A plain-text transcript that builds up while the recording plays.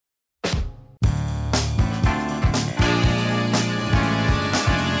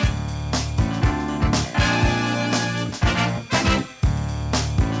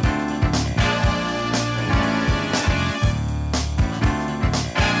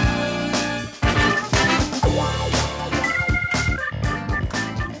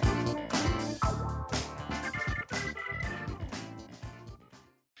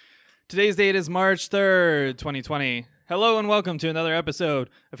Today's date is March 3rd, 2020. Hello and welcome to another episode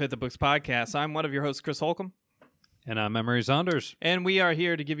of Hit the Books Podcast. I'm one of your hosts, Chris Holcomb. And I'm Emery Saunders. And we are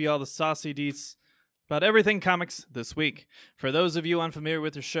here to give you all the saucy deets about everything comics this week. For those of you unfamiliar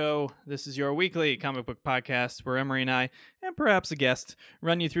with the show, this is your weekly comic book podcast where Emery and I, and perhaps a guest,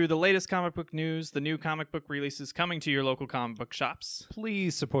 run you through the latest comic book news, the new comic book releases coming to your local comic book shops.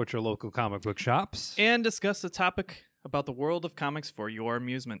 Please support your local comic book shops. And discuss the topic about the world of comics for your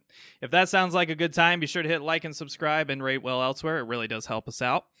amusement. If that sounds like a good time, be sure to hit like and subscribe and rate well elsewhere. It really does help us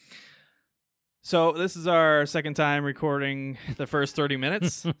out. So this is our second time recording the first 30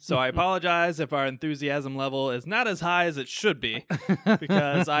 minutes, so I apologize if our enthusiasm level is not as high as it should be,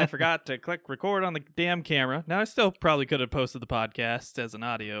 because I forgot to click record on the damn camera. Now, I still probably could have posted the podcast as an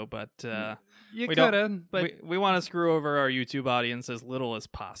audio, but You we could have, but we want to screw over our YouTube audience as little as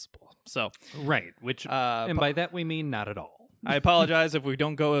possible. So right, which and by that we mean not at all. I apologize if we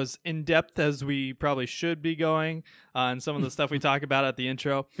don't go as in-depth as we probably should be going on some of the stuff we talk about at the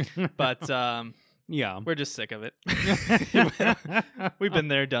intro, but yeah, we're just sick of it. We've been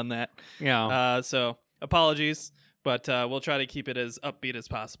there, done that. Yeah. So apologies, but we'll try to keep it as upbeat as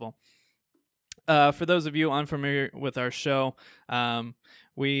possible. For those of you unfamiliar with our show,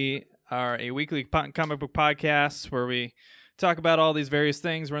 we are a weekly comic book podcast where we talk about all these various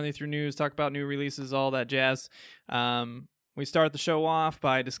things, run you through news, talk about new releases, all that jazz. We start the show off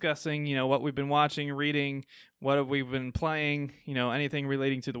by discussing, what we've been watching, reading, what have we been playing, anything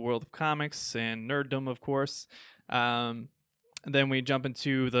relating to the world of comics and nerddom, of course. Then we jump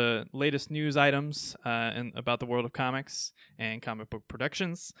into the latest news items about the world of comics and comic book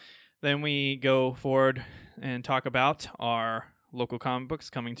productions. Then we go forward and talk about our local comic books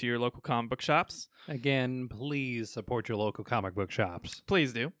coming to your local comic book shops. Again, please support your local comic book shops.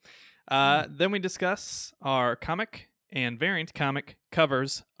 Please do. Then we discuss our comic and variant comic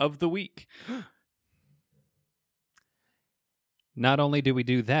covers of the week. Not only do we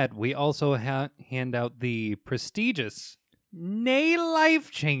do that, we also hand out the prestigious, nay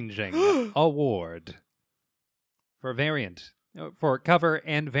life-changing award for cover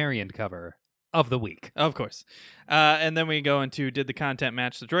and variant cover of the week. Of course. And then we go into Did the Content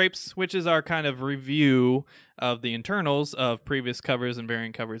Match the Drapes, which is our kind of review of the internals of previous covers and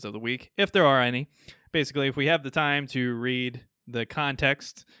variant covers of the week, if there are any. Basically, if we have the time to read the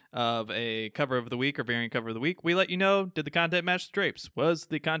context of a cover of the week or variant cover of the week, we let you know, did the content match the drapes? Was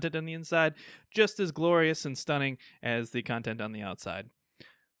the content on the inside just as glorious and stunning as the content on the outside?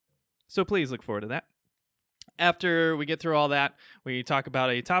 So please look forward to that. After we get through all that, we talk about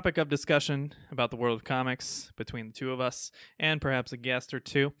a topic of discussion about the world of comics between the two of us and perhaps a guest or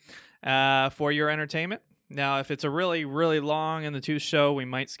two for your entertainment. Now, if it's a really, really long in the tooth show, we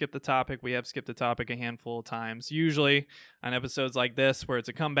might skip the topic. We have skipped the topic a handful of times. Usually on episodes like this, where it's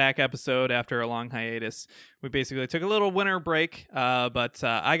a comeback episode after a long hiatus, we basically took a little winter break, but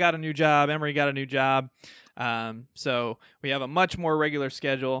I got a new job. Emery got a new job. So we have a much more regular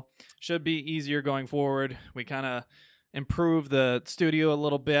schedule. Should be easier going forward. We kind of improve the studio a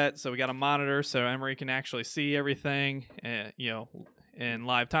little bit, so we got a monitor so Emery can actually see everything, in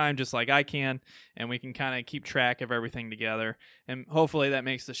live time, just like I can, and we can kind of keep track of everything together, and hopefully that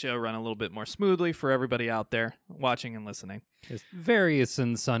makes the show run a little bit more smoothly for everybody out there watching and listening. There's various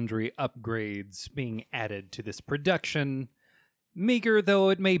and sundry upgrades being added to this production. Meager though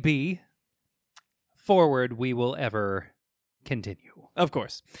it may be, forward we will ever continue. Of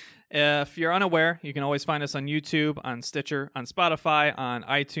course. If you're unaware, you can always find us on YouTube, on Stitcher, on Spotify, on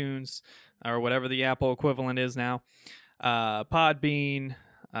iTunes, or whatever the Apple equivalent is now. Podbean.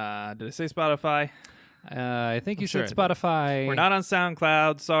 Did I say Spotify? I think you sure said Spotify. We're not on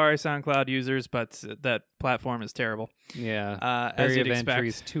SoundCloud. Sorry, SoundCloud users, but that platform is terrible. Yeah. As you'd Barrier of expect. entry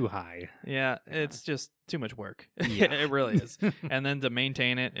is too high. Yeah, it's just too much work. Yeah. It really is. And then to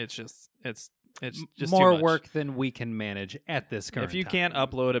maintain it, it's just more too much. work than we can manage at this current If you time. can't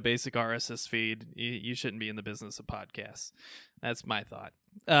upload a basic RSS feed, you shouldn't be in the business of podcasts. That's my thought.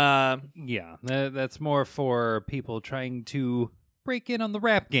 Yeah, that's more for people trying to break in on the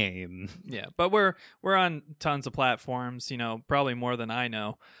rap game. Yeah, but we're on tons of platforms, probably more than I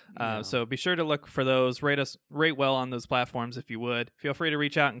know. Yeah. So be sure to look for those. Rate well on those platforms if you would. Feel free to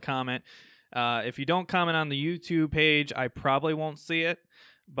reach out and comment. If you don't comment on the YouTube page, I probably won't see it.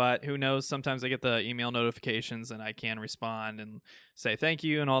 But who knows? Sometimes I get the email notifications and I can respond and say thank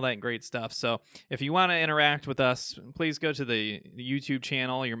you and all that great stuff. So if you want to interact with us, please go to the YouTube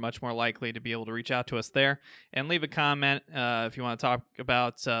channel. You're much more likely to be able to reach out to us there and leave a comment if you want to talk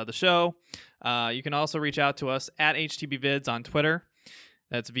about the show. You can also reach out to us at HTBVids on Twitter.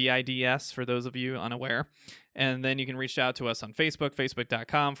 That's VIDS for those of you unaware. And then you can reach out to us on Facebook,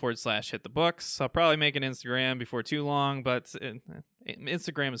 facebook.com/hit the books. I'll probably make an Instagram before too long, but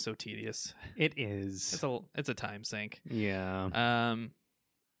Instagram is so tedious. It is. It's a time sink. Yeah.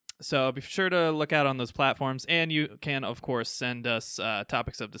 So be sure to look out on those platforms, and you can, of course, send us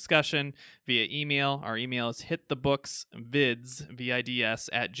topics of discussion via email. Our email is hitthebooksvids, VIDS,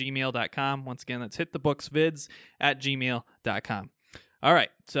 @gmail.com. Once again, that's hitthebooksvids @gmail.com. All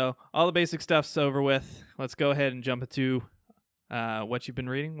right, so all the basic stuff's over with. Let's go ahead and jump into what you've been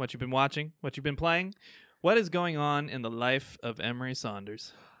reading, what you've been watching, what you've been playing. What is going on in the life of Emery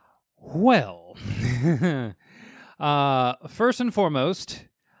Saunders? Well, first and foremost,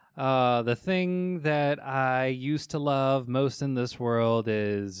 the thing that I used to love most in this world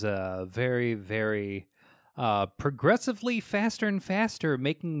is very, very progressively faster and faster,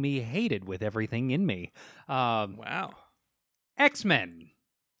 making me hated with everything in me. Wow. X-Men.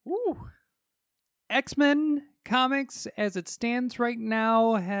 Woo. X-Men Comics, as it stands right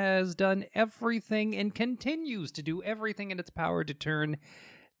now, has done everything and continues to do everything in its power to turn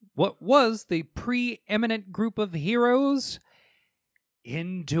what was the preeminent group of heroes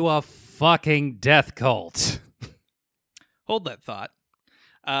into a fucking death cult. Hold that thought.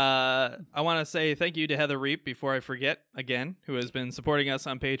 I want to say thank you to Heather Reap before I forget again, who has been supporting us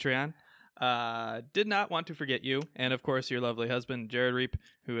on Patreon. Did not want to forget you, and of course your lovely husband Jared Reap,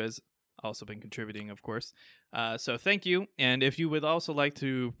 who has also been contributing, of course. So thank you, and if you would also like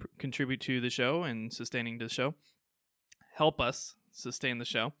to contribute to the show and sustaining the show, help us sustain the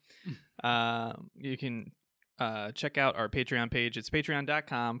show, you can check out our Patreon page. It's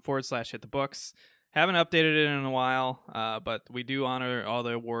patreon.com/hitthebooks. Haven't updated it in a while, but we do honor all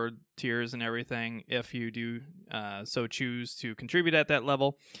the award tiers and everything if you do so choose to contribute at that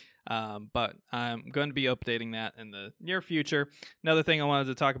level. But I'm going to be updating that in the near future. Another thing I wanted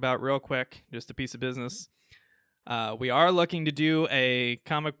to talk about real quick, just a piece of business. We are looking to do a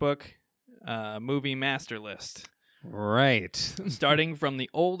comic book movie master list. Right. Starting from the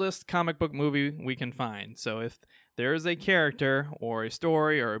oldest comic book movie we can find. So if there is a character or a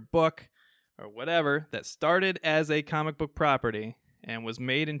story or a book or whatever that started as a comic book property and was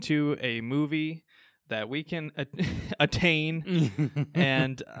made into a movie that we can attain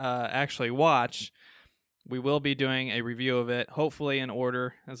and actually watch, we will be doing a review of it, hopefully in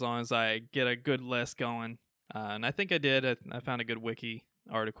order, as long as I get a good list going. And I think I did. I found a good wiki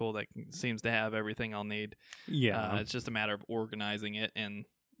article that seems to have everything I'll need. Yeah. It's just a matter of organizing it in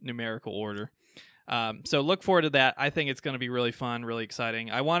numerical order. So look forward to that. I think it's going to be really fun, really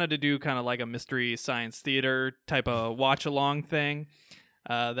exciting. I wanted to do kind of like a mystery science theater type of watch-along thing.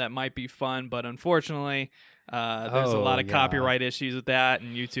 That might be fun, but unfortunately, there's a lot of copyright issues with that,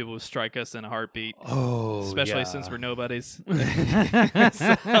 and YouTube will strike us in a heartbeat. Especially since we're nobodies.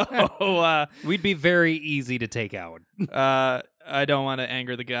 So, we'd be very easy to take out. I don't want to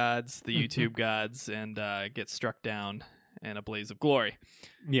anger the gods, the YouTube gods, and get struck down in a blaze of glory.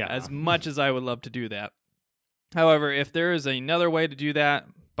 Yeah. As much as I would love to do that. However, if there is another way to do that,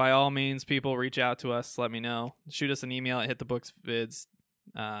 by all means, people reach out to us. Let me know. Shoot us an email at hitthebooksvids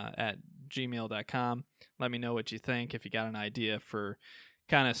at gmail.com. Let me know what you think. If you got an idea for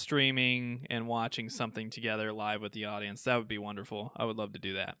kind of streaming and watching something together live with the audience, that would be wonderful. I would love to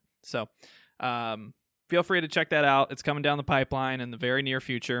do that. So feel free to check that out. It's coming down the pipeline in the very near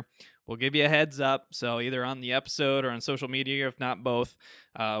future. We'll give you a heads up. So either on the episode or on social media, if not both,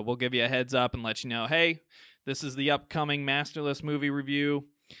 we'll give you a heads up and let you know, hey, this is the upcoming Master List movie review.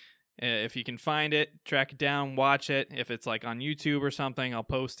 If you can find it, track it down, watch it. If it's like on YouTube or something, I'll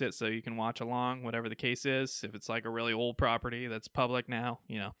post it so you can watch along, whatever the case is. If it's like a really old property that's public now,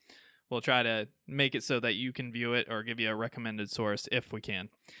 we'll try to make it so that you can view it or give you a recommended source if we can.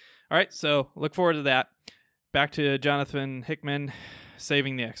 All right, so look forward to that. Back to Jonathan Hickman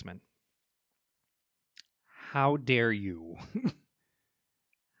saving the X-Men. How dare you?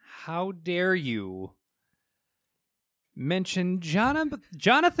 How dare you mention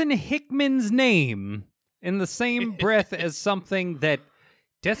Jonathan Hickman's name in the same breath as something that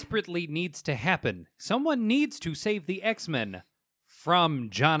desperately needs to happen? Someone needs to save the X-Men from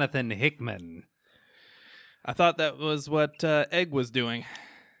Jonathan Hickman. I thought that was what Egg was doing.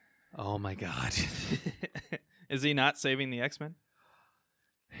 Oh my God. Is he not saving the X-Men?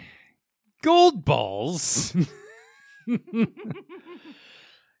 Goldballs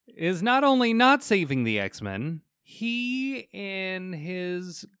is not only not saving the X-Men, he and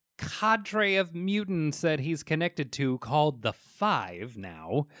his cadre of mutants that he's connected to, called the Five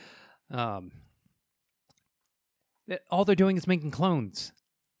now, all they're doing is making clones.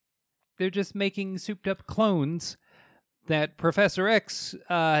 They're just making souped up clones that Professor X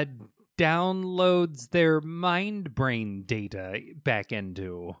downloads their mind-brain data back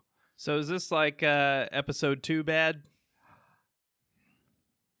into. So is this like episode 2 bad?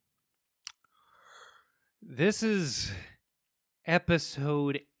 This is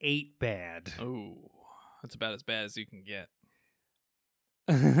episode 8 bad. Oh, that's about as bad as you can get.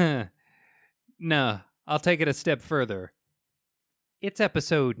 No, I'll take it a step further. It's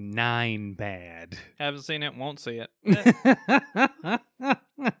episode 9 bad. Haven't seen it, won't see it.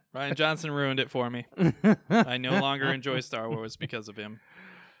 Ryan Johnson ruined it for me. I no longer enjoy Star Wars because of him.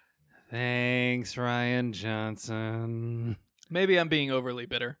 Thanks, Ryan Johnson. Maybe I'm being overly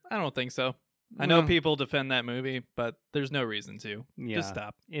bitter. I don't think so. I know people defend that movie, but there's no reason to. Yeah, just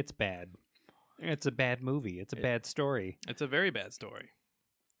stop. It's bad. It's a bad movie. It's a bad story. It's a very bad story.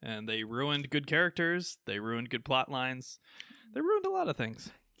 And they ruined good characters. They ruined good plot lines. They ruined a lot of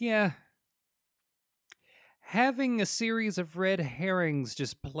things. Yeah. Having a series of red herrings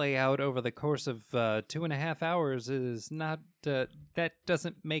just play out over the course of 2.5 hours is not... that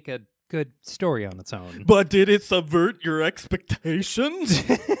doesn't make a good story on its own. But did it subvert your expectations?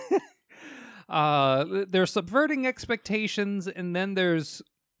 They're subverting expectations, and then there's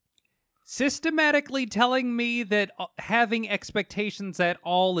systematically telling me that having expectations at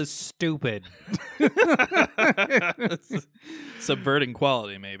all is stupid. Subverting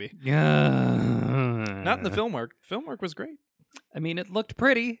quality, maybe. Not in the film work. Film work was great. I mean, it looked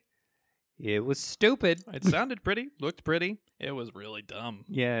pretty. It was stupid. It sounded pretty, looked pretty. It was really dumb.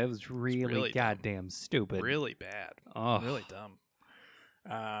 Yeah, it was really, really goddamn stupid. Really bad. Oh. Really dumb.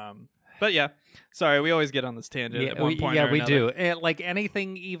 But yeah, sorry, we always get on this tangent at one point. Yeah, we do. And like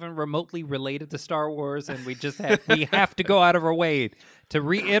anything even remotely related to Star Wars, and we just have to go out of our way to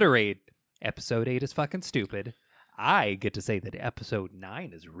reiterate: Episode 8 is fucking stupid. I get to say that Episode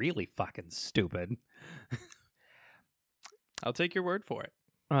 9 is really fucking stupid. I'll take your word for it.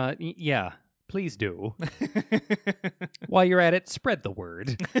 Yeah, please do. While you're at it, spread the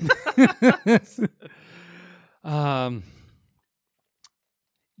word.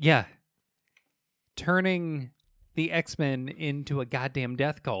 Yeah. Turning the X-Men into a goddamn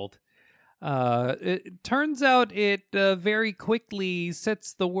death cult. It turns out it very quickly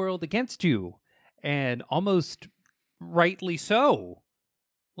sets the world against you. And almost rightly so.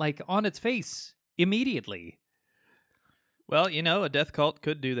 Like, on its face. Immediately. Well, you know, a death cult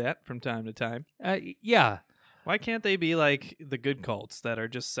could do that from time to time. Yeah. Why can't they be like the good cults that are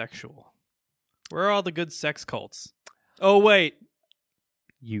just sexual? Where are all the good sex cults? Oh, wait.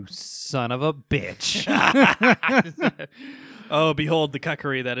 You son of a bitch. Oh, behold the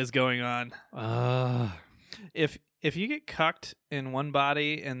cuckery that is going on. If you get cucked in one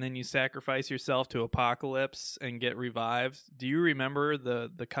body and then you sacrifice yourself to Apocalypse and get revived, do you remember the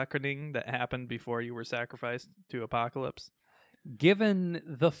cuckening that happened before you were sacrificed to Apocalypse? Given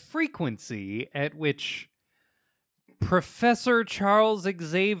the frequency at which Professor Charles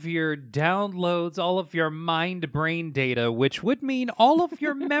Xavier downloads all of your mind-brain data, which would mean all of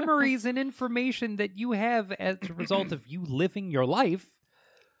your memories and information that you have as a result of you living your life.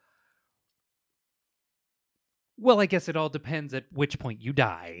 Well, I guess it all depends at which point you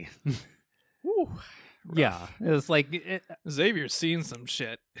die. Ooh, yeah, it's like... Xavier's seen some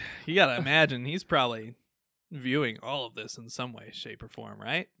shit. You gotta imagine he's probably viewing all of this in some way, shape, or form,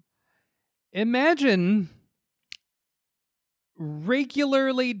 right? Imagine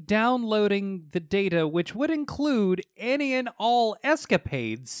regularly downloading the data, which would include any and all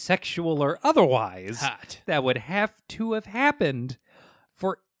escapades, sexual or otherwise, that would have to have happened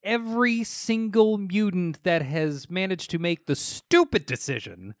for every single mutant that has managed to make the stupid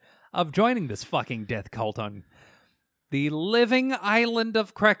decision of joining this fucking death cult on the living island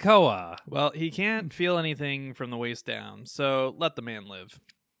of Krakoa. Well, he can't feel anything from the waist down, so let the man live.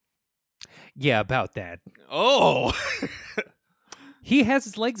 Yeah, about that. Oh! He has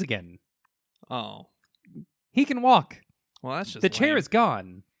his legs again. Oh. He can walk. Well, that's just the chair lame. is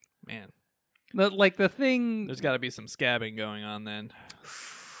gone. Man. The thing... There's got to be some scabbing going on then.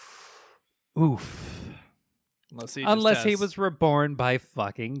 Oof. Unless he was reborn by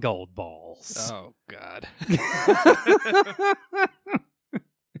fucking gold balls. Oh, God.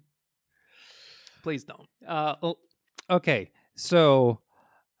 Please don't. Okay, so...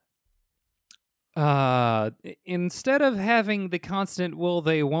 instead of having the constant will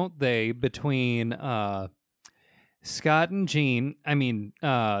they, won't they between Scott and Jean,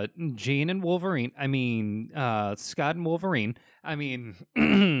 Jean and Wolverine, Scott and Wolverine,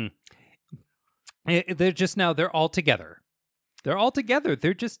 they're just now, they're all together. They're all together.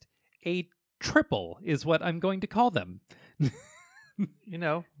 They're just a triple is what I'm going to call them. You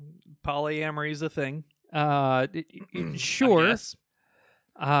know, polyamory's a thing. Sure.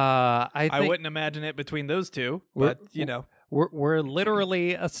 I think wouldn't imagine it between those two, We're- but you know. we're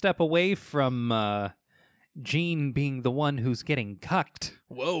literally a step away from Gene being the one who's getting cucked.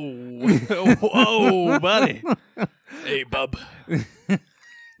 Whoa. Whoa, buddy. Hey, bub.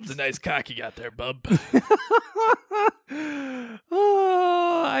 It's a nice cock you got there, bub.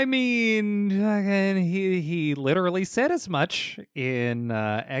 I mean, he literally said as much in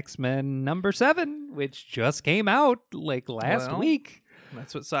X-Men #7, which just came out like last Well. week.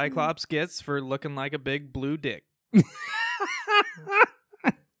 That's what Cyclops gets for looking like a big blue dick.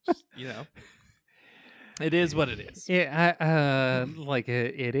 You know. It is what it is. Yeah,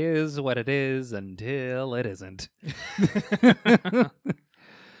 it is what it is until it isn't.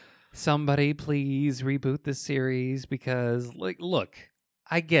 Somebody please reboot this series because, look,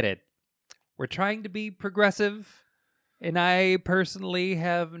 I get it. We're trying to be progressive, and I personally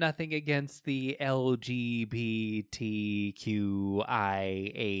have nothing against the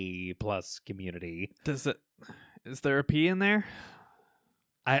LGBTQIA+ community. Is there a P in there?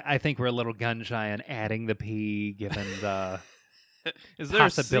 I think we're a little gun shy on adding the P, given the Is there a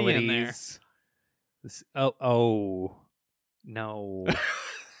C in there? possibilities. Oh, no.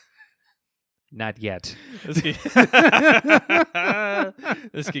 Not yet. This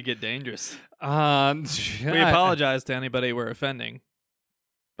could get dangerous. We apologize to anybody we're offending,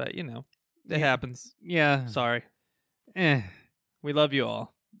 but you know, it happens. Yeah. Sorry. We love you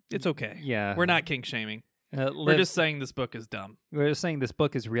all. It's okay. Yeah. We're not kink shaming. We're just saying this book is dumb. We're just saying this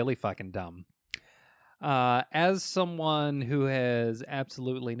book is really fucking dumb. As someone who has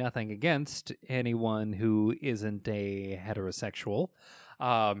absolutely nothing against anyone who isn't a heterosexual,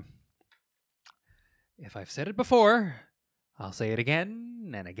 if I've said it before, I'll say it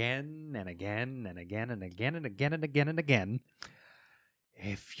again and again and again and again and again and again and again and again.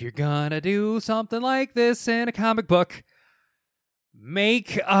 If you're gonna do something like this in a comic book,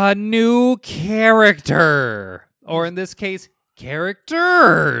 make a new character. Or in this case,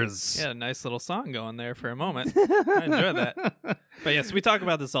 characters. Yeah, a nice little song going there for a moment. I enjoy that. But yes, we talk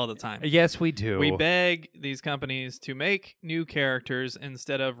about this all the time. Yes, we do. We beg these companies to make new characters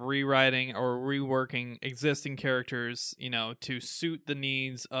instead of rewriting or reworking existing characters, you know, to suit the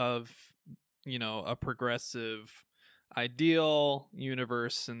needs of, you know, a progressive ideal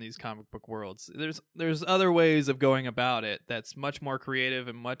universe in these comic book worlds. There's other ways of going about it that's much more creative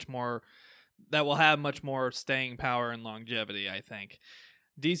and much more that will have much more staying power and longevity, I think.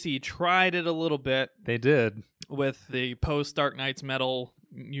 DC tried it a little bit. They did. With the post Dark Knight's Metal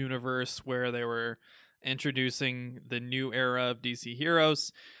universe where they were introducing the new era of DC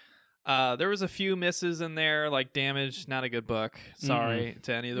heroes. There was a few misses in there, like Damage, not a good book. Sorry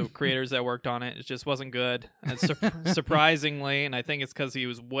to any of the creators that worked on it. It just wasn't good. And surprisingly, and I think it's because he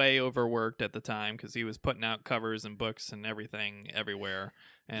was way overworked at the time because he was putting out covers and books and everything everywhere.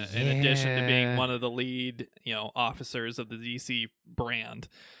 And in addition to being one of the lead, you know, officers of the DC brand.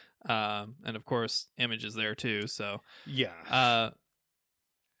 And of course, Image is there too. So yeah.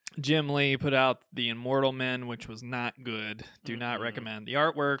 Jim Lee put out The Immortal Men, which was not good. Do not recommend. The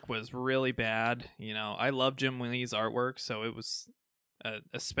artwork was really bad. You know, I love Jim Lee's artwork, so it was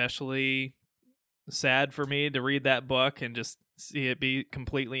especially sad for me to read that book and just see it be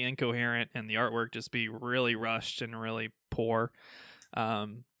completely incoherent and the artwork just be really rushed and really poor.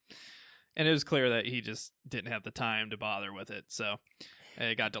 And it was clear that he just didn't have the time to bother with it. So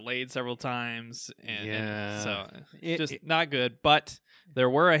it got delayed several times, and so just not good. But there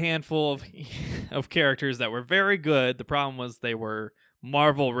were a handful of characters that were very good. The problem was they were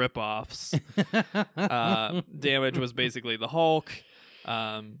Marvel ripoffs. Damage was basically the Hulk.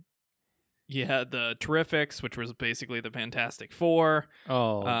 You had the Terrifics, which was basically the Fantastic Four.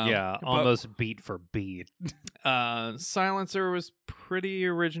 Oh, yeah, almost beat for beat. Silencer was pretty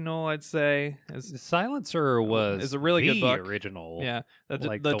original, I'd say. Silencer is a really good book. Original. Yeah. The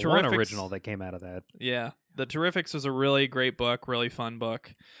Terrifics, one original that came out of that. Yeah. The Terrifics was a really great book, really fun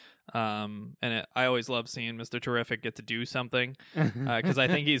book. I always love seeing Mr. Terrific get to do something because I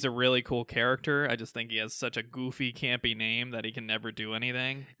think he's a really cool character. I just think he has such a goofy, campy name that he can never do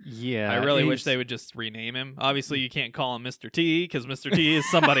anything. Yeah, I really wish they would just rename him. Obviously, you can't call him Mr. T because Mr. T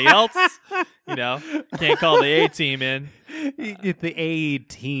is somebody else. You know, can't call the A-Team in. The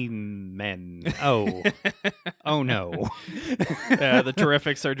A-Team men. Oh, oh no. Yeah, the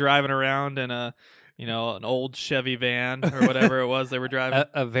Terrifics are driving around in an old Chevy van or whatever it was they were driving.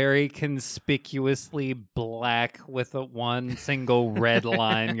 A very conspicuously black with one single red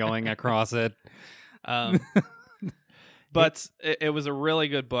line going across it. But it was a really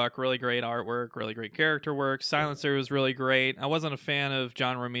good book, really great artwork, really great character work. Silencer was really great. I wasn't a fan of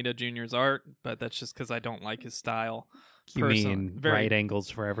John Romita Jr.'s art, but that's just because I don't like his style. You personally. mean right angles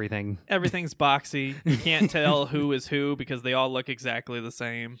for everything? Everything's boxy. You can't tell who is who because they all look exactly the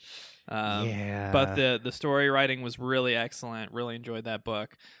same. Yeah. But the story writing was really excellent. Really enjoyed that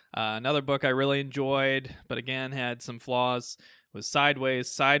book. Another book I really enjoyed, but again had some flaws, was Sideways.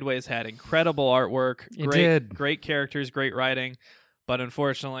 Sideways had incredible artwork, great characters, great writing, but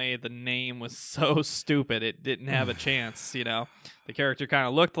unfortunately the name was so stupid it didn't have a chance. The character kind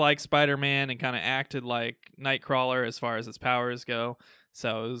of looked like Spider-Man and kind of acted like Nightcrawler as far as its powers go.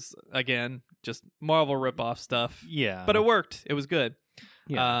 So it was, again, just Marvel ripoff stuff. Yeah. But it worked. It was good.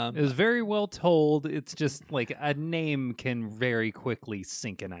 Yeah, it was very well told. It's just like a name can very quickly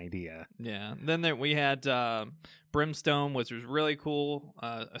sink an idea. Yeah. Then we had Brimstone, which was really cool,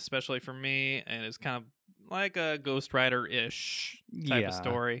 especially for me, and it's kind of like a Ghost Rider-ish type of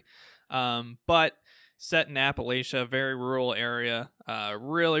story. But set in Appalachia, very rural area.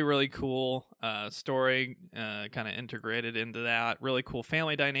 Really, really cool story, kind of integrated into that. Really cool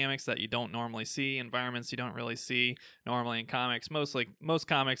family dynamics that you don't normally see, environments you don't really see normally in comics. Most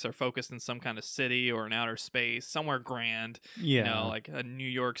comics are focused in some kind of city or an outer space, somewhere grand. Yeah. Like a New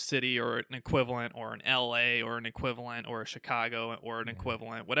York City or an equivalent, or an LA or an equivalent, or a Chicago or an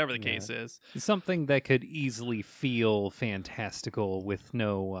equivalent, whatever the case is. Something that could easily feel fantastical with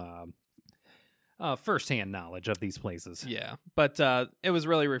no first-hand knowledge of these places. Yeah, but it was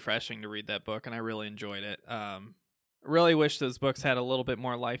really refreshing to read that book, and I really enjoyed it. Really wish those books had a little bit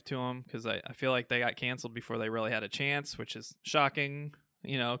more life to them, because I feel like they got canceled before they really had a chance, which is shocking,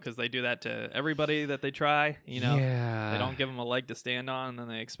 because they do that to everybody that they try. They don't give them a leg to stand on, and then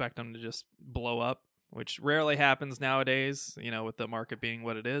they expect them to just blow up, which rarely happens nowadays, with the market being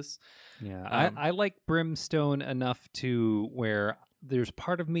what it is. Yeah, I like Brimstone enough to where there's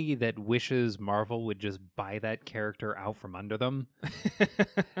part of me that wishes Marvel would just buy that character out from under them.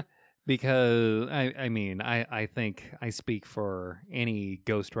 Because, I think I speak for any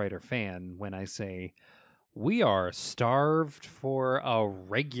Ghost Rider fan when I say we are starved for a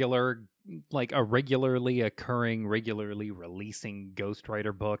regularly occurring, regularly releasing Ghost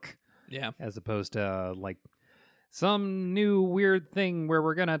Rider book. Yeah. As opposed to, some new weird thing where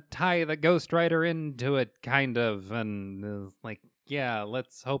we're going to tie the Ghost Rider into it, kind of, and yeah,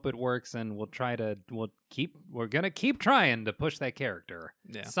 let's hope it works, and we're gonna keep trying to push that character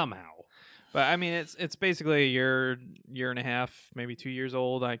somehow. But it's basically a year and a half, maybe 2 years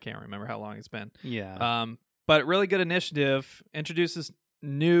old. I can't remember how long it's been. Yeah. But really good initiative. Introduces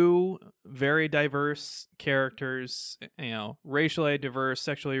new, very diverse characters. Racially diverse,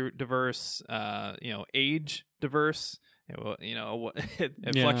 sexually diverse. Age diverse.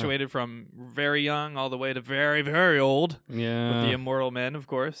 It fluctuated from very young all the way to very, very old. Yeah. With the Immortal Men, of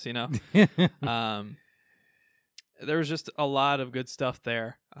course, there was just a lot of good stuff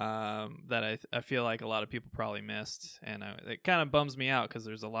there that I feel like a lot of people probably missed. And it kind of bums me out because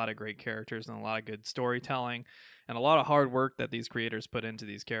there's a lot of great characters and a lot of good storytelling and a lot of hard work that these creators put into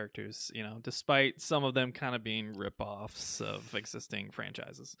these characters, despite some of them kind of being rip-offs of existing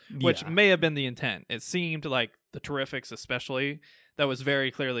franchises, which may have been the intent. It seemed like the Terrifics especially, that was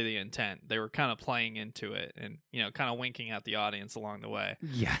very clearly the intent. They were kind of playing into it and, kind of winking at the audience along the way.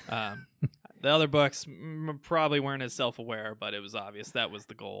 Yeah. The other books probably weren't as self-aware, but it was obvious that was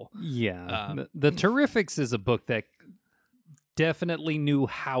the goal. Yeah. The Terrifics is a book that definitely knew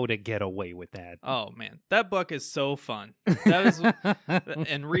how to get away with that. Oh man, that book is so fun. That is,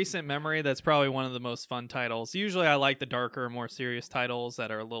 in recent memory, that's probably one of the most fun titles. Usually I like the darker, more serious titles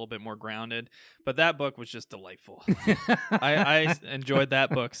that are a little bit more grounded, but that book was just delightful. I enjoyed that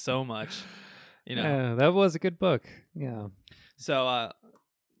book so much. Yeah, that was a good book. Yeah. So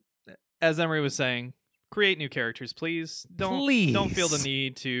as Emery was saying, create new characters, please. Don't feel the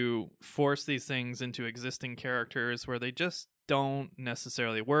need to force these things into existing characters where they just don't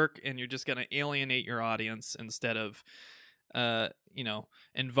necessarily work, and you're just going to alienate your audience instead of,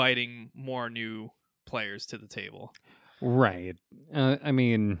 inviting more new players to the table. Right. I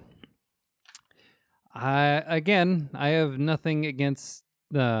have nothing against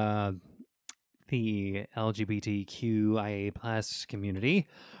the LGBTQIA plus community.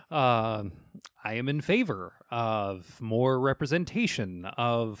 I am in favor of more representation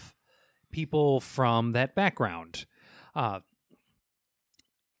of people from that background.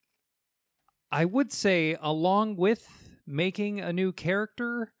 I would say, along with making a new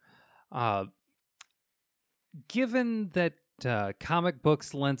character, given that comic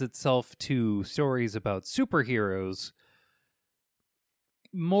books lends itself to stories about superheroes,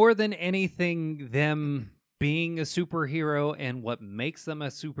 more than anything, them being a superhero and what makes them a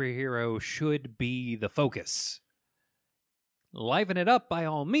superhero should be the focus. Liven it up by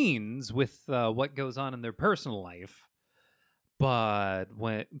all means with what goes on in their personal life, But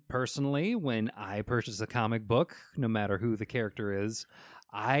when I purchase a comic book, no matter who the character is,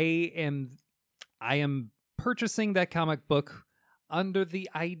 I am purchasing that comic book under the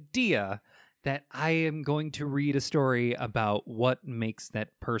idea that I am going to read a story about what makes that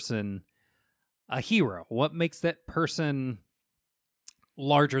person a hero, what makes that person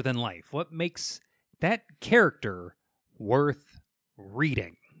larger than life, what makes that character worth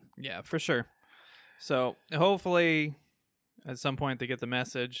reading. Yeah, for sure. So hopefully at some point they get the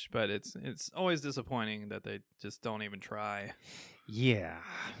message, but it's always disappointing that they just don't even try. Yeah.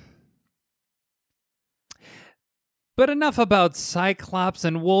 But enough about Cyclops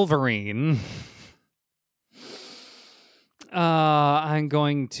and Wolverine. I'm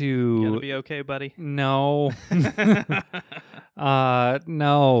going to... You gonna be okay, buddy? No.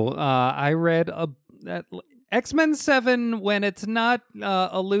 No. I read X-Men 7 when it's not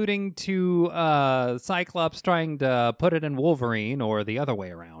alluding to Cyclops trying to put it in Wolverine or the other way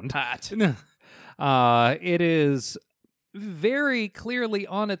around. Hot. It is very clearly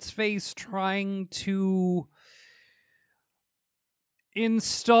on its face trying to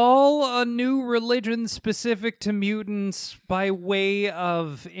install a new religion specific to mutants by way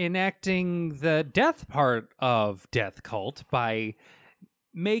of enacting the death part of Death Cult by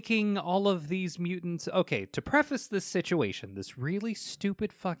making all of these mutants... Okay, to preface this situation, this really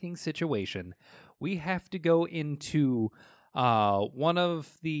stupid fucking situation, we have to go into one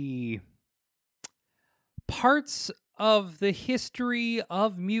of the parts of the history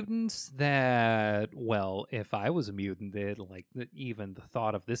of mutants that, well, if I was a mutant, even the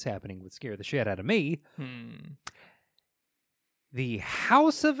thought of this happening would scare the shit out of me. The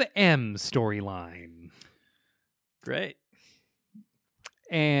House of M storyline. Great.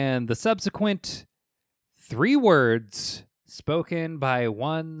 And the subsequent 3 words spoken by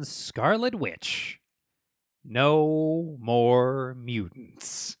one Scarlet Witch. No more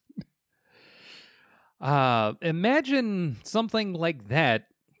mutants. Imagine something like that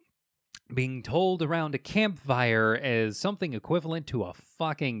being told around a campfire as something equivalent to a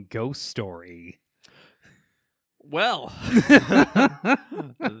fucking ghost story. Well,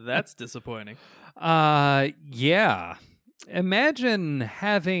 that's disappointing. Yeah. Imagine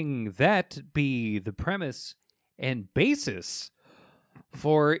having that be the premise and basis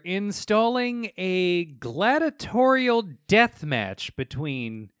for installing a gladiatorial death match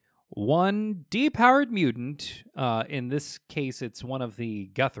between one depowered mutant, in this case it's one of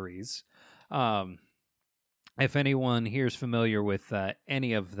the Guthries. If anyone here is familiar with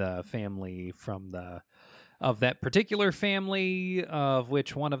any of the family of that particular family, of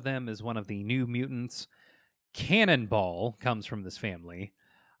which one of them is one of the New Mutants, Cannonball comes from this family.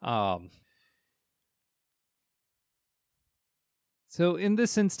 So in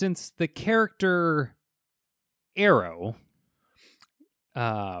this instance, the character Arrow,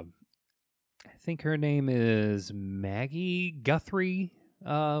 I think her name is Maggie Guthrie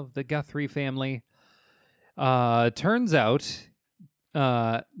of the Guthrie family. Turns out,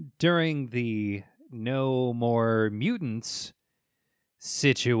 during the No More Mutants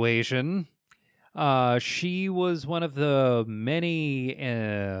situation, she was one of the many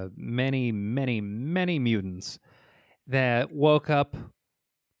mutants that woke up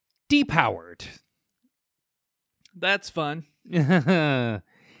depowered. That's fun.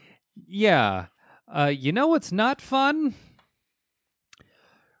 Yeah. You know what's not fun?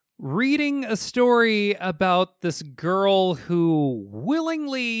 Reading a story about this girl who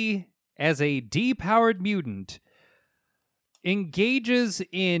willingly, as a depowered mutant, engages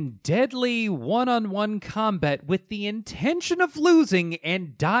in deadly one-on-one combat with the intention of losing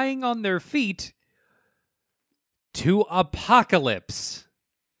and dying on their feet to Apocalypse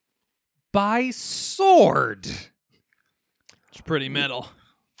by sword. It's pretty metal.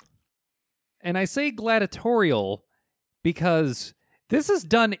 And I say gladiatorial because this is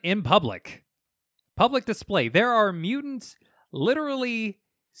done in public display. There are mutants literally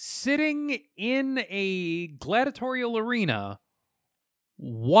sitting in a gladiatorial arena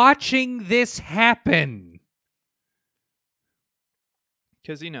watching this happen.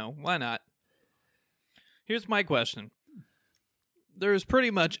 Because, why not? Here's my question. There's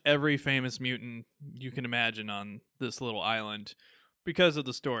pretty much every famous mutant you can imagine on this little island because of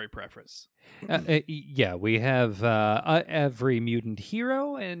the story preface. Yeah, we have every mutant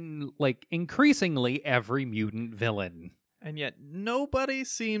hero and, increasingly every mutant villain. And yet nobody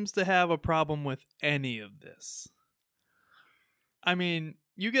seems to have a problem with any of this. I mean,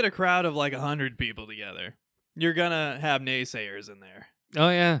 you get a crowd of 100 people together. You're gonna have naysayers in there. Oh,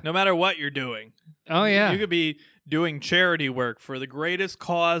 yeah. No matter what you're doing. Oh, yeah. You could be doing charity work for the greatest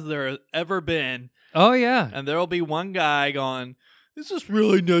cause there has ever been, Oh, yeah. and there'll be one guy going, "Is this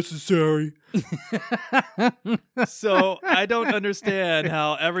really necessary?" So I don't understand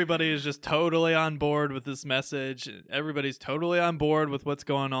how everybody is just totally on board with this message. Everybody's totally on board with what's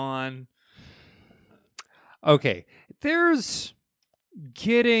going on. Okay. There's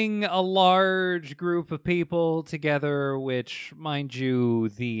getting a large group of people together, which, mind you,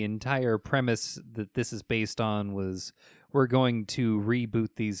 the entire premise that this is based on was we're going to reboot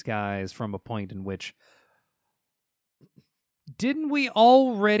these guys from a point in which didn't we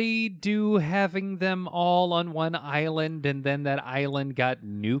already do having them all on one island and then that island got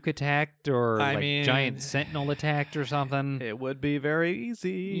nuke attacked or giant sentinel attacked or something? It would be very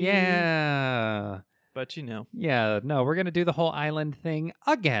easy. Yeah. But Yeah, no, we're going to do the whole island thing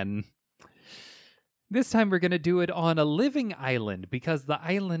again. This time we're going to do it on a living island because the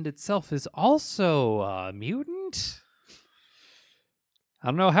island itself is also a mutant. I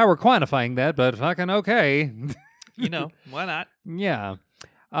don't know how we're quantifying that, but fucking okay. Why not? Yeah.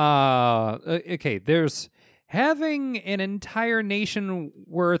 Okay, there's having an entire nation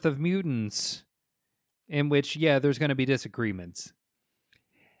worth of mutants in which, yeah, there's going to be disagreements.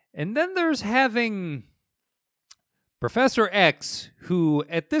 And then there's having Professor X, who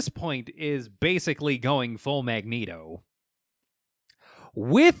at this point is basically going full Magneto,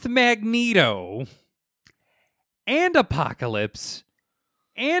 with Magneto and Apocalypse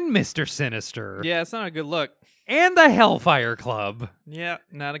and Mr. Sinister. Yeah, it's not a good look. And the Hellfire Club. Yeah,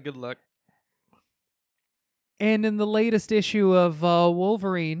 not a good look. And in the latest issue of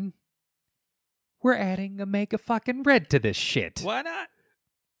Wolverine, we're adding Omega fucking Red to this shit. Why not?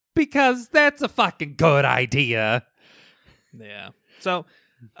 Because that's a fucking good idea. Yeah. So,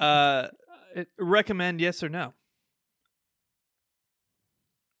 recommend yes or no?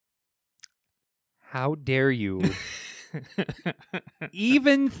 How dare you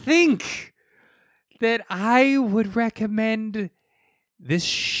even think that I would recommend this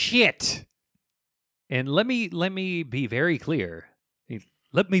shit? And let me be very clear.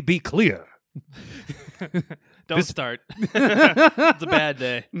 Let me be clear. Don't start. It's a bad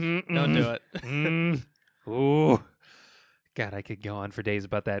day. Don't do it. Ooh. God, I could go on for days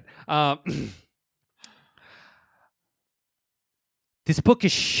about that. This book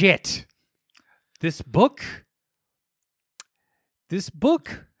is shit. This book.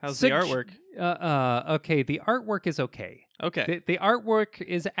 How's the artwork? Okay, the artwork is okay. Okay. The artwork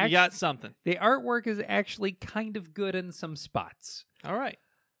is actually... You got something. The artwork is actually kind of good in some spots. All right.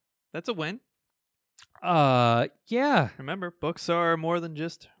 That's a win. Yeah. Remember, books are more than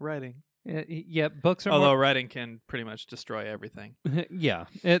just writing. Yeah, books are Although writing can pretty much destroy everything. Yeah.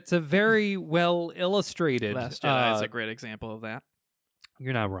 It's a very well illustrated... Last Jedi is a great example of that.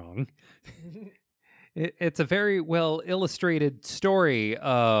 You're not wrong. It's a very well illustrated story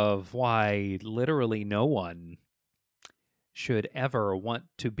of why literally no one should ever want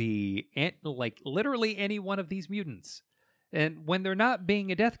to be literally any one of these mutants. And when they're not being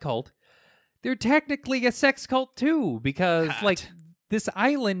a death cult, they're technically a sex cult too, because this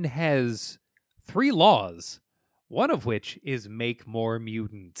island has 3 laws, one of which is make more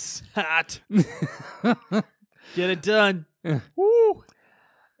mutants. Hot. Get it done. Woo!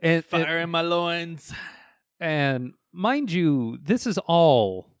 Fire in my loins. And mind you, this is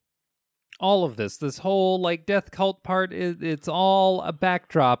all of this whole death cult part, it's all a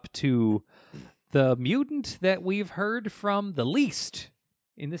backdrop to the mutant that we've heard from the least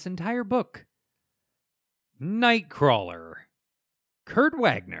in this entire book. Nightcrawler. Kurt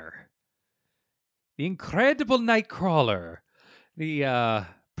Wagner. The incredible Nightcrawler. The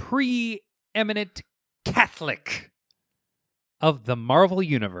preeminent Catholic of the Marvel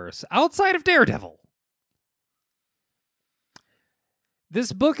Universe, outside of Daredevil.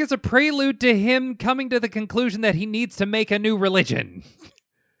 This book is a prelude to him coming to the conclusion that he needs to make a new religion.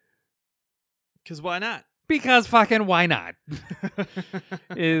 Because why not? Because fucking why not?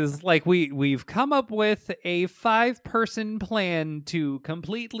 Is we've come up with a 5-person plan to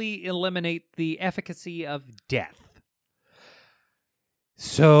completely eliminate the efficacy of death.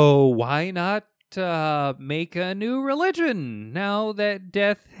 So why not make a new religion now that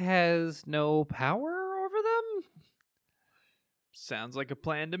death has no power over them? Sounds like a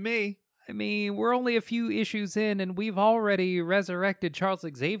plan to me. I mean, we're only a few issues in and we've already resurrected Charles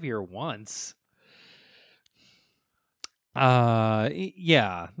Xavier once.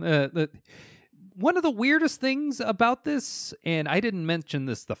 Yeah. One of the weirdest things about this, and I didn't mention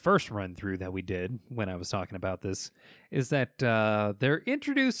this the first run through that we did when I was talking about this, is that they're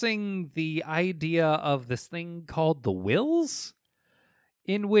introducing the idea of this thing called the wills.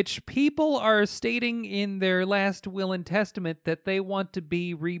 in which people are stating in their last will and testament that they want to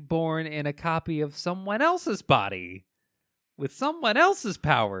be reborn in a copy of someone else's body with someone else's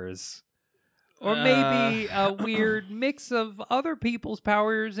powers. Or maybe a weird mix of other people's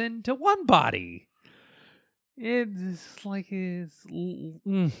powers into one body. It's like,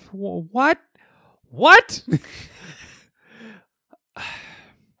 what? What?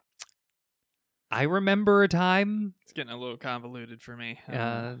 I remember a time. It's getting a little convoluted for me.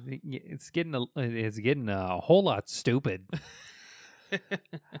 It's getting a whole lot stupid.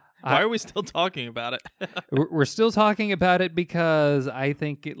 Why are we still talking about it? We're still talking about it because I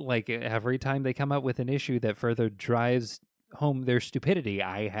think every time they come up with an issue that further drives home their stupidity,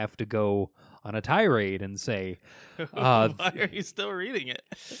 I have to go on a tirade and say, Why are you still reading it?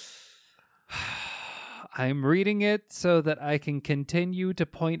 I'm reading it so that I can continue to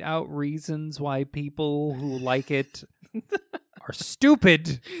point out reasons why people who like it are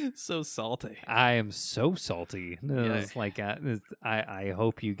stupid. So salty. I am so salty. Yeah. It's like I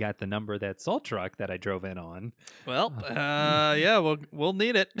hope you got the number of that salt truck that I drove in on. Well, yeah, we'll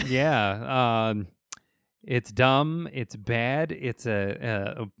need it. Yeah, it's dumb. It's bad. It's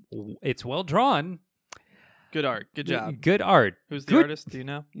it's well drawn. Good art. Good job. Good art. Who's the Good- artist? Do you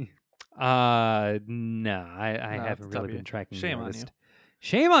know? No, I No, haven't it's top really of been your- tracking Shame the on artist.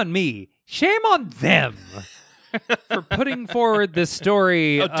 Shame on me. Shame on them for putting forward this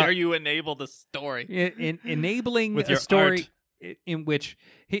story. How dare you enable the story? in enabling With a your story in which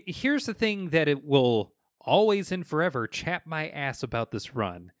here's the thing that it will always and forever chap my ass about this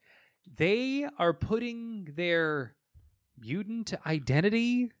run. They are putting their mutant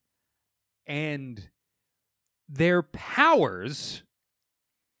identity and their powers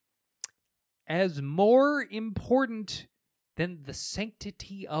as more important than the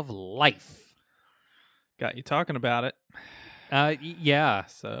sanctity of life. Got you talking about it. Yeah.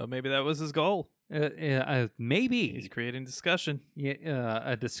 So maybe that was his goal. Maybe. He's creating discussion. Yeah,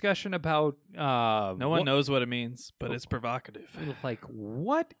 a discussion about No one knows what it means, but it's provocative. like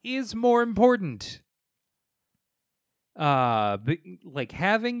what is more important, like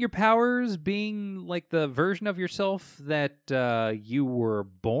having your powers being like the version of yourself that you were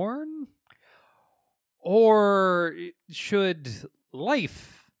born, or should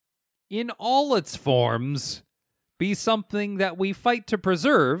life in all its forms be something that we fight to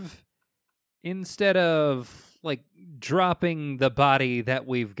preserve instead of like dropping the body that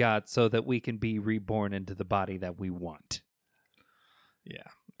we've got so that we can be reborn into the body that we want? Yeah,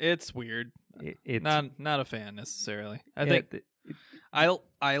 it's weird. It's Not a fan necessarily. I think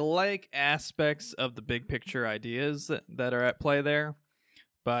I like aspects of the big picture ideas that are at play there,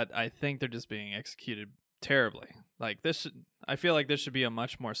 but I think they're just being executed terribly. Like I feel like this should be a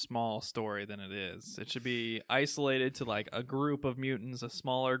much more small story than it is. It should be isolated to like a group of mutants, a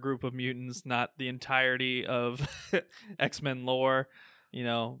smaller group of mutants, not the entirety of X-Men lore,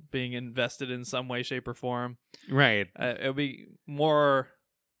 being invested in some way, shape, or form. right. It would be more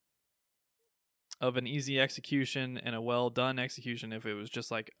of an easy execution and a well done execution if it was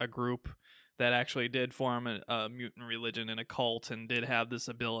just like a group that actually did form a mutant religion and a cult and did have this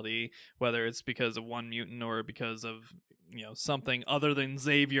ability, whether it's because of one mutant or because of something other than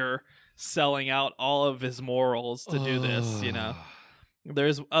Xavier selling out all of his morals to do this.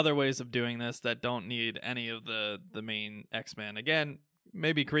 There's other ways of doing this that don't need any of the main X-Men. Again,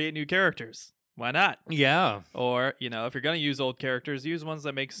 maybe create new characters. Why not? Yeah. Or, if you're going to use old characters, use ones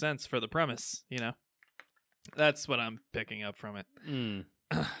that make sense for the premise, That's what I'm picking up from it. Mm.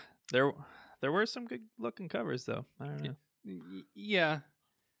 There were some good looking covers, though. I don't know. Yeah.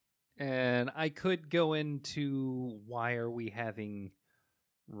 And I could go into why are we having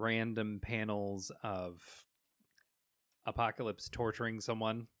random panels of Apocalypse torturing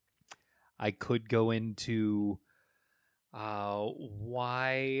someone. I could go into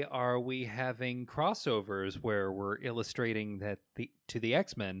why are we having crossovers where we're illustrating that to the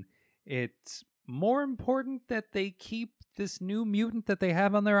X-Men, it's more important that they keep this new mutant that they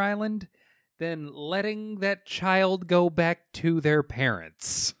have on their island than letting that child go back to their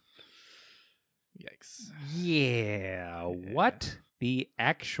parents. Yikes. Yeah. What the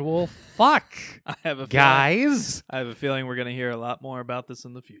actual fuck? I have a Guys? I have a feeling we're going to hear a lot more about this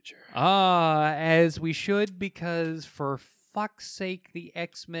in the future. As we should, because for fuck's sake, the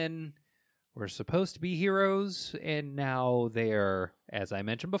X-Men were supposed to be heroes, and now they're, as I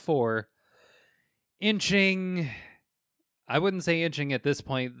mentioned before, inching. I wouldn't say inching at this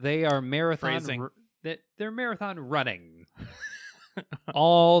point. They are Phrasing. They're marathon running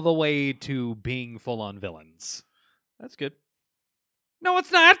all the way to being full-on villains. That's good. No,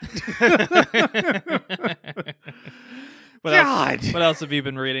 it's not. What else have you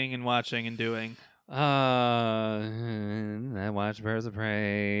been reading and watching and doing? I watched Birds of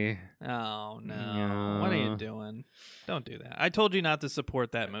Prey. Oh, no. Yeah. What are you doing? Don't do that. I told you not to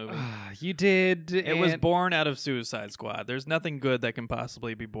support that movie. You did. It was born out of Suicide Squad. There's nothing good that can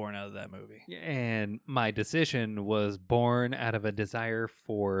possibly be born out of that movie. And my decision was born out of a desire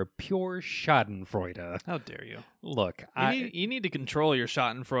for pure Schadenfreude. How dare you? Look, You need to control your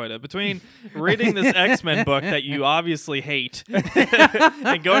Schadenfreude. Between reading this X-Men book that you obviously hate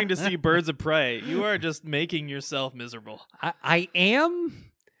and going to see Birds of Prey, you are just making yourself miserable. I am.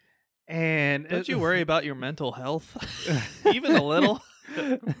 And don't you worry about your mental health? Even a little?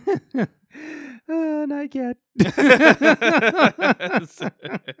 Not yet.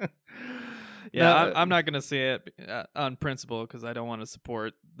 Yeah, I'm not going to see it on principle because I don't want to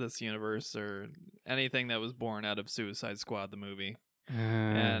support this universe or anything that was born out of Suicide Squad, the movie.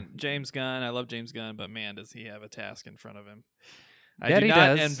 And James Gunn, I love James Gunn, but man, does he have a task in front of him. I do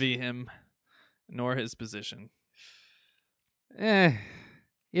not envy him, nor his position.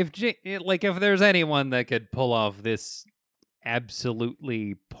 If there's anyone that could pull off this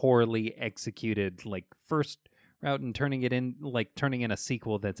absolutely poorly executed first route and turning in a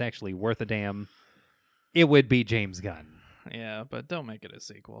sequel that's actually worth a damn, it would be James Gunn. Yeah, but don't make it a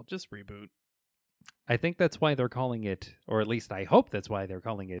sequel. Just reboot. I think that's why they're calling it, or at least I hope that's why they're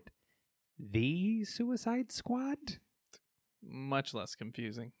calling it, The Suicide Squad. Much less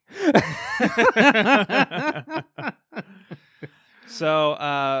confusing.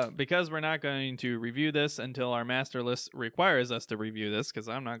 So, because we're not going to review this until our master list requires us to review this, because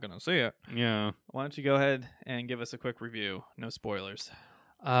I'm not going to see it. Yeah. Why don't you go ahead and give us a quick review? No spoilers.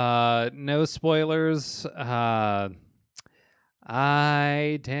 No spoilers.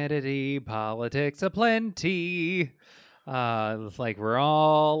 Identity politics aplenty. We're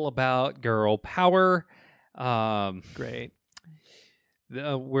all about girl power. Great.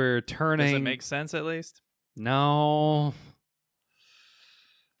 We're turning. Does it make sense at least? No.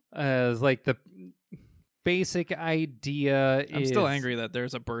 The basic idea I'm still angry that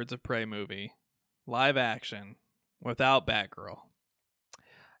there's a Birds of Prey movie, live action, without Batgirl.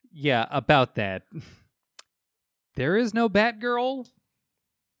 Yeah, about that. There is no Batgirl,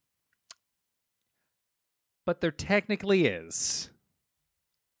 but there technically is.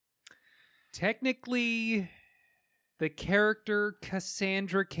 Technically, the character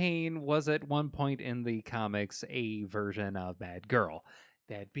Cassandra Cain was at one point in the comics a version of Batgirl.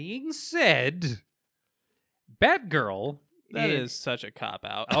 That being said, Batgirl... That is such a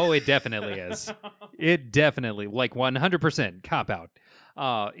cop-out. Oh, it definitely is. It definitely, 100% cop-out.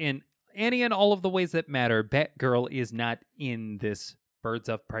 In any and all of the ways that matter, Batgirl is not in this Birds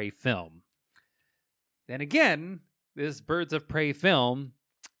of Prey film. Then again, this Birds of Prey film,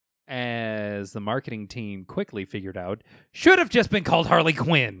 as the marketing team quickly figured out, should have just been called Harley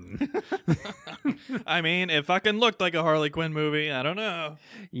Quinn. I mean, it fucking looked like a Harley Quinn movie. I don't know.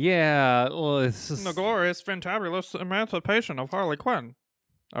 Yeah, well, it's just... The glorious, fantabulous emancipation of Harley Quinn.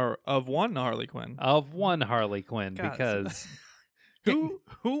 Or of one Harley Quinn. Of one Harley Quinn, God, because... Who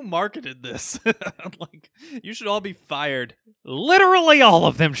marketed this? You should all be fired. Literally all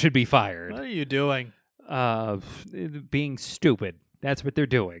of them should be fired. What are you doing? Being stupid. That's what they're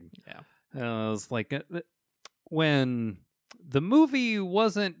doing. Yeah. It's when the movie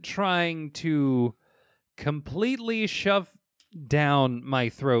wasn't trying to completely shove down my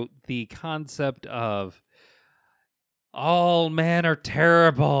throat the concept of all men are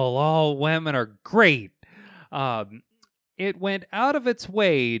terrible, all women are great. It went out of its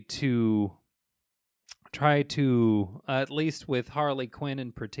way to try to, at least with Harley Quinn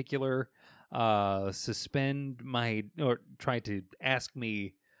in particular, demand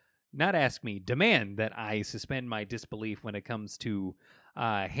that I suspend my disbelief when it comes to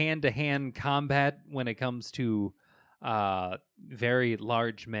hand-to-hand combat, when it comes to very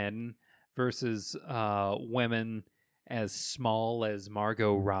large men versus women as small as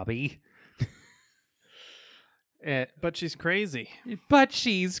Margot Robbie. But she's crazy. But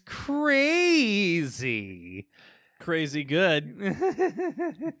she's crazy. Crazy good.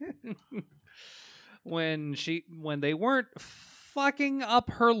 When they weren't fucking up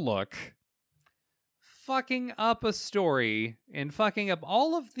her look, fucking up a story, and fucking up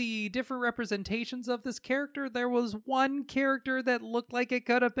all of the different representations of this character, there was one character that looked like it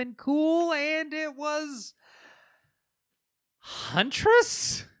could have been cool, and it was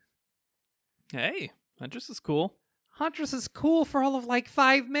Huntress? Hey, Huntress is cool. Huntress is cool for all of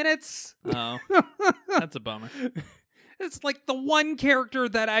 5 minutes. Oh, that's a bummer. It's like the one character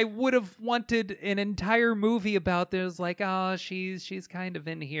that I would have wanted an entire movie about. There's like, oh, she's kind of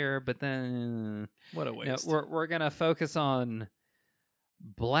in here, but then What a no, waste. we're gonna focus on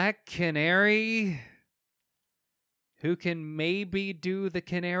Black Canary, who can maybe do the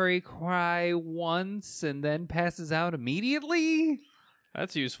canary cry once and then passes out immediately.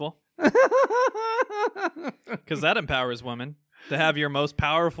 That's useful. Because that empowers women to have your most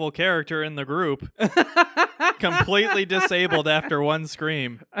powerful character in the group completely disabled after one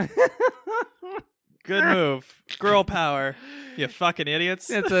scream. Good move. Girl power. You fucking idiots.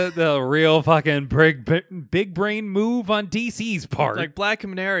 It's the real fucking big brain move on DC's part. Like, Black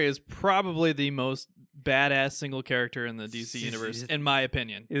Canary is probably the most badass single character in the DC universe, in my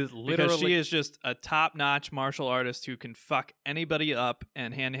opinion. Is Because she is just a top-notch martial artist who can fuck anybody up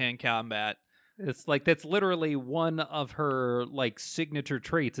in hand-to-hand combat. It's like that's literally one of her like signature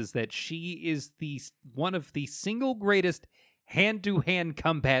traits is that she is one of the single greatest hand-to-hand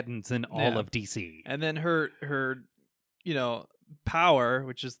combatants in all of DC. And then her power,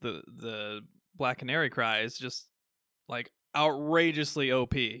 which is the Black Canary cry, is just like outrageously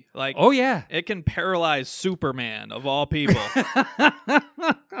OP. Like, oh yeah, it can paralyze Superman of all people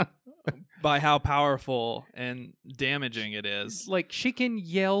by how powerful and damaging it is. Like, she can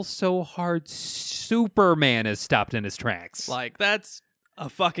yell so hard Superman is stopped in his tracks. Like, that's a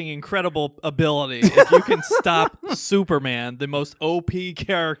fucking incredible ability. If you can stop Superman, the most OP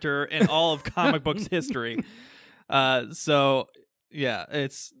character in all of comic books history. So yeah,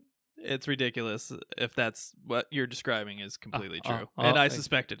 it's ridiculous if that's what you're describing is completely true. And I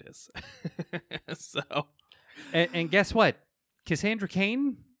suspect it is. So and guess what? Cassandra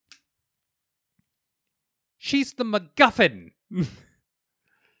Cain, she's the MacGuffin.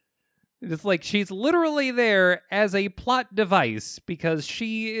 It's like she's literally there as a plot device because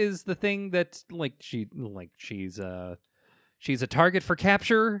she is the thing that she's a target for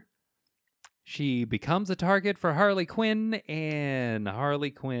capture. She becomes a target for Harley Quinn, and Harley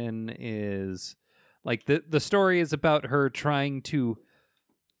Quinn is like the story is about her trying to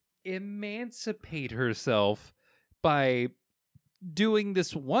emancipate herself by doing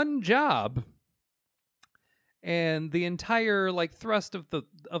this one job. And the entire like thrust of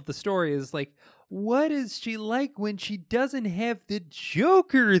the story is like, what is she like when she doesn't have the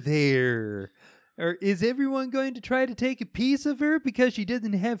Joker there? Or is everyone going to try to take a piece of her because she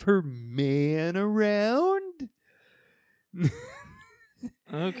doesn't have her man around?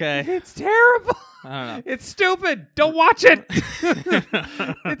 okay. It's terrible. I don't know. It's stupid. Don't watch it.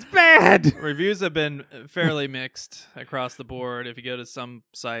 It's bad. Reviews have been fairly mixed across the board. If you go to some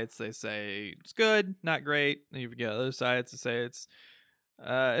sites, they say it's good, not great. And if you go to other sites, they say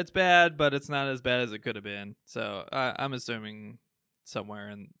it's bad, but it's not as bad as it could have been. So I'm assuming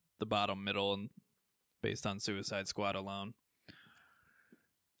somewhere in the bottom middle, and based on Suicide Squad alone.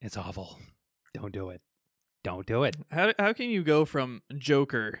 It's awful. Don't do it. Don't do it. How can you go from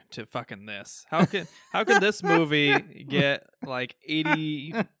Joker to fucking this? How can this movie get like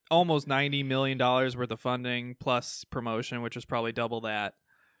almost $90 million worth of funding plus promotion, which is probably double that,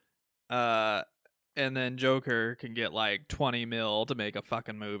 and then Joker can get like 20 mil to make a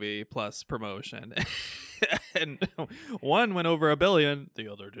fucking movie plus promotion, and one went over $1 billion, the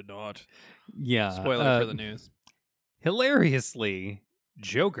other did not. Yeah. Spoiler for the news. Hilariously,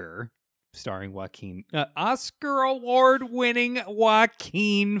 Joker, starring Oscar award-winning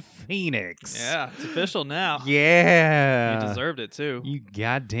Joaquin Phoenix. Yeah, it's official now. Yeah. He deserved it too. You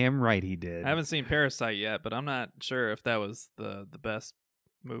goddamn right he did. I haven't seen Parasite yet, but I'm not sure if that was the best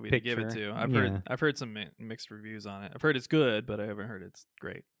movie to give it to. I've heard some mixed reviews on it. I've heard it's good, but I haven't heard it's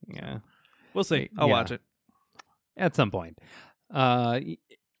great. Yeah. We'll see. I'll watch it at some point.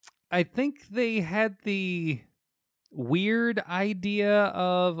 I think they had the weird idea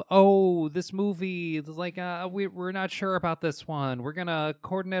of, this movie is like we're not sure about this one, we're gonna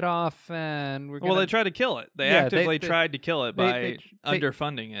cordon it off, and they tried to kill it. They actively tried to kill it by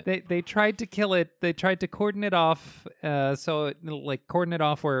underfunding it. They tried to kill it. They tried to cordon it off, so cordon it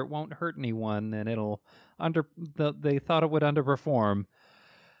off where it won't hurt anyone, and it'll they thought it would underperform.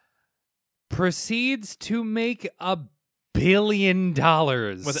 Proceeds to make $1 billion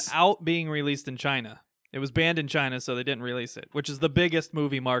without being released in China. It was banned in China, so they didn't release it, which is the biggest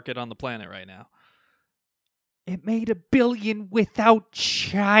movie market on the planet right now. It made $1 billion without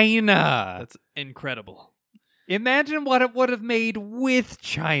China. That's incredible. Imagine what it would have made with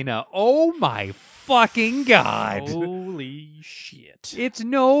China. Oh my fucking God. Holy shit. It's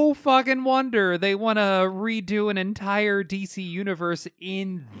no fucking wonder they want to redo an entire DC universe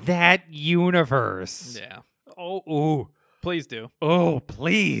in that universe. Yeah. Oh, ooh. Please do. Oh,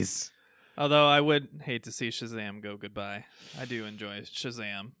 please. Although I would hate to see Shazam go goodbye. I do enjoy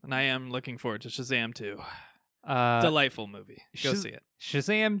Shazam, and I am looking forward to Shazam 2. Delightful movie. Go see it.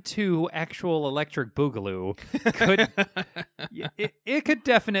 Shazam 2 Actual Electric Boogaloo could it could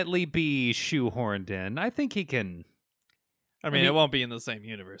definitely be shoehorned in. I think he can. I mean, it won't be in the same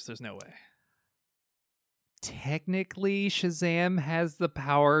universe. There's no way. Technically, Shazam has the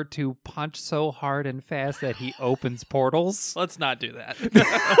power to punch so hard and fast that he opens portals. Let's not do that.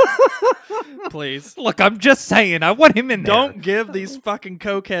 Please. Look, I'm just saying. I want him in there. Don't give these fucking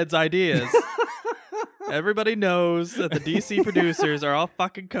cokeheads ideas. Everybody knows that the DC producers are all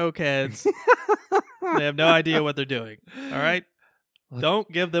fucking cokeheads. They have no idea what they're doing. All right? Look,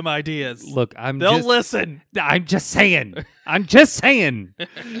 don't give them ideas. Look, They'll listen. I'm just saying. I'm just saying.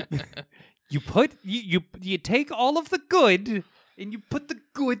 You take all of the good and you put the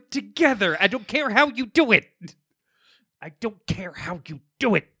good together. I don't care how you do it. I don't care how you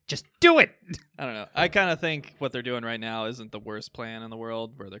do it. Just do it. I don't know. I kind of think what they're doing right now isn't the worst plan in the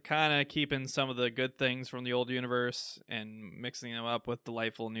world, where they're kind of keeping some of the good things from the old universe and mixing them up with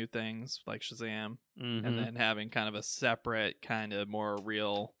delightful new things like Shazam, and then having kind of a separate, kind of more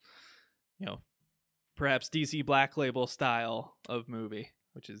real, perhaps DC Black Label style of movie,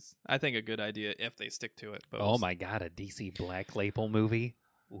 which is, I think, a good idea if they stick to it. But oh my God, a DC Black Label movie?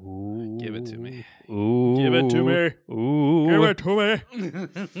 Ooh. Give it to me. Ooh. Give it to me. Ooh. Give it to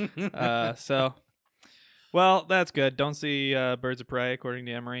me. Well, that's good. Don't see Birds of Prey, according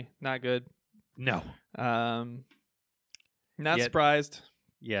to Emery. Not good. No. Not surprised.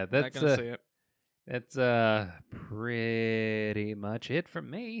 Yeah, not gonna see it. That's pretty much it from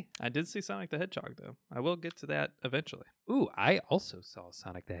me. I did see Sonic the Hedgehog, though. I will get to that eventually. Ooh, I also saw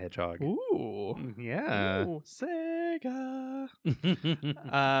Sonic the Hedgehog. Ooh. Yeah. Ooh, Sega.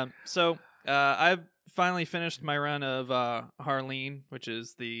 I've finally finished my run of Harleen, which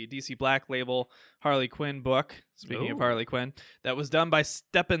is the DC Black Label Harley Quinn book. Speaking of Harley Quinn, that was done by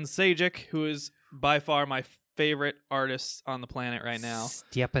Stepan Sajic, who is by far my favorite artist on the planet right now.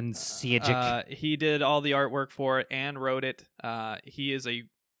 Stepan Sajic. He did all the artwork for it and wrote it. He is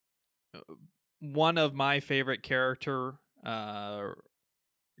one of my favorite character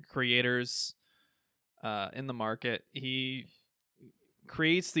creators in the market. He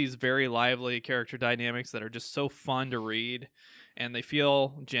creates these very lively character dynamics that are just so fun to read, and they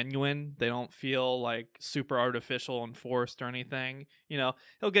feel genuine. They don't feel like super artificial and forced or anything.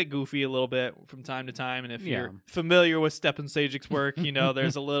 He'll get goofy a little bit from time to time, and if you're familiar with Stepan Sajic's work,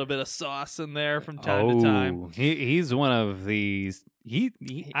 there's a little bit of sauce in there from time to time. He's one of these.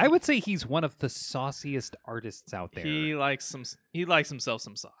 I would say he's one of the sauciest artists out there. He likes himself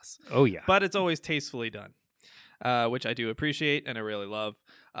some sauce. Oh yeah, but it's always tastefully done. Which I do appreciate and I really love.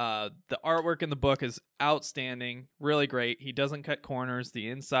 The artwork in the book is outstanding, really great. He doesn't cut corners. The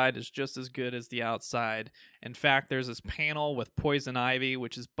inside is just as good as the outside. In fact, there's this panel with Poison Ivy,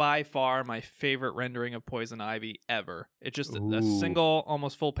 which is by far my favorite rendering of Poison Ivy ever. It's just a single,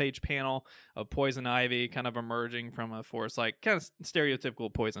 almost full-page panel of Poison Ivy kind of emerging from a forest, like kind of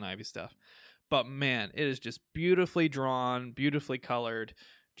stereotypical Poison Ivy stuff. But man, it is just beautifully drawn, beautifully colored.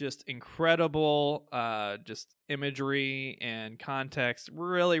 Just incredible just imagery and context.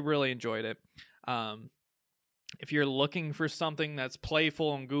 Really, really enjoyed it. If you're looking for something that's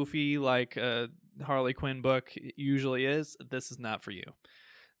playful and goofy like a Harley Quinn book usually is, this is not for you.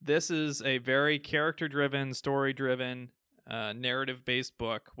 This is a very character-driven, story-driven, narrative-based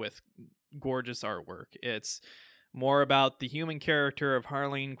book with gorgeous artwork. It's more about the human character of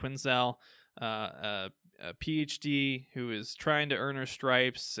Harleen Quinzel, a PhD who is trying to earn her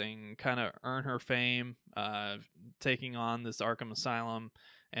stripes and kind of earn her fame, taking on this Arkham Asylum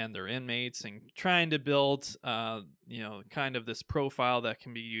and their inmates and trying to build, kind of this profile that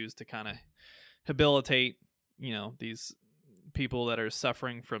can be used to kind of habilitate, these people that are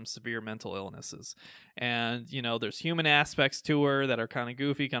suffering from severe mental illnesses. And, there's human aspects to her that are kind of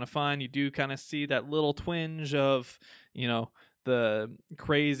goofy, kind of fun. You do kind of see that little twinge of, the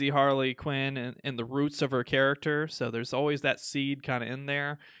crazy Harley Quinn and the roots of her character. So there's always that seed kind of in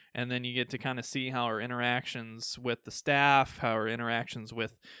there. And then you get to kind of see how her interactions with the staff, how her interactions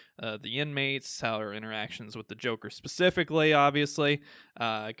with the inmates, how her interactions with the Joker specifically, obviously,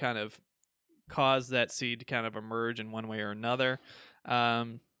 kind of cause that seed to kind of emerge in one way or another.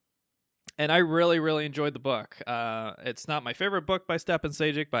 And I really, really enjoyed the book. It's not my favorite book by Stepan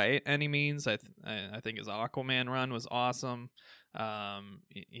Sajic by any means. I think his Aquaman run was awesome.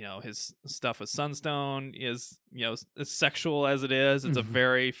 His stuff with Sunstone is, as sexual as it is. It's a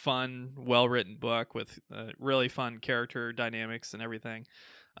very fun, well-written book with really fun character dynamics and everything.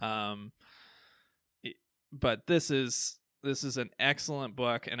 But this is this is an excellent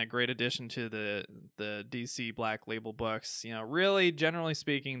book and a great addition to the DC Black Label books. You know, really, generally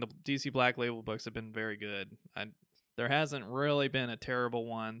speaking, the DC Black Label books have been very good. There hasn't really been a terrible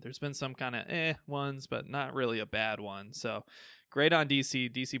one. There's been some kind of ones, but not really a bad one. So great on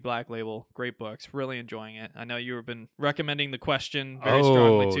DC Black Label, great books. Really enjoying it. I know you've been recommending The Question very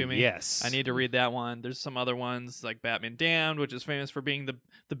strongly to me. Yes. I need to read that one. There's some other ones like Batman Damned, which is famous for being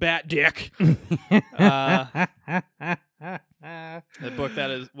the Bat Dick. The book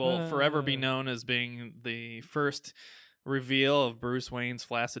that will forever be known as being the first reveal of Bruce Wayne's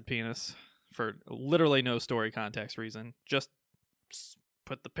flaccid penis for literally no story context reason. Just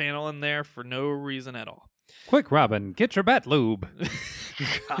put the panel in there for no reason at all. Quick, Robin, get your bat lube.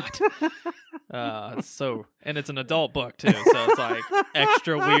 God. And it's an adult book too, so it's like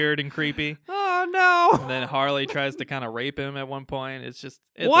extra weird and creepy. Oh no. And then Harley tries to kind of rape him at one point. It's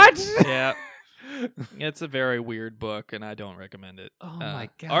What? Yeah. It's a very weird book, and I don't recommend it. Oh my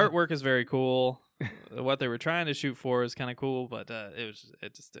God. Artwork is very cool. What they were trying to shoot for is kind of cool, but it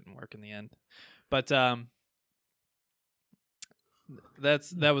just didn't work in the end. But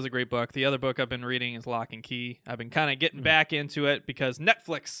that was a great book. The other book I've been reading is Lock and Key. I've been kind of getting back into it because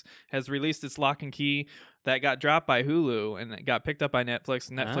Netflix has released its Lock and Key that got dropped by Hulu, and it got picked up by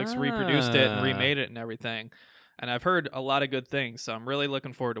Netflix. Netflix reproduced it and remade it and everything. And I've heard a lot of good things, so I'm really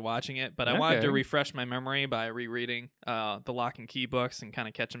looking forward to watching it. But I wanted to refresh my memory by rereading the Lock and Key books and kind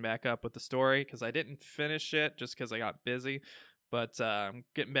of catching back up with the story, because I didn't finish it just because I got busy. But I'm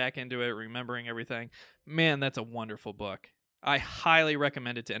getting back into it, remembering everything. Man, that's a wonderful book. I highly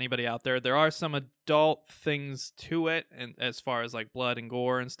recommend it to anybody out there. There are some adult things to it, and as far as like blood and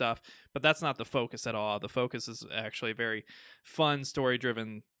gore and stuff, but that's not the focus at all. The focus is actually a very fun,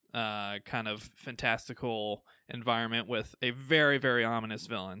 story-driven kind of fantastical environment with a very, very ominous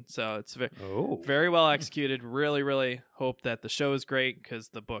villain. So it's very well executed. Really, really hope that the show is great, because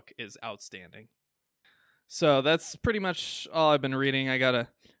the book is outstanding. So that's pretty much all I've been reading.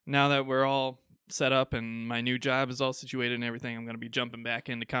 Now that we're all set up and my new job is all situated and everything, I'm going to be jumping back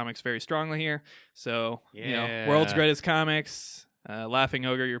into comics very strongly here. So, World's Greatest Comics, Laughing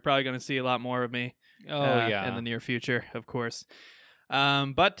Ogre, you're probably going to see a lot more of me in the near future, of course.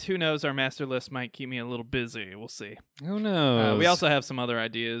 But who knows, our master list might keep me a little busy. We'll see. Who knows? We also have some other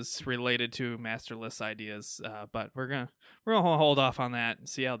ideas related to master list ideas, but we're gonna hold off on that and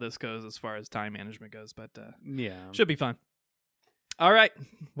see how this goes as far as time management goes. But should be fun. All right.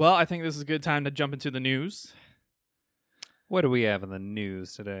 Well, I think this is a good time to jump into the news. What do we have in the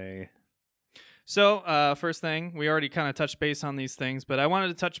news today? So, first thing, we already kind of touched base on these things, but I wanted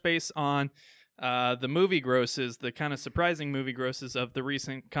to touch base on the movie grosses, the kind of surprising movie grosses of the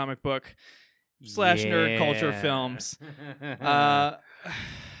recent comic book / nerd culture films.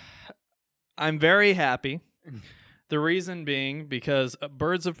 I'm very happy. The reason being because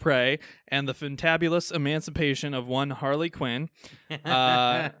Birds of Prey and the fantabulous emancipation of one Harley Quinn.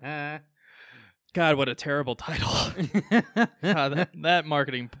 God, what a terrible title. That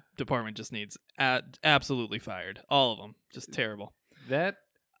marketing department just needs absolutely fired. All of them. Just terrible.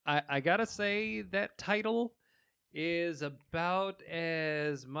 I gotta say, that title is about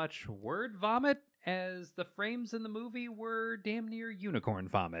as much word vomit as the frames in the movie were damn near unicorn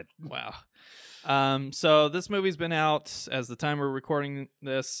vomit. Wow. So this movie's been out, as the time we're recording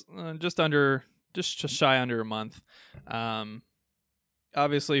this, just shy under a month.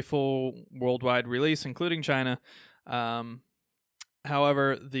 Obviously full worldwide release, including China.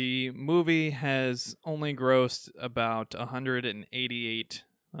 However, the movie has only grossed about 188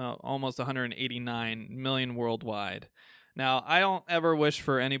 almost 189 million worldwide. Now, I don't ever wish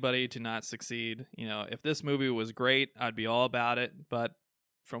for anybody to not succeed. You know, if this movie was great, I'd be all about it. But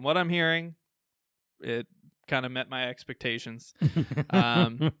from what I'm hearing, it kind of met my expectations.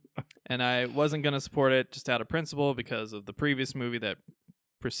 And I wasn't going to support it just out of principle because of the previous movie that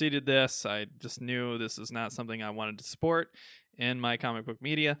preceded this. I just knew this is not something I wanted to support in my comic book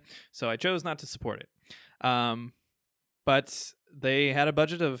media. So I chose not to support it. But they had a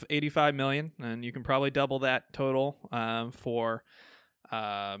budget of $85 million, and you can probably double that total for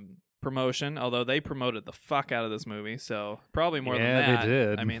promotion, although they promoted the fuck out of this movie, so probably more than that. Yeah, they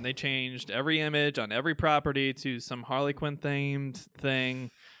did. I mean, they changed every image on every property to some Harley Quinn-themed thing.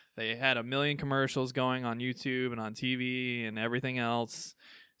 They had 1 million commercials going on YouTube and on TV and everything else.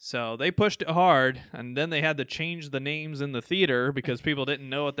 So they pushed it hard, and then they had to change the names in the theater because people didn't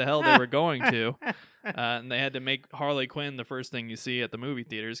know what the hell they were going to. And they had to make Harley Quinn the first thing you see at the movie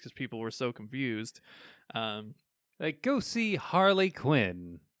theaters because people were so confused. Like, go see Harley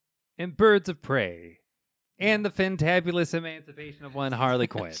Quinn and Birds of Prey And the fantabulous emancipation of one Harley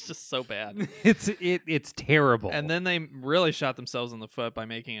Quinn. It's just so bad. It's terrible. And then they really shot themselves in the foot by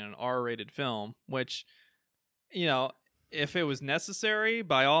making it an R-rated film, which, you know, if it was necessary,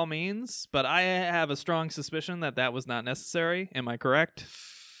 by all means, but I have a strong suspicion that that was not necessary. Am I correct?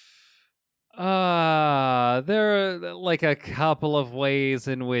 there are like a couple of ways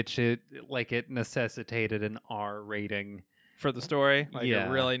in which it necessitated an R rating. For the story? Like Yeah.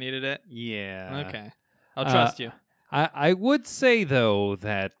 it really needed it? Yeah. Okay. I'll trust you. I would say though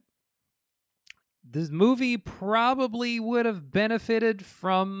that this movie probably would have benefited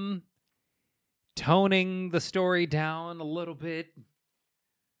from toning the story down a little bit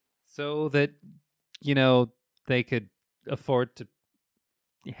so that, you know, they could afford to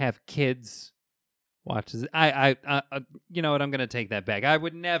have kids watch this. I you know what, I'm going to take that back. I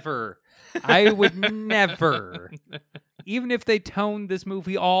would never, even if they toned this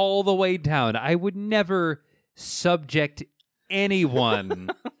movie all the way down, I would never subject anyone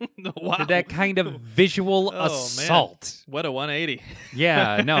Wow. to that kind of visual Oh, assault. What a 180.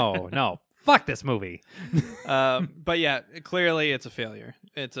 Yeah, no. Fuck this movie. But yeah, clearly it's a failure.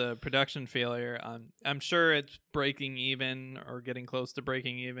 It's a production failure. I'm sure it's breaking even or getting close to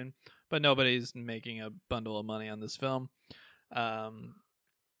breaking even, but nobody's making a bundle of money on this film. And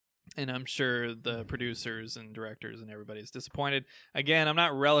I'm sure the producers and directors and everybody's disappointed. Again, I'm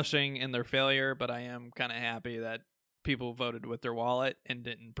not relishing in their failure, but I am kind of happy that people voted with their wallet and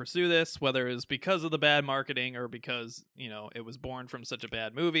didn't pursue this, whether it was because of the bad marketing or because, you know, it was born from such a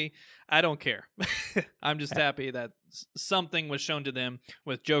bad movie. I don't care. I'm just happy that something was shown to them,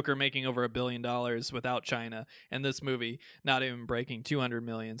 with Joker making over $1 billion without China, and this movie not even breaking 200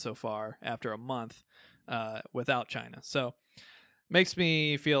 million so far after a month without China. So makes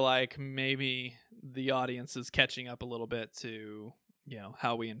me feel like maybe the audience is catching up a little bit to, you know,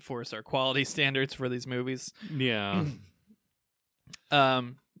 how we enforce our quality standards for these movies. Yeah.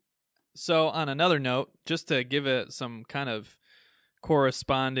 So on another note, just to give it some kind of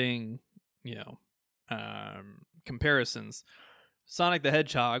corresponding, you know, comparisons, Sonic the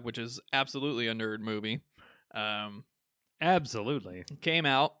Hedgehog, which is absolutely a nerd movie, Absolutely. came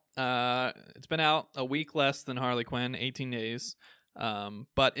out. It's been out a week less than Harley Quinn, 18 days.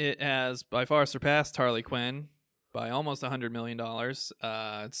 But it has by far surpassed Harley Quinn by almost $100 million.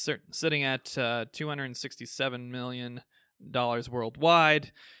 It's sitting at $267 million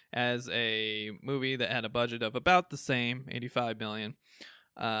worldwide as a movie that had a budget of about the same, $85 million,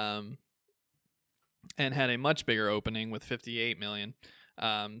 and had a much bigger opening with $58 million.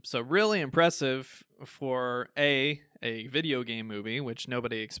 So really impressive for a video game movie, which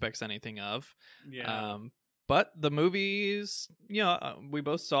nobody expects anything of. Yeah. But the movies, you know, we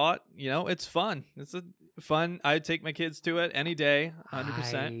both saw it. You know, it's fun. It's a fun. I'd take my kids to it any day,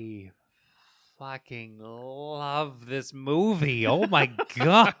 100%. I fucking love this movie. Oh my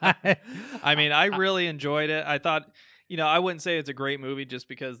god. I mean, I really enjoyed it. I thought, you know, I wouldn't say it's a great movie just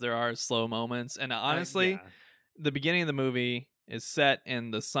because there are slow moments. And honestly, the beginning of the movie is set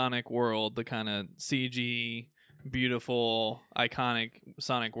in the Sonic world, the kind of CG, beautiful, iconic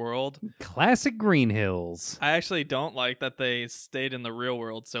Sonic world. Classic Green Hills. I actually don't like that they stayed in the real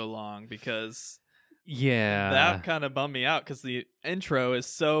world so long, because Yeah. that kind of bummed me out, because the intro is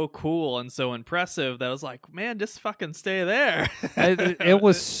so cool and so impressive that I was like, man, just fucking stay there. It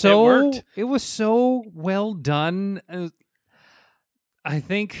was It so worked. it was so well done. I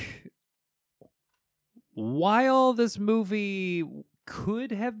think while this movie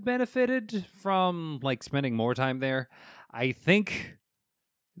could have benefited from like spending more time there, I think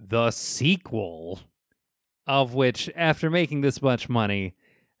the sequel, of which after making this much money,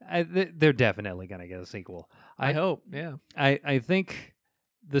 they're definitely gonna get a sequel. I hope, yeah. I think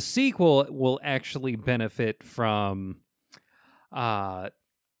the sequel will actually benefit from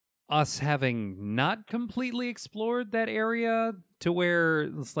us having not completely explored that area to where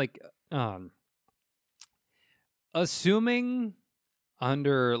it's like assuming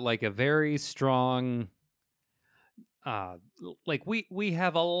under like a very strong like we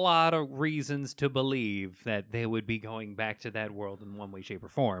have a lot of reasons to believe that they would be going back to that world in one way, shape, or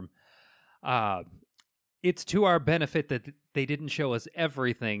form. It's to our benefit that they didn't show us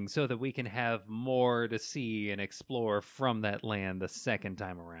everything so that we can have more to see and explore from that land the second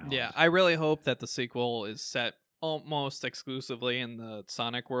time around. Yeah, I really hope that the sequel is set almost exclusively in the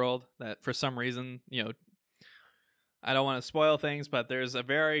Sonic world, that for some reason, you know, I don't want to spoil things, but there's a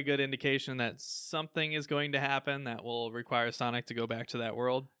very good indication that something is going to happen that will require Sonic to go back to that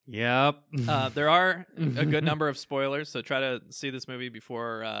world. Yep. There are a good number of spoilers, so try to see this movie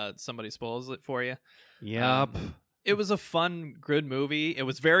before somebody spoils it for you. Yep. It was a fun, good movie. It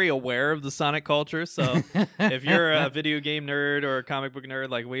was very aware of the Sonic culture. So if you're a video game nerd or a comic book nerd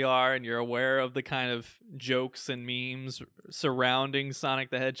like we are, and you're aware of the kind of jokes and memes surrounding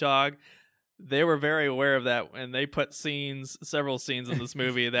Sonic the Hedgehog, they were very aware of that, and they put several scenes in this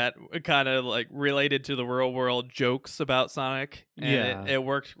movie that kind of like related to the real world jokes about Sonic. And it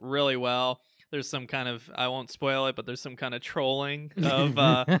worked really well. There's some kind of, I won't spoil it, but there's some kind of trolling of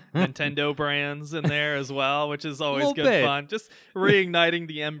Nintendo brands in there as well, which is always good fun. Just reigniting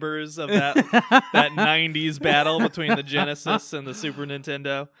the embers of that 90s battle between the Genesis and the Super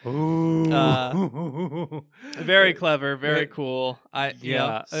Nintendo. Very clever, very cool.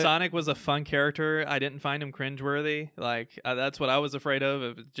 Sonic was a fun character. I didn't find him cringeworthy. Like, that's what I was afraid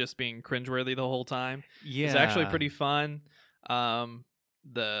of just being cringeworthy the whole time. Yeah. It's actually pretty fun.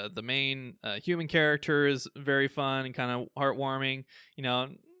 The main human character is very fun and kind of heartwarming.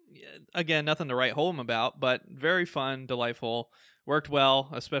 Again, nothing to write home about, but very fun, delightful. Worked well,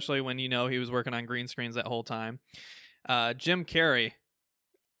 especially when he was working on green screens that whole time. Jim Carrey,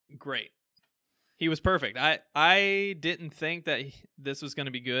 great. He was perfect. I didn't think that this was going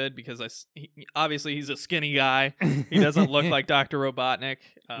to be good because obviously he's a skinny guy. He doesn't look like Dr. Robotnik.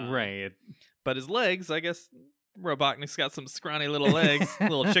 Right. But his legs, I guess... Robotnik's got some scrawny little legs,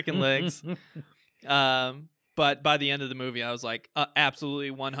 little chicken legs. But by the end of the movie, I was like,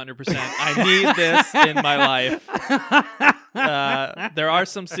 absolutely 100%. I need this in my life. There are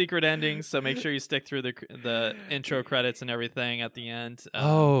some secret endings, so make sure you stick through the intro credits and everything at the end.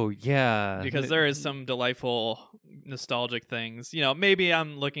 Because there is some delightful, nostalgic things. Maybe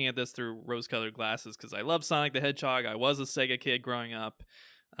I'm looking at this through rose-colored glasses because I love Sonic the Hedgehog. I was a Sega kid growing up.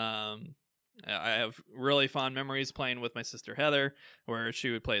 I have really fond memories playing with my sister Heather, where she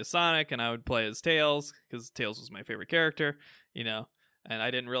would play as Sonic and I would play as Tails, because Tails was my favorite character, and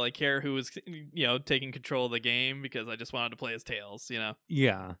I didn't really care who was, taking control of the game because I just wanted to play as Tails,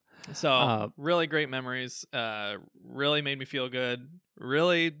 Yeah. So, really great memories, really made me feel good,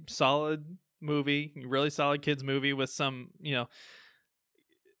 really solid movie, really solid kids movie with some,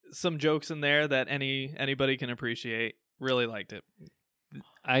 some jokes in there that anybody can appreciate. Really liked it.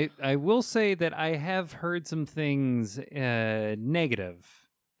 I will say that I have heard some things negative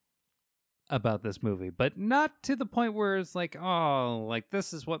about this movie, but not to the point where it's like, oh, like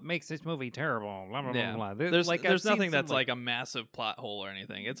this is what makes this movie terrible. Blah, blah, yeah. blah, blah. There's nothing that's like a massive plot hole or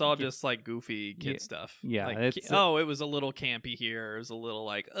anything. It's all just like goofy kid stuff. Yeah. Like, it was a little campy here. It was a little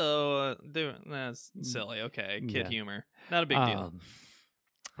like, that's silly. Okay, kid humor. Not a big deal.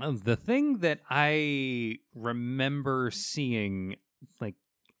 The thing that I remember seeing, like,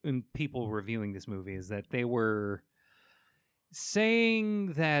 in people reviewing this movie, is that they were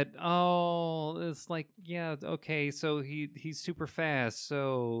saying that, it's like, yeah, okay, so he's super fast,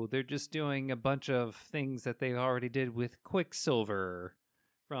 so they're just doing a bunch of things that they already did with Quicksilver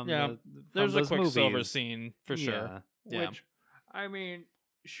from there's those a Quicksilver movies. Scene for sure. Yeah. Which, I mean,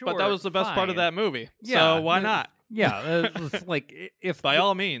 sure, but that was the best fine. part of that movie. Yeah, so why not? Yeah, it's like, if by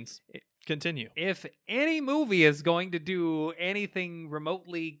all means, continue. If any movie is going to do anything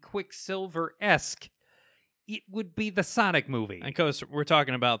remotely Quicksilver-esque, it would be the Sonic movie. And of course, we're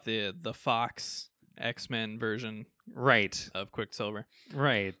talking about the Fox X-Men version, right, of Quicksilver,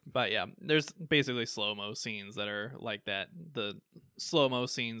 right? But yeah, there's basically slow-mo scenes that are like that. The slow-mo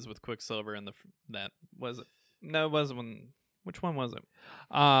scenes with Quicksilver and that was it? No, it wasn't one. Which one was it?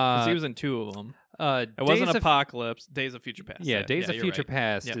 Because he was in two of them. It wasn't Apocalypse. Days of Future Past. Yeah, Days of Future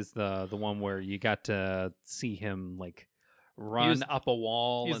Past is the one where you got to see him like run up a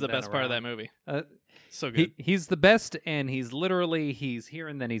wall. He's the best part of that movie. So good. He's the best, and he's here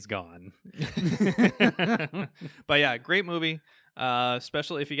and then he's gone. But yeah, great movie.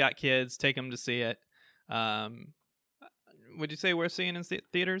 Especially if you got kids, take them to see it. Would you say we're seeing in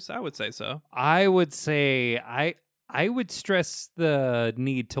theaters? I would say so. I would say I would stress the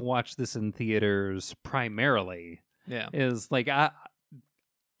need to watch this in theaters primarily. Yeah. Is like, I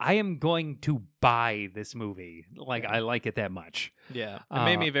am going to buy this movie. Like, I like it that much. Yeah. It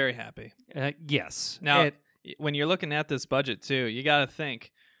made me very happy. Yes. Now, when you're looking at this budget, too, you got to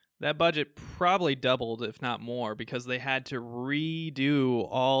think that budget probably doubled, if not more, because they had to redo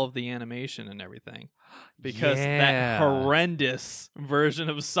all of the animation and everything. Because that horrendous version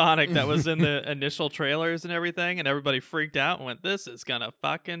of Sonic that was in the initial trailers and everything, and everybody freaked out and went, this is gonna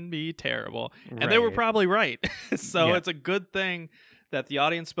fucking be terrible. And they were probably right. So it's a good thing that the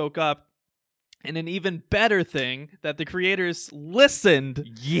audience spoke up, and an even better thing that the creators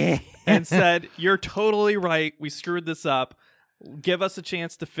listened and said, you're totally right, we screwed this up, give us a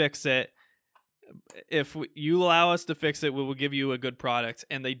chance to fix it. if you allow us to fix it, we will give you a good product.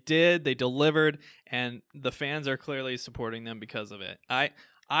 And they did. They delivered, and the fans are clearly supporting them because of it.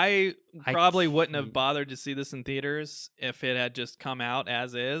 I probably wouldn't have bothered to see this in theaters if it had just come out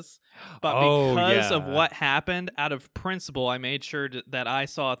as is. But because of what happened, out of principle, I made sure that I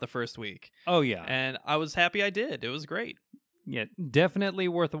saw it the first week. Oh, yeah. And I was happy I did. It was great. Yeah, definitely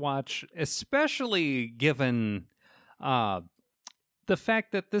worth a watch, especially given the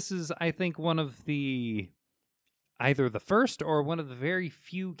fact that this is, I think, one of either the first or one of the very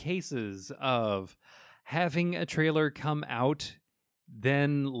few cases of having a trailer come out,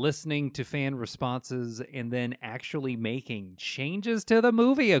 then listening to fan responses, and then actually making changes to the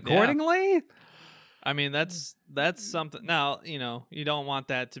movie accordingly. Yeah. I mean, that's something. Now, you don't want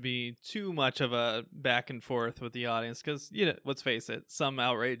that to be too much of a back and forth with the audience because, let's face it, some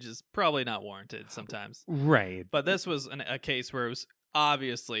outrage is probably not warranted sometimes. Right. But this was a case where it was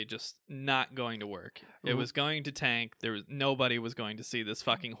obviously just not going to work. It was going to tank. Nobody was going to see this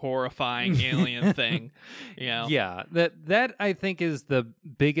fucking horrifying alien thing. Yeah, that I think is the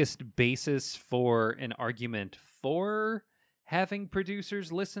biggest basis for an argument for having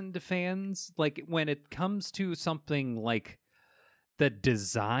producers listen to fans. Like when it comes to something like the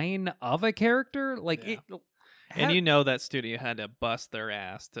design of a character, like it. And that studio had to bust their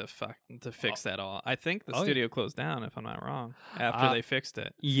ass to fix that all. I think the studio closed down, if I'm not wrong, after they fixed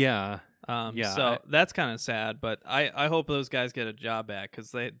it. Yeah. So that's kind of sad, but I hope those guys get a job back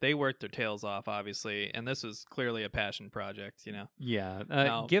because they worked their tails off, obviously, and this was clearly a passion project,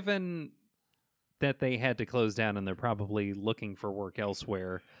 Yeah. Given that they had to close down and they're probably looking for work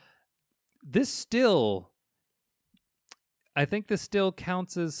elsewhere, I think this still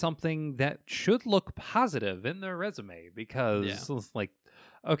counts as something that should look positive in their resume because it's like,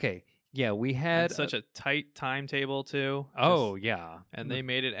 okay, yeah, we had such a tight timetable too. Oh, yeah. And they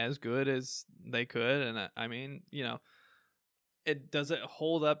made it as good as they could. And I mean, does it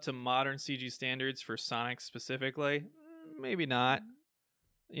hold up to modern CG standards for Sonic specifically? Maybe not.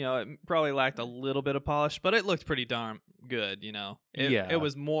 It probably lacked a little bit of polish, but it looked pretty darn good, It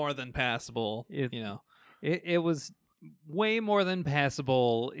was more than passable, It was way more than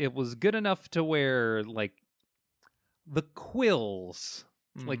passable. It was good enough to where, like, the quills,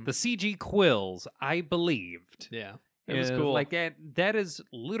 like the CG quills, I believed. Yeah, it was cool. Like, that is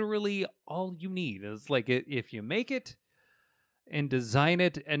literally all you need. It's like, if you make it and design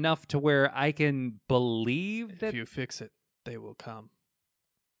it enough to where I can believe that... If you fix it, they will come.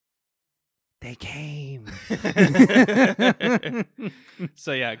 They came.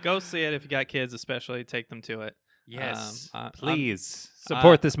 So, yeah, go see it if you got kids, especially. Take them to it. Yes, please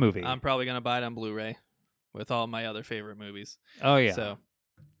support this movie. I'm probably going to buy it on Blu-ray with all my other favorite movies. Oh, yeah. So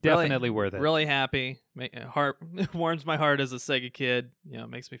definitely worth it. Really happy. Warms my heart as a Sega kid. It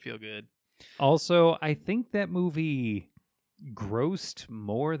makes me feel good. Also, I think that movie grossed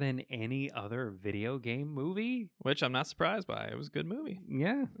more than any other video game movie. Which I'm not surprised by. It was a good movie.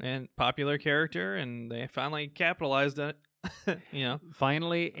 Yeah. And popular character, and they finally capitalized on it.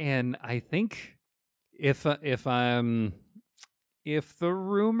 Finally, and I think... If the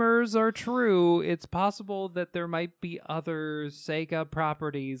rumors are true, it's possible that there might be other Sega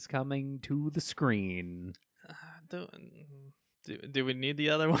properties coming to the screen. Do we need the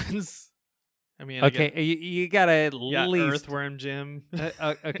other ones? I mean, okay, you gotta at least Earthworm Jim.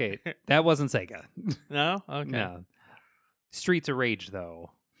 Okay, that wasn't Sega. No, okay, no. Streets of Rage, though.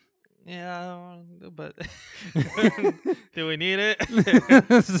 Yeah, but do we need it?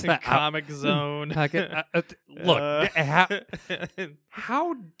 Comic Zone. Look,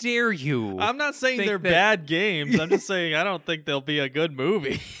 how dare you? I'm not saying they're bad games. I'm just saying I don't think they'll be a good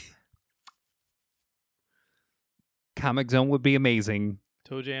movie. Comic Zone would be amazing.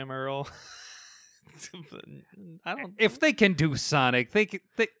 Toe Jam Earl. I don't. If they can do Sonic, they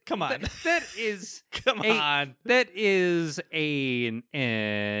come on. That is on. That is an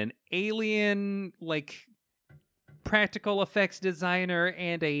alien like practical effects designer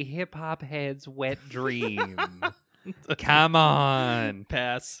and a hip hop head's wet dream. Come on,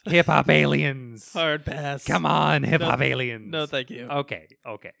 pass. Hip hop aliens. Hard pass. Come on, hip hop aliens. No, thank you. Okay.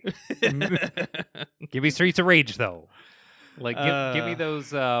 Give me Streets of Rage though. Like, give me those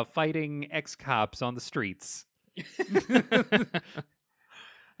fighting ex-cops on the streets.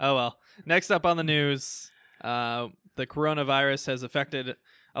 Oh, well. Next up on the news, the coronavirus has affected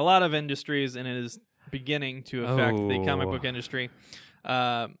a lot of industries, and it is beginning to affect the comic book industry.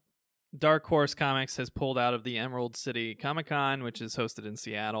 Dark Horse Comics has pulled out of the Emerald City Comic-Con, which is hosted in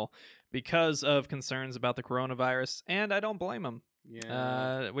Seattle, because of concerns about the coronavirus, and I don't blame them.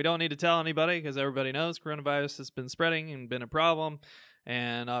 Yeah. We don't need to tell anybody because everybody knows coronavirus has been spreading and been a problem.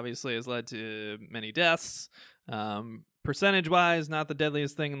 and obviously has led to many deaths. Percentage-wise, not the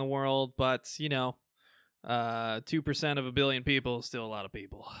deadliest thing in the world, but 2% of a billion people is still a lot of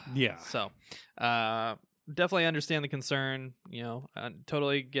people. Yeah. So, definitely understand the concern.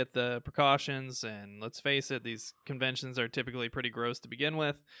 Totally get the precautions, and let's face it, these conventions are typically pretty gross to begin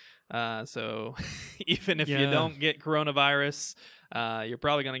with. So even if you don't get coronavirus, you're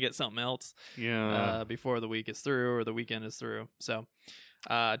probably going to get something else before the week is through or the weekend is through. So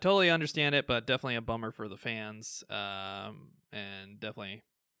totally understand it, but definitely a bummer for the fans, and definitely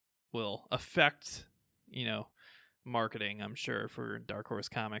will affect, marketing, I'm sure, for Dark Horse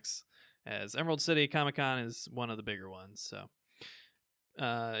Comics, as Emerald City Comic-Con is one of the bigger ones. So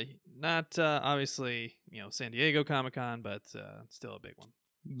not obviously, San Diego Comic-Con, but still a big one.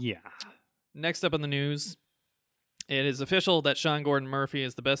 Yeah. Next up in the news, it is official that Sean Gordon Murphy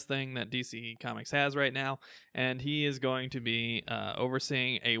is the best thing that DC Comics has right now, and he is going to be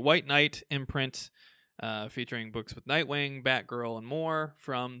overseeing a White Knight imprint featuring books with Nightwing, Batgirl, and more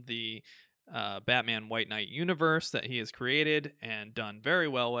from the Batman White Knight universe that he has created and done very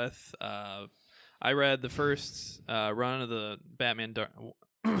well with. I read the first run of the Batman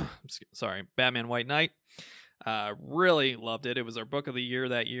White Knight. Really loved it. It was our book of the year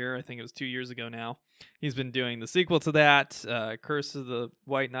that year. I think it was 2 years ago now. He's been doing the sequel to that, Curse of the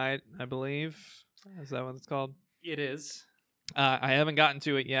White Knight, I believe. Is that what it's called? It is. I haven't gotten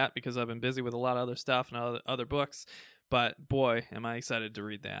to it yet because I've been busy with a lot of other stuff and other books. But boy, am I excited to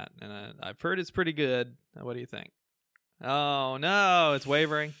read that. And I've heard it's pretty good. What do you think? Oh, no, it's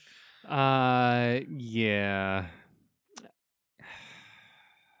wavering. Yeah.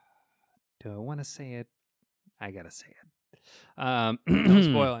 Do I want to say it? I gotta say it. Don't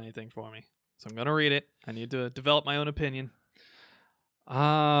spoil anything for me. So I'm gonna read it. I need to develop my own opinion.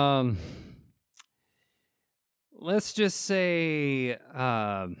 Let's just say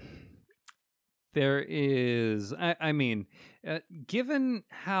there is. I mean, given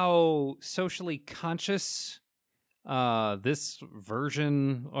how socially conscious this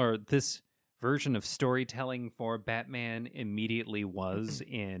version of storytelling for Batman immediately was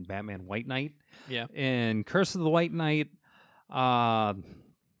in Batman White Knight. Yeah. In Curse of the White Knight,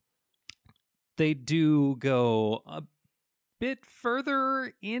 they do go a bit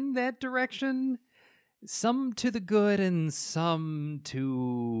further in that direction. Some to the good and some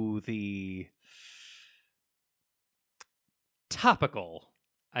to the topical,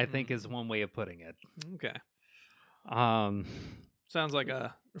 I think is one way of putting it. Okay. Sounds like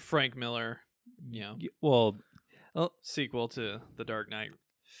a Frank Miller, sequel to The Dark Knight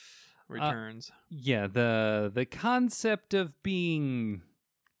Returns. Yeah, the concept of being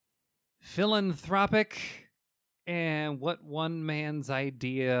philanthropic and what one man's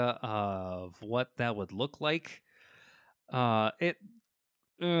idea of what that would look like, it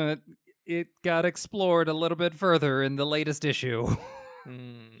got explored a little bit further in the latest issue.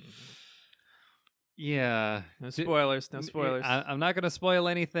 Yeah. No spoilers. I'm not going to spoil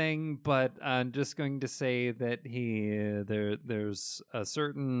anything, but I'm just going to say that there's a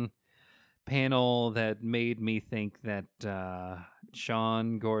certain panel that made me think that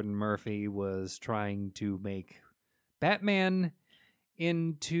Sean Gordon Murphy was trying to make Batman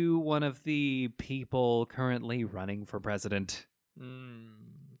into one of the people currently running for president.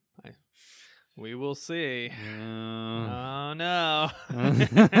 We will see. Oh, no.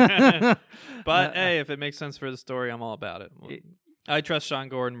 But, hey, if it makes sense for the story, I'm all about it. I trust Sean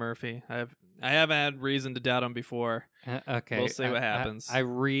Gordon Murphy. I haven't had reason to doubt him before. Okay. We'll see what happens. I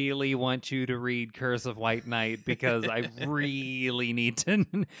really want you to read Curse of White Knight because I really need to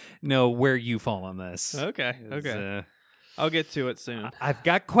know where you fall on this. Okay. I'll get to it soon. I've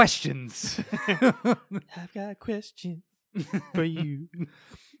got questions. I've got questions for you.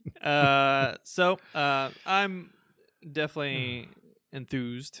 So I'm definitely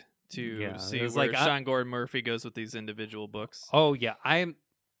enthused to see where Sean Gordon Murphy goes with these individual books. Oh yeah,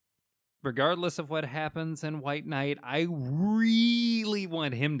 regardless of what happens in White Knight, I really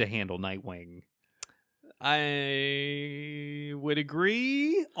want him to handle Nightwing. I would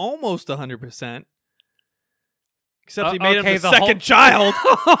agree almost 100%. Except he made him the second child.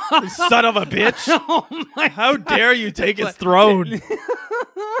 Son of a bitch. Oh How dare you take his throne?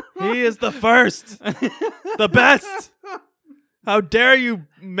 He is the first. The best. How dare you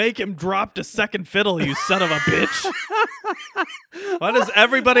make him drop to second fiddle, you son of a bitch. Why does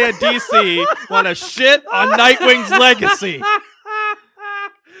everybody at DC want to shit on Nightwing's legacy?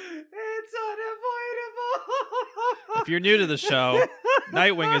 It's unavoidable. If you're new to the show,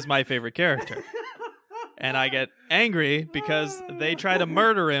 Nightwing is my favorite character. and I get angry because they try to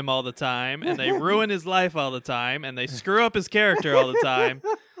murder him all the time, and they ruin his life all the time, and they screw up his character all the time.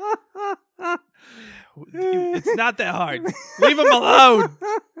 It's not that hard. Leave him alone.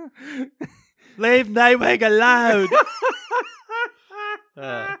 Leave Nightwing alone.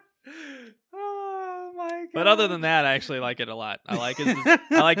 Oh my god! But other than that, I actually like it a lot. I like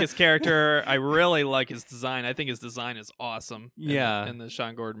his character. I really like his design. I think his design is awesome. Yeah. in the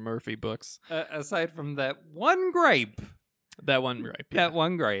Sean Gordon Murphy books. Aside from that one gripe, That one, right? Yeah. that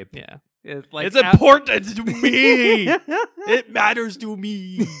one gripe, Yeah. it's like It's important to me. It matters to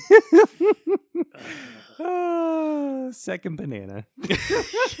me. Second banana.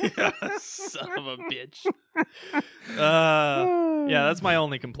 Son of a bitch. Yeah, that's my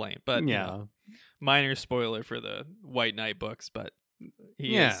only complaint. But you yeah. know, minor spoiler for the White Knight books, but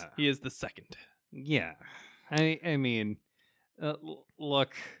he is the second. Yeah. I mean,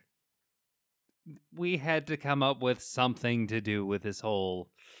 look, we had to come up with something to do with this whole.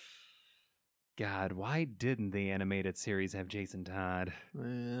 God, why didn't the animated series have Jason Todd?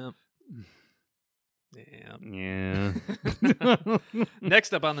 Yeah. Yeah. Yeah.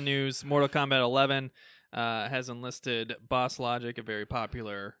 Next up on the news, Mortal Kombat 11 has enlisted Boss Logic, a very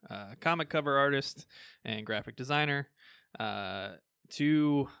popular comic cover artist and graphic designer,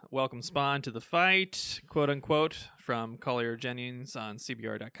 to welcome Spawn to the fight, quote unquote, from Collier Jennings on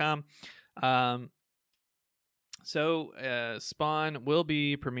CBR.com. So Spawn will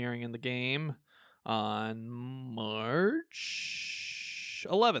be premiering in the game on March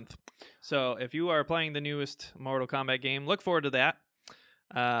 11th. So if you are playing the newest Mortal Kombat game, look forward to that.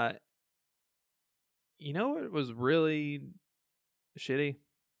 You know what was really shitty?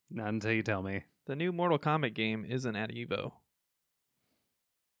 Not until you tell me. The new Mortal Kombat game isn't at EVO.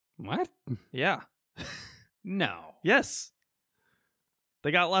 What? Yeah. No. Yes.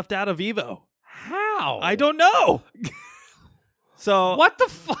 They got left out of EVO. How? I don't know. So What the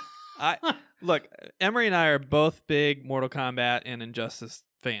fuck? Look, Emery and I are both big Mortal Kombat and Injustice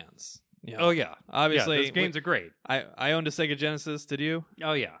fans. You know, Oh yeah. obviously, those games are great. I owned a Sega Genesis. Did you?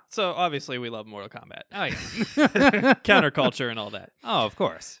 Oh yeah. So obviously, we love Mortal Kombat, Oh yeah. counterculture, and all that. Oh, of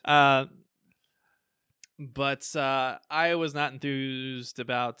course. But I was not enthused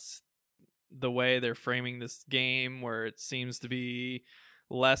about the way they're framing this game, where it seems to be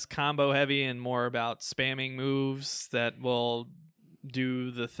less combo heavy and more about spamming moves that will do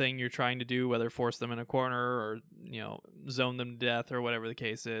the thing you're trying to do, whether force them in a corner or, you know, zone them to death or whatever the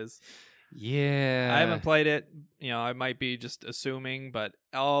case is. Yeah. I haven't played it. You know, I might be just assuming, but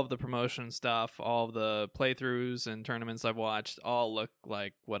all of the promotion stuff, all of the playthroughs and tournaments I've watched all look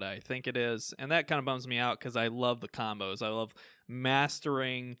like what I think it is. And that kind of bums me out because I love the combos. I love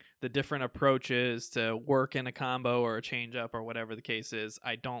mastering the different approaches to work in a combo or a change up or whatever the case is.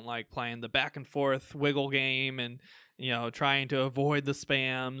 I don't like playing the back and forth wiggle game and, you know, trying to avoid the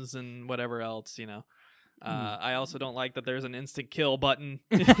spams and whatever else, you know. I also don't like that there's an instant kill button,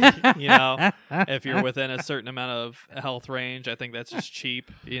 you know, if you're within a certain amount of health range. I think that's just cheap,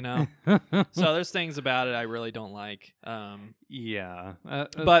 you know. So there's things about it I really don't like. Yeah.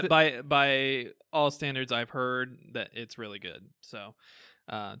 But by all standards, I've heard that it's really good. So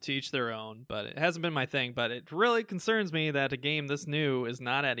to each their own. But it hasn't been my thing. But it really concerns me that a game this new is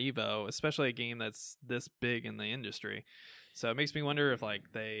not at EVO, especially a game that's this big in the industry. So it makes me wonder if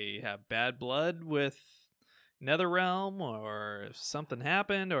like they have bad blood with NetherRealm, or if something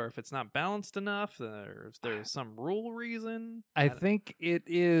happened, or if it's not balanced enough, or if there's some rule reason. I think it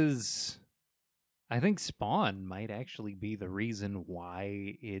is. I think Spawn might actually be the reason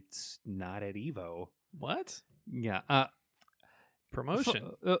why it's not at EVO. What? Yeah.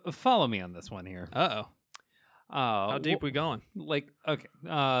 Promotion. Follow me on this one here. Uh-oh. How deep we going? Like, okay,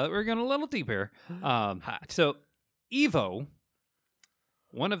 we're going a little deeper. Hot. So, EVO,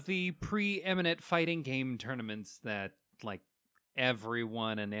 one of the preeminent fighting game tournaments that, like,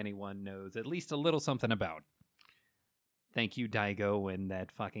 everyone and anyone knows at least a little something about. Thank you, Daigo, and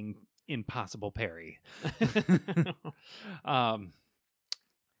that fucking impossible parry.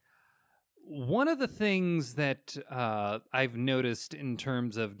 One of the things that I've noticed in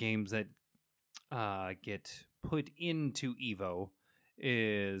terms of games that get put into EVO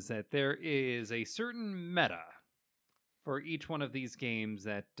is that there is a certain meta for each one of these games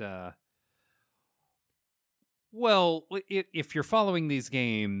that, well, if you're following these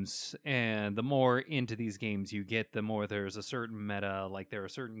games and the more into these games you get, the more there's a certain meta. Like there are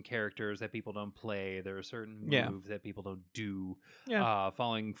certain characters that people don't play. There are certain moves that people don't do. Yeah.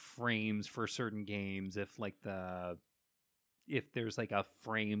 Following frames for certain games. If there's like a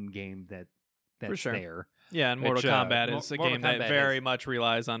frame game that that's sure. there. Yeah, and Mortal Which, Kombat is a Mortal game that Kombat very is- much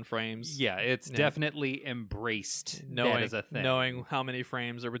relies on frames. Yeah, it's Yeah. definitely embraced Knowing, that as a thing. knowing how many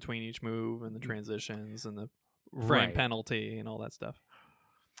frames are between each move and the transitions and the frame Right. penalty and all that stuff.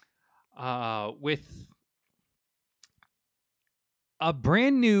 With a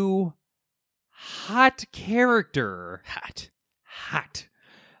brand new hot character. Hot.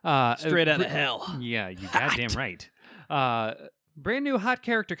 Straight out of hell. Yeah, you goddamn right. Brand new hot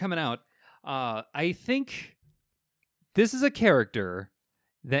character coming out. I think this is a character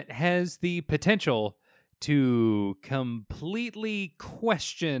that has the potential to completely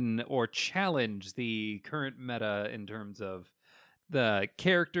question or challenge the current meta in terms of the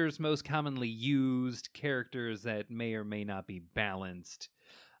characters most commonly used, characters that may or may not be balanced,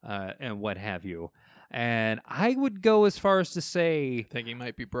 and what have you. And I would go as far as to say Think he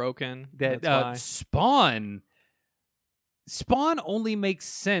might be broken. that That's why. Spawn only makes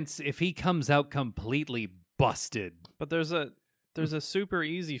sense if he comes out completely busted. But there's a super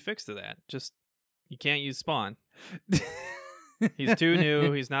easy fix to that. Just you can't use Spawn. He's too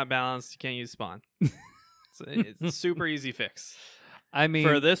new. He's not balanced. You can't use Spawn. It's a super easy fix. I mean,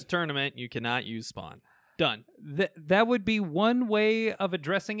 For this tournament, you cannot use Spawn. Done. that would be one way of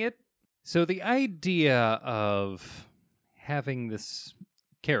addressing it. So the idea of having this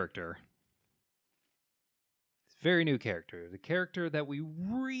character, very new character, the character that we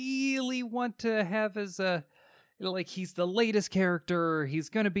really want to have as a, like, he's the latest character, he's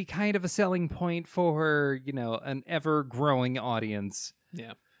going to be kind of a selling point for, an ever-growing audience.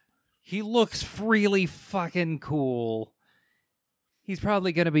 Yeah. He looks really fucking cool. He's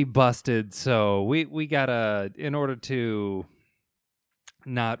probably going to be busted, so we gotta, in order to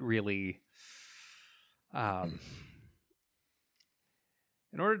not really, in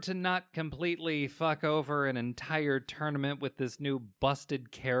order to not completely fuck over an entire tournament with this new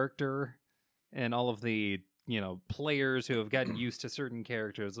busted character and all of the, players who have gotten used to certain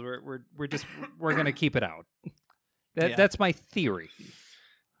characters, we're gonna keep it out. That's my theory.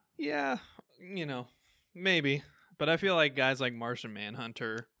 Yeah, maybe. But I feel like guys like Martian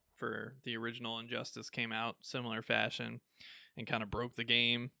Manhunter for the original Injustice came out similar fashion and kind of broke the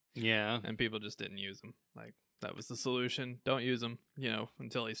game, Yeah. and people just didn't use him. Like, that was the solution. Don't use him,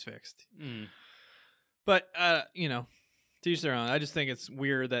 until he's fixed. But, to each their own. I just think it's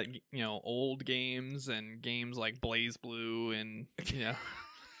weird that, old games and games like Blaze Blue and,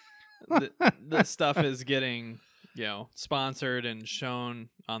 the stuff is getting, sponsored and shown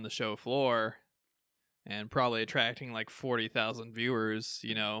on the show floor and probably attracting like 40,000 viewers,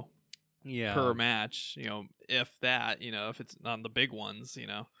 Yeah. per match, if that, if it's on the big ones,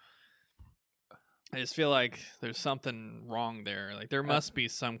 I just feel like there's something wrong there. Like there must be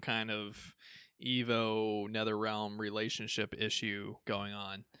some kind of Evo NetherRealm relationship issue going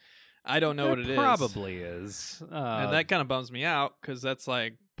on. I don't know what it is. Probably is. And that kind of bums me out because that's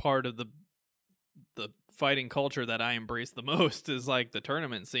like part of the fighting culture that I embrace the most is like the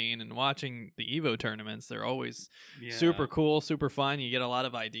tournament scene and watching the Evo tournaments. They're always super cool, super fun. You get a lot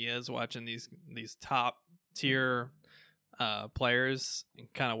of ideas watching these top tier players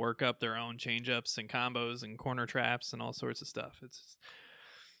and kind of work up their own change-ups and combos and corner traps and all sorts of stuff. It's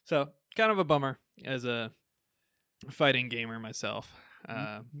so kind of a bummer as a fighting gamer myself.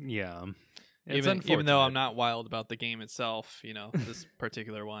 Yeah. It's Even though I'm unfortunate. not wild about the game itself, this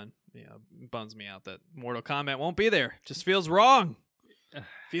particular one, bums me out that Mortal Kombat won't be there. Just feels wrong.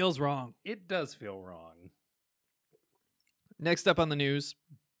 Feels wrong. It does feel wrong. Next up on the news,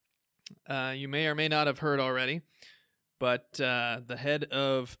 you may or may not have heard already, but the head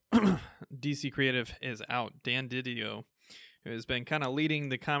of DC Creative is out. Dan Didio, who has been kind of leading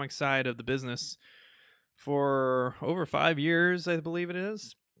the comic side of the business for over 5 years, I believe it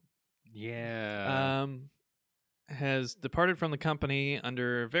is. Yeah. Has departed from the company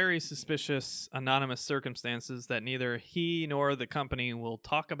under very suspicious anonymous circumstances that neither he nor the company will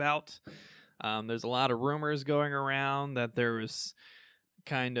talk about. There's a lot of rumors going around that there was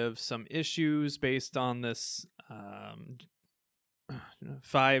kind of some issues based on this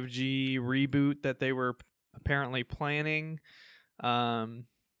 5G reboot that they were apparently planning.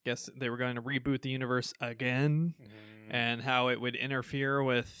 Guess they were going to reboot the universe again, and how it would interfere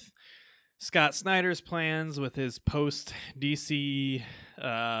with Scott Snyder's plans with his post DC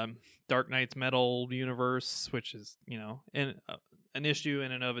Dark Knight's Metal universe, which is an issue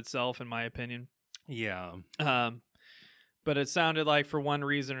in and of itself, in my opinion. Yeah. But it sounded like for one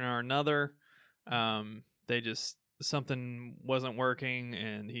reason or another, something wasn't working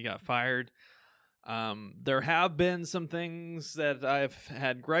and he got fired. There have been some things that I've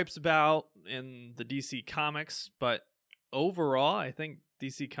had gripes about in the DC comics, but overall, I think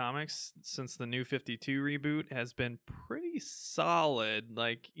DC Comics since the New 52 reboot has been pretty solid.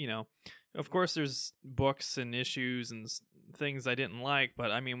 Like, of course there's books and issues and things I didn't like,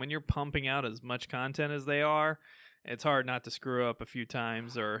 but I mean, when you're pumping out as much content as they are, it's hard not to screw up a few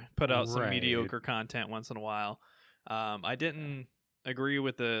times or put out some mediocre content once in a while. I didn't agree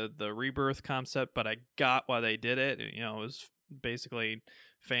with the rebirth concept, but I got why they did it. It was basically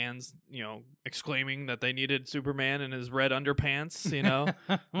fans, exclaiming that they needed Superman in his red underpants,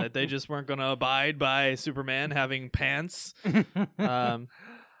 that they just weren't going to abide by Superman having pants.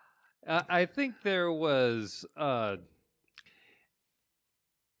 I think there was,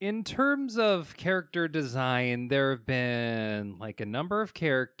 in terms of character design, there have been like a number of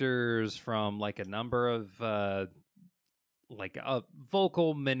characters from like a number of like a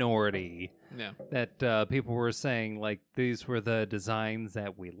vocal minority that people were saying like these were the designs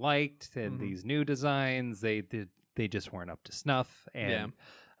that we liked, and these new designs they just weren't up to snuff. And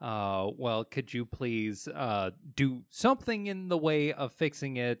well, could you please do something in the way of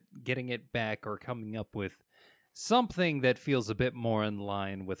fixing it, getting it back, or coming up with something that feels a bit more in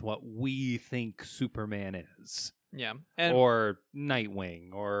line with what we think Superman is. Yeah. Or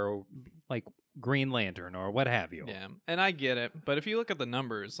Nightwing, or like Green Lantern, or what have you. Yeah, and I get it, but if you look at the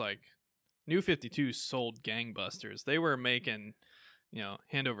numbers, like New 52 sold gangbusters. They were making,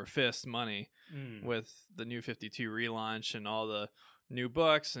 hand over fist money with the New 52 relaunch and all the new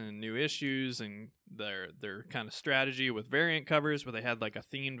books and new issues and their kind of strategy with variant covers where they had like a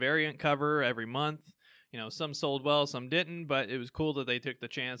themed variant cover every month. Some sold well, some didn't, but it was cool that they took the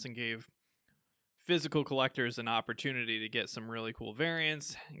chance and gave physical collectors an opportunity to get some really cool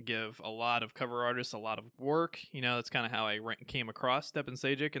variants, give a lot of cover artists a lot of work. That's kind of how I came across Stepan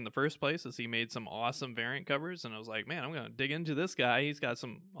Sajic in the first place, as he made some awesome variant covers, and I was like, man, I'm going to dig into this guy. He's got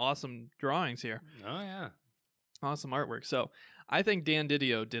some awesome drawings here. Oh, yeah. Awesome artwork. So I think Dan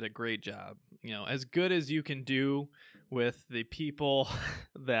Didio did a great job. As good as you can do with the people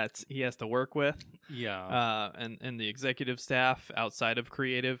that he has to work with. Yeah. And the executive staff outside of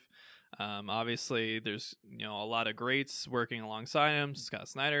creative. Obviously, there's a lot of greats working alongside him. Scott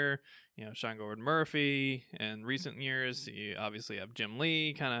Snyder, Sean Gordon Murphy. In recent years, you obviously have Jim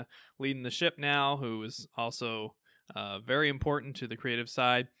Lee kind of leading the ship now, who is also very important to the creative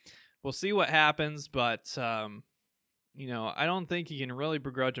side. We'll see what happens, but I don't think you can really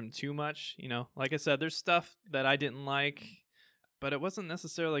begrudge him too much. Like I said, there's stuff that I didn't like, but it wasn't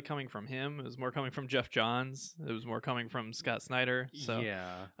necessarily coming from him. It was more coming from Jeff Johns. It was more coming from Scott Snyder. So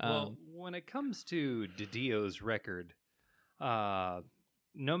yeah. Well, when it comes to Didio's record, no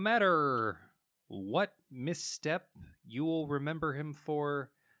matter what misstep you will remember him for,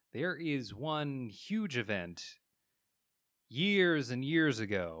 there is one huge event years and years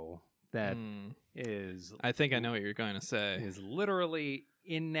ago that is... I think I know what you're going to say. Is literally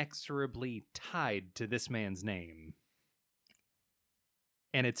inexorably tied to this man's name.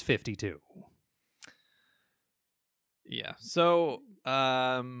 And it's 52. Yeah. So,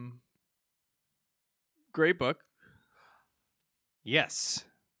 great book. Yes.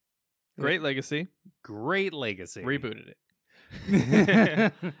 Great legacy. Great legacy. Rebooted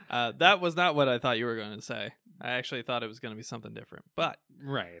it. That was not what I thought you were going to say. I actually thought it was going to be something different. But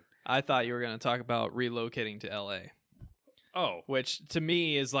right. I thought you were going to talk about relocating to L.A. Oh. Which, to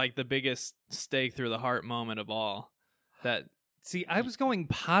me, is like the biggest stake through the heart moment of all. That... See, I was going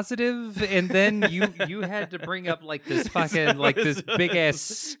positive, and then you had to bring up like this fucking like this big ass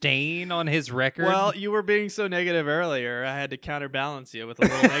stain on his record. Well, you were being so negative earlier. I had to counterbalance you with a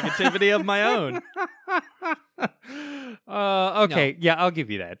little negativity of my own. Okay, yeah, I'll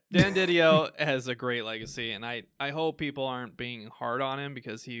give you that. Dan Didio has a great legacy, and I hope people aren't being hard on him,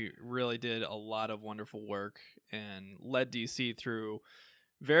 because he really did a lot of wonderful work and led DC through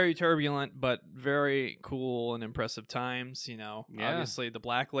very turbulent but very cool and impressive times. Obviously the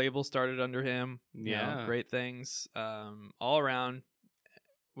Black Label started under him. Great things. All around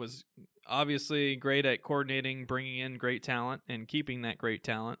was obviously great at coordinating, bringing in great talent, and keeping that great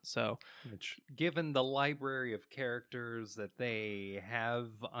talent. So, which, given the library of characters that they have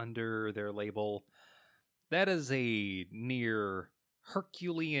under their label, that is a near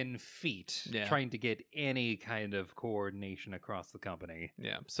Herculean feat trying to get any kind of coordination across the company.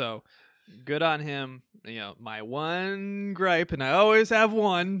 Yeah, so good on him. My one gripe, and I always have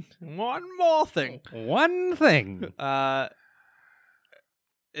one more thing. One thing.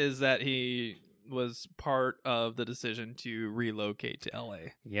 Is that he was part of the decision to relocate to LA.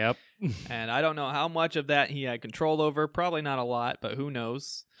 Yep. And I don't know how much of that he had control over. Probably not a lot, but who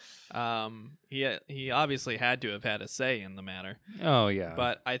knows? He obviously had to have had a say in the matter. Oh, yeah.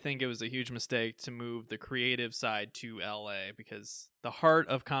 But I think it was a huge mistake to move the creative side to LA because the heart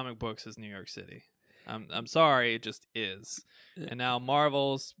of comic books is New York City. I'm sorry, it just is. And now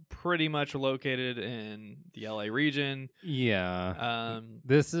Marvel's pretty much located in the LA region. Yeah.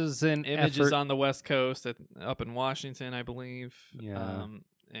 This is an Image effort. is on the West Coast, up in Washington, I believe. Yeah.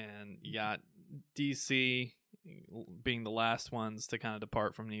 And you got DC being the last ones to kind of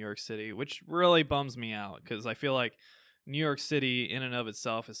depart from New York City, which really bums me out because I feel like New York City in and of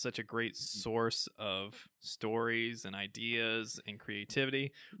itself is such a great source of stories and ideas and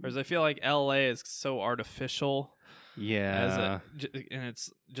creativity, whereas I feel like LA is so artificial. Yeah. And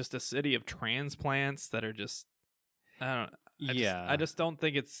it's just a city of transplants that are just, I just don't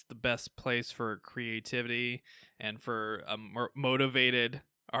think it's the best place for creativity and for a motivated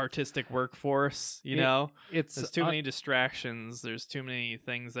artistic workforce. There's too many distractions. There's too many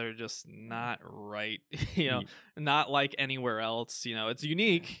things that are just not right. Not like anywhere else. It's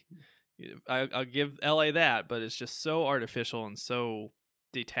unique. I'll give LA that, but it's just so artificial and so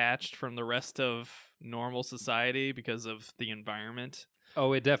detached from the rest of normal society because of the environment.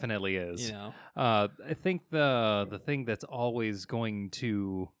 Oh, it definitely is. I think the thing that's always going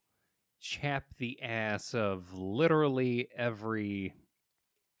to chap the ass of literally every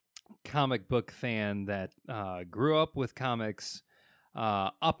comic book fan that grew up with comics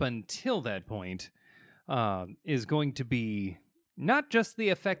up until that point is going to be not just the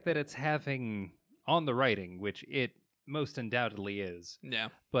effect that it's having on the writing, which it most undoubtedly is,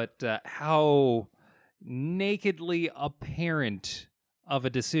 but how nakedly apparent of a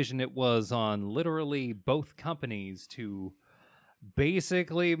decision it was on literally both companies to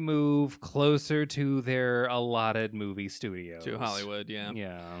basically move closer to their allotted movie studios. To Hollywood, yeah.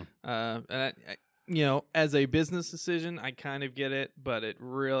 Yeah. And as a business decision, I kind of get it, but it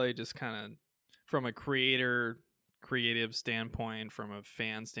really just kind of, from a creative standpoint, from a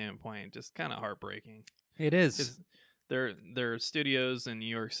fan standpoint, just kind of heartbreaking. It is. Their studios in New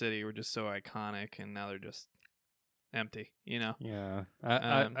York City were just so iconic, and now they're just empty, Yeah.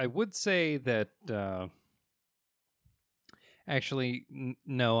 I would say that... Actually,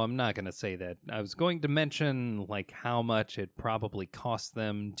 no, I'm not going to say that. I was going to mention how much it probably cost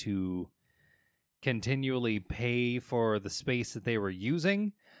them to continually pay for the space that they were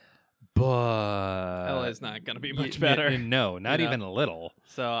using, but LA's not going to be much better. No, not even a little.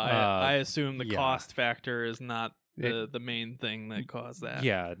 So I assume the cost factor is not the main thing that caused that.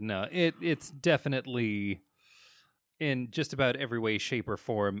 Yeah, no, it's definitely in just about every way, shape, or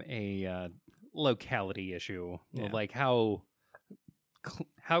form a locality issue. Yeah.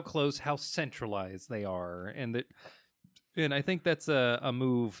 How close, how centralized they are, and I think that's a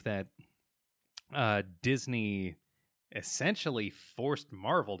move that Disney essentially forced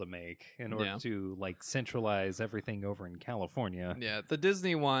Marvel to make in order to centralize everything over in California. Yeah,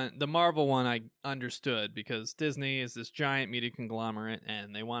 the Marvel one, I understood because Disney is this giant media conglomerate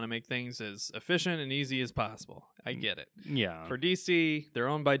and they want to make things as efficient and easy as possible. I get it. Yeah. For DC, they're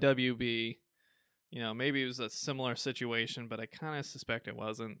owned by WB. Maybe it was a similar situation, but I kind of suspect it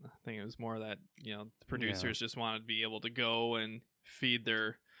wasn't. I think it was more that, the producers just wanted to be able to go and feed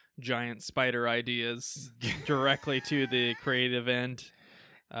their giant spider ideas directly to the creative end.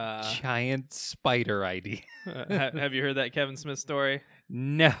 Giant spider idea. Have you heard that Kevin Smith story?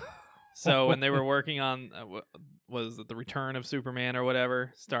 No. So when they were working on, was it The Return of Superman or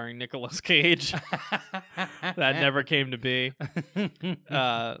whatever, starring Nicolas Cage, that never came to be.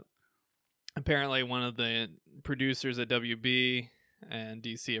 Apparently, one of the producers at WB and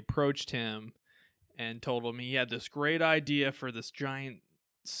DC approached him and told him he had this great idea for this giant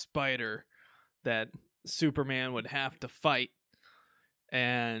spider that Superman would have to fight.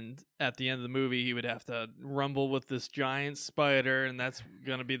 And at the end of the movie, he would have to rumble with this giant spider, and that's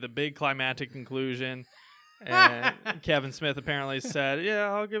going to be the big climactic conclusion. And Kevin Smith apparently said,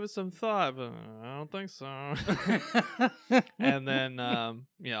 "Yeah, I'll give it some thought, but I don't think so." And then, I'm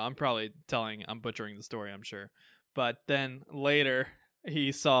butchering the story, I'm sure. But then later,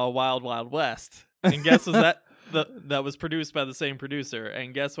 he saw Wild Wild West, and guess that was produced by the same producer.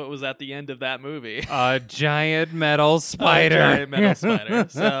 And guess what was at the end of that movie? A giant metal spider.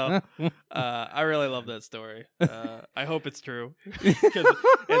 So I really love that story. I hope it's true because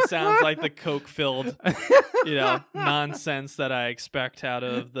it sounds like the coke-filled, nonsense that I expect out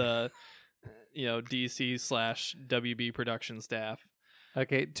of the, DC/WB production staff.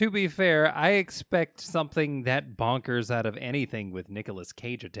 Okay, to be fair, I expect something that bonkers out of anything with Nicolas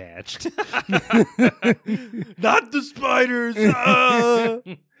Cage attached. Not the spiders.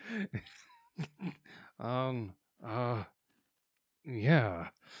 Yeah.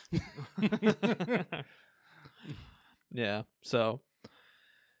 Yeah. So,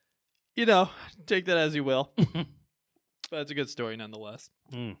 take that as you will. But it's a good story nonetheless.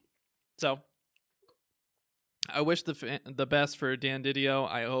 Mm. So, I wish the best for Dan Didio.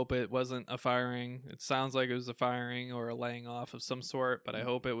 I hope it wasn't a firing. It sounds like it was a firing or a laying off of some sort, but I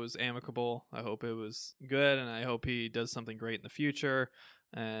hope it was amicable. I hope it was good, and I hope he does something great in the future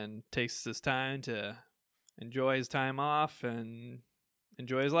and takes his time to enjoy his time off and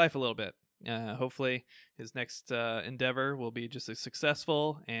enjoy his life a little bit. Hopefully, his next endeavor will be just as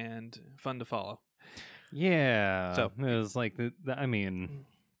successful and fun to follow. Yeah. So it was like, I mean,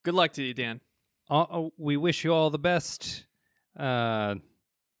 good luck to you, Dan. we wish you all the best. Hell,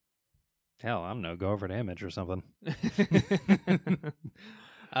 I don't know. Go over to Image or something.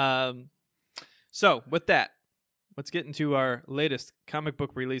 So, with that, let's get into our latest comic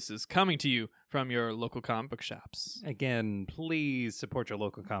book releases coming to you from your local comic book shops. Again, please support your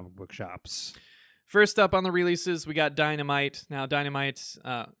local comic book shops. First up on the releases, we got Dynamite. Now, Dynamite,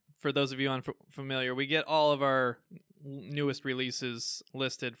 for those of you unfamiliar, we get all of our newest releases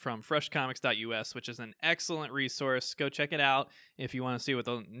listed from freshcomics.us, which is an excellent resource. Go check it out if you want to see what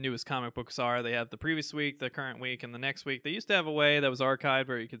the newest comic books are. They have the previous week, the current week, and the next week. They used to have a way that was archived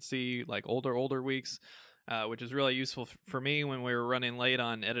where you could see like older weeks, which is really useful for me when we were running late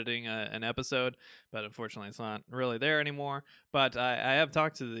on editing an episode, but unfortunately it's not really there anymore. But I have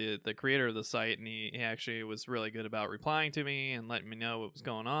talked to the creator of the site, and he actually was really good about replying to me and letting me know what was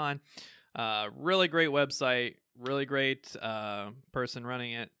going on. Really great website, really great person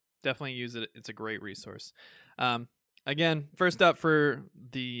running it. Definitely use it. It's a great resource. Again, first up for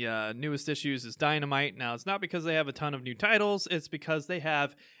the newest issues is Dynamite. Now, it's not because they have a ton of new titles. It's because they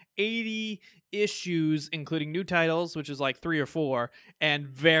have 80 issues, including new titles, which is like 3 or 4, and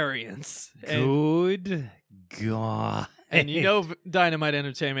variants. Good God. And Dynamite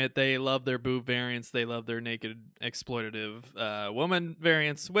Entertainment, they love their boob variants. They love their naked exploitative woman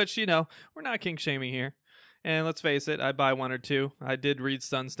variants, which, we're not kink shaming here. And let's face it, I buy 1 or 2. I did read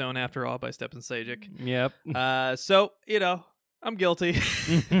Sunstone after all by Stepan Sajic. Yep. So, I'm guilty.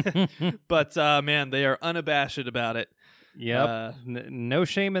 But, man, they are unabashed about it. Yep. No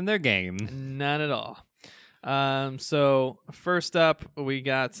shame in their game. None at all. So, first up, we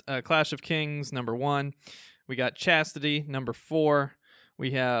got Clash of Kings, number 1. We got Chastity, number 4.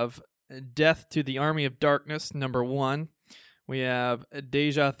 We have Death to the Army of Darkness, number 1. We have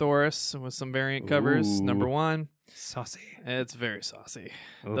Deja Thoris with some variant covers, number 1. Saucy. It's very saucy.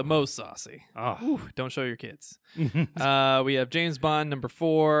 Ooh. The most saucy. Oh. Ooh, don't show your kids. We have James Bond, number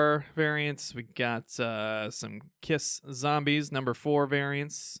 4 variants. We got some Kiss Zombies, number 4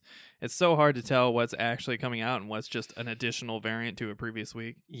 variants. It's so hard to tell what's actually coming out and what's just an additional variant to a previous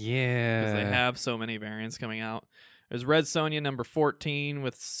week. Yeah. Because they have so many variants coming out. There's Red Sonja, number 14,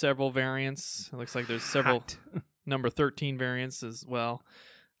 with several variants. It looks like there's several number 13 variants as well.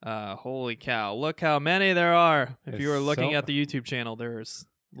 Holy cow. Look how many there are. If you were looking at the YouTube channel, there's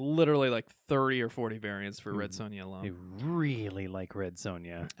literally like 30 or 40 variants for Red Sonja alone. I really like Red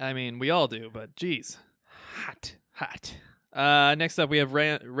Sonja. I mean, we all do, but geez. Hot. Next up, we have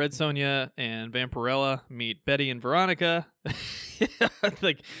Red Sonja and Vampirella meet Betty and Veronica.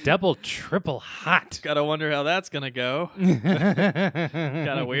 Like double, triple hot. Gotta wonder how that's gonna go. Kind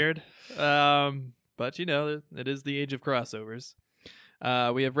of weird. But it is the age of crossovers.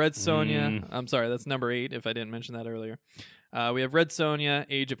 We have Red Sonja. I'm sorry, that's number 8, if I didn't mention that earlier. We have Red Sonja,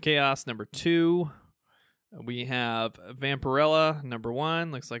 Age of Chaos, number 2. We have Vampirella, number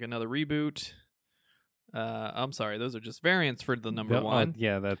 1. Looks like another reboot. I'm sorry, those are just variants for the number 1.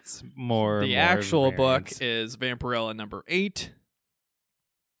 Yeah, that's more. The actual book is Vampirella, number 8.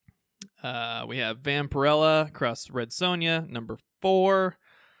 We have Vampirella cross Red Sonja, number 4.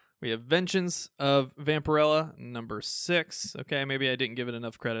 We have Vengeance of Vampirella, number 6. Okay, maybe I didn't give it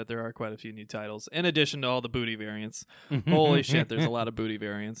enough credit. There are quite a few new titles, in addition to all the booty variants. Holy shit, there's a lot of booty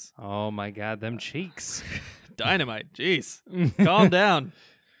variants. Oh my god, them cheeks. Dynamite, jeez. Calm down.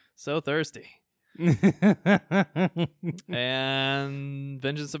 So thirsty. And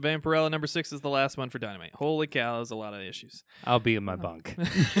Vengeance of Vampirella, number 6 is the last one for Dynamite. Holy cow, there's a lot of issues. I'll be in my bunk.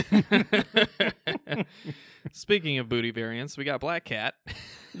 Speaking of booty variants, we got Black Cat,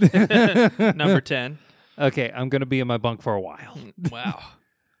 number 10. Okay, I'm going to be in my bunk for a while.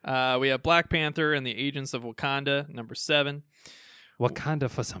 Wow. We have Black Panther and the Agents of Wakanda, number 7. Wakanda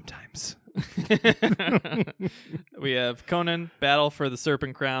for sometimes. We have Conan, Battle for the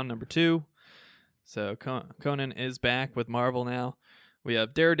Serpent Crown, number 2. So Conan is back with Marvel now. We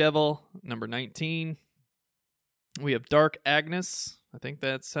have Daredevil, number 19. We have Dark Agnes. I think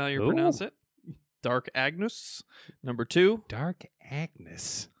that's how you pronounce it. Dark Agnes, number 2. Dark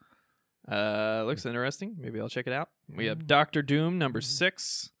Agnes. Looks interesting. Maybe I'll check it out. We have Doctor Doom, number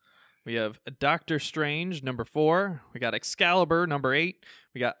 6. We have Doctor Strange, number 4. We got Excalibur, number 8.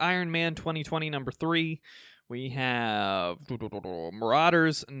 We got Iron Man 2020, number 3. We have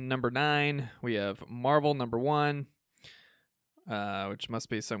Marauders, number 9. We have Marvel, number 1, which must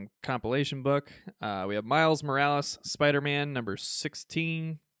be some compilation book. We have Miles Morales, Spider-Man, number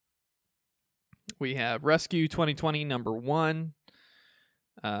 16. We have Rescue 2020, number 1.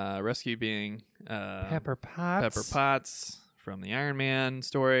 Rescue being Pepper Potts. Pepper Potts from the Iron Man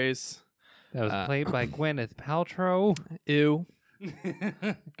stories. That was played by Gwyneth Paltrow. Ew.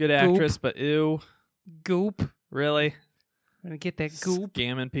 Good actress, but ew. Goop. Really? I'm gonna get that goop.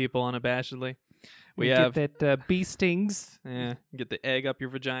 Scamming people unabashedly. We Get have that bee stings. get the egg up your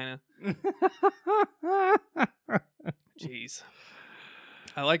vagina. Jeez.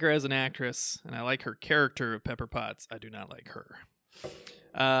 I like her as an actress, and I like her character of Pepper Potts. I do not like her.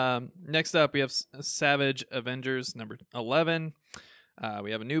 Next up, we have Savage Avengers number 11.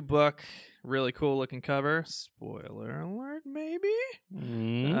 We have a new book, really cool looking cover. Spoiler alert, maybe.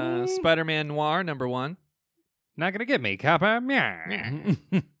 Spider-Man Noir number 1. Not gonna get me, copper. Yeah.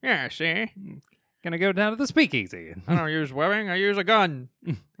 Yeah, see. Gonna go down to the speakeasy. I don't use webbing. I use a gun.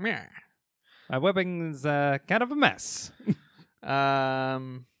 Yeah. My webbing's kind of a mess.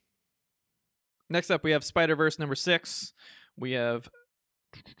 Next up, we have Spider-Verse number 6. We have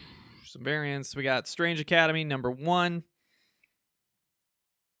some variants. We got Strange Academy number 1,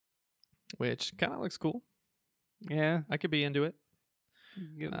 which kind of looks cool. Yeah, I could be into it.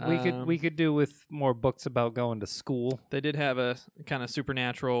 we could do with more books about going to school. They did have a kind of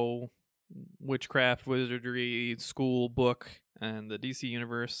supernatural witchcraft wizardry school book in the DC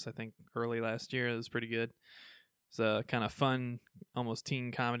universe, I think early last year. It was pretty good. It's a kind of fun, almost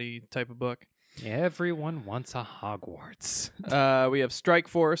teen comedy type of book. Everyone wants a Hogwarts. We have Strike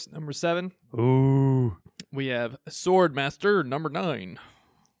Force number 7. Ooh. We have Swordmaster number 9.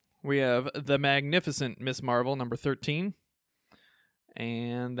 We have The Magnificent Miss Marvel number 13.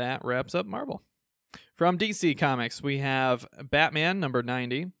 And that wraps up Marvel. From DC Comics, we have Batman number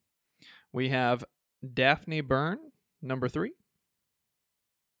 90. We have Daphne Byrne number 3.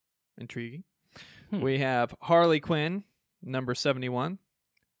 Intriguing. We have Harley Quinn number 71.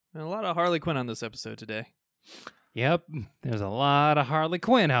 And a lot of Harley Quinn on this episode today. Yep, there's a lot of Harley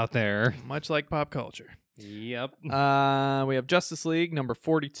Quinn out there. Much like pop culture. Yep. We have Justice League number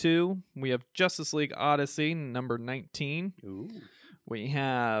 42. We have Justice League Odyssey number 19. Ooh. We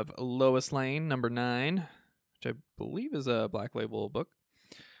have Lois Lane number 9, which I believe is a Black Label book.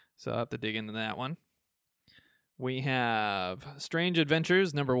 So I'll have to dig into that one. We have Strange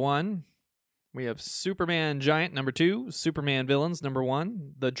Adventures number 1. We have Superman Giant number 2, Superman Villains number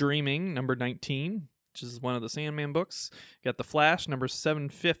 1, The Dreaming number 19, which is one of the Sandman books. Got The Flash number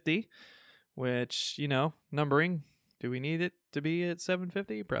 750, which, numbering. Do we need it to be at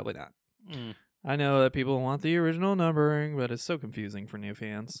 750? Probably not. I know that people want the original numbering, but it's so confusing for new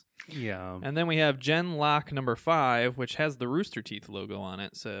fans. Yeah. And then we have Gen Lock number 5, which has the Rooster Teeth logo on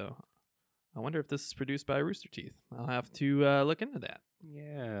it. So I wonder if this is produced by Rooster Teeth. I'll have to look into that.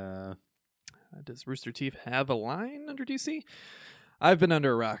 Yeah. Does Rooster Teeth have a line under DC? I've been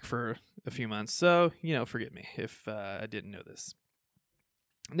under a rock for a few months, so, forgive me if I didn't know this.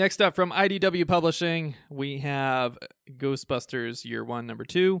 Next up from IDW Publishing, we have Ghostbusters Year 1, number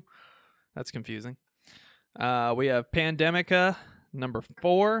 2. That's confusing. We have Pandemica, number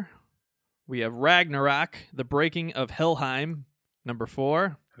 4. We have Ragnarok, The Breaking of Helheim, number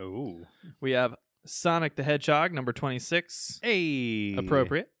 4. Oh. We have Sonic the Hedgehog, number 26. Hey.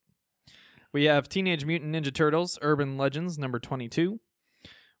 Appropriate. We have Teenage Mutant Ninja Turtles, Urban Legends, number 22.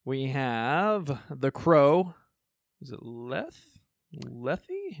 We have The Crow. Is it Lethy?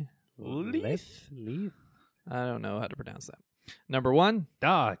 Leith? I don't know how to pronounce that. Number 1.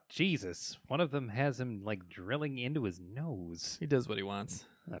 Ah, Jesus. One of them has him, drilling into his nose. He does what he wants.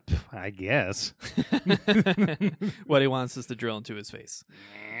 I guess. What he wants is to drill into his face.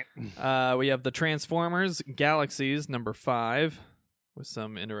 We have The Transformers Galaxies, number 5. With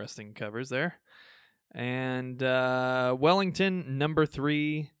some interesting covers there. And Wellington, number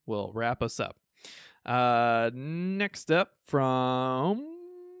 3, will wrap us up. Next up from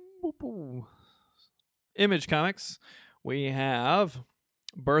Image Comics, we have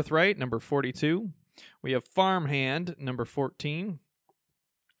Birthright, number 42. We have Farmhand, number 14.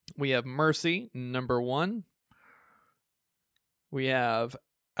 We have Mercy, number 1. We have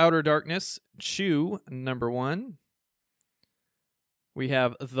Outer Darkness, Chew, number 1. We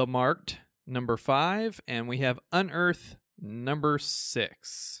have The Marked, number 5. And we have Unearth, number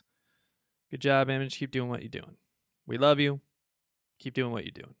 6. Good job, Image. Keep doing what you're doing. We love you. Keep doing what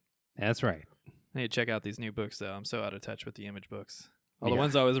you're doing. That's right. I need to check out these new books, though. I'm so out of touch with the Image books. All the Yeah.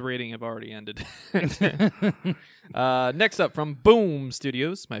 ones I was reading have already ended. Next up from Boom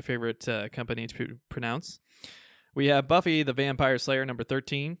Studios, my favorite company to pronounce. We have Buffy the Vampire Slayer, number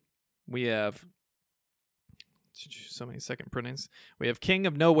 13. We have so many second printings. We have King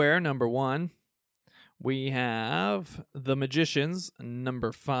of Nowhere, number 1. We have The Magicians,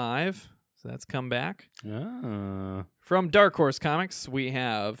 number 5. So that's come back. Ah. From Dark Horse Comics, we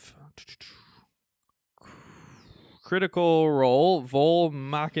have Critical Role, Vol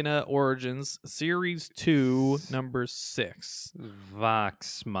Machina Origins, Series 2, number 6.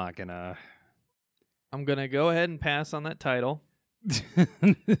 Vox Machina. I'm going to go ahead and pass on that title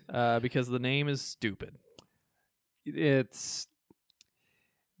because the name is stupid.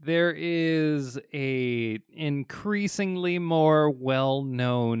 There is a increasingly more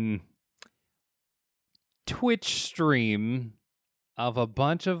well-known Twitch stream of a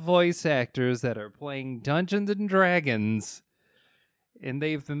bunch of voice actors that are playing Dungeons and Dragons, and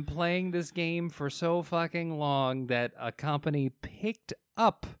they've been playing this game for so fucking long that a company picked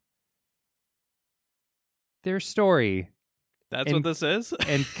up their story That's what this is?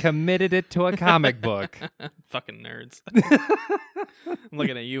 and committed it to a comic book. Fucking nerds. I'm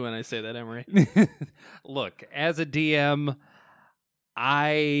looking at you when I say that, Emery. Look, as a DM,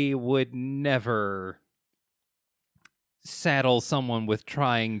 I would never saddle someone with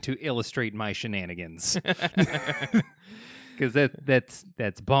trying to illustrate my shenanigans. Because that's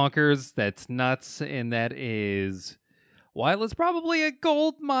bonkers, that's nuts, and that is, while it's probably a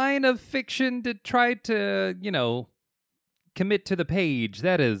gold mine of fiction to try to, commit to the page,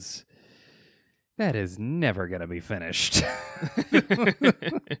 that is never gonna be finished.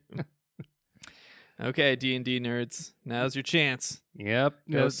 Okay, D&D nerds, now's your chance. Yep.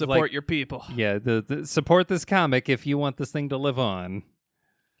 Go It's support your people. Yeah, the support this comic if you want this thing to live on.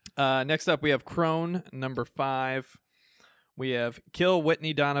 Next up, we have Crone, number 5. We have Kill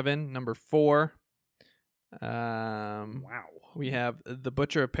Whitney Donovan, number 4. Wow. We have The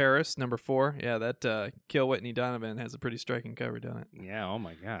Butcher of Paris, number 4. Yeah, that Kill Whitney Donovan has a pretty striking cover, doesn't it? Yeah, oh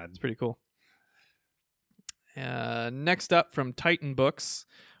my god. It's pretty cool. Next up from Titan Books,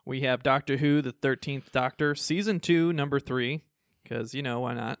 we have Doctor Who, the 13th Doctor, Season 2, number 3, because,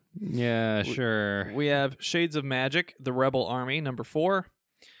 why not? Yeah, sure. We have Shades of Magic, The Rebel Army, number 4.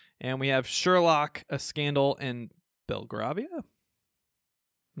 And we have Sherlock, A Scandal in Belgravia,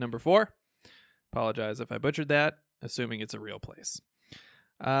 number 4. Apologize if I butchered that, assuming it's a real place.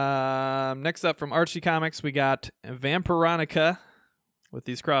 Next up from Archie Comics, we got Vampironica with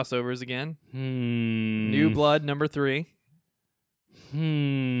these crossovers again. New Blood, number 3.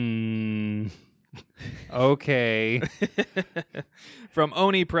 Okay. From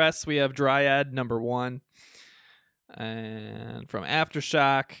Oni Press, we have Dryad, number 1. And from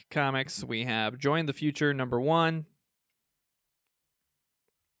Aftershock Comics, we have Join the Future, number 1.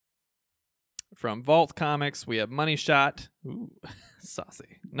 From Vault Comics, we have Money Shot. Ooh,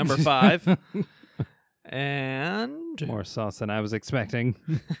 saucy. Number 5. And More sauce than I was expecting.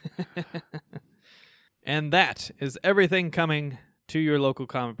 and that is everything coming to your local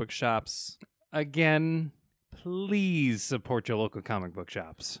comic book shops Again, please support your local comic book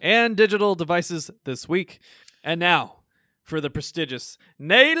shops. and digital devices this week. And now for the prestigious,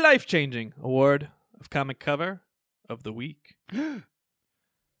 nay life-changing award of Comic Cover of the Week.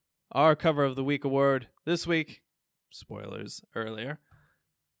 Our Cover of the Week award this week, spoilers earlier,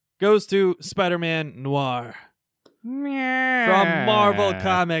 goes to Spider-Man Noir from Marvel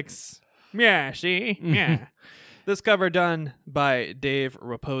Comics. Yeah, see? Yeah. This cover done by Dave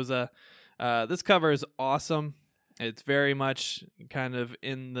Raposa. This cover is awesome. It's very much kind of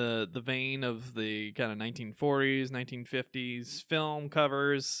in the vein of the kind of 1940s, 1950s film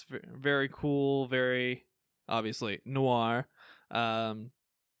covers. Very cool, very obviously noir.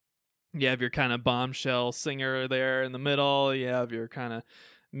 You have your kind of bombshell singer there in the middle. You have your kind of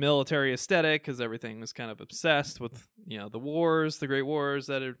military aesthetic because everything was kind of obsessed with, the wars, the great wars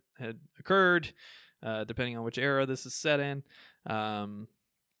that had occurred, depending on which era this is set in.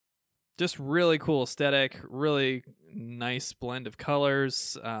 Just really cool aesthetic, really nice blend of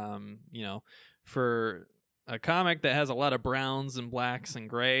colors. For a comic that has a lot of browns and blacks and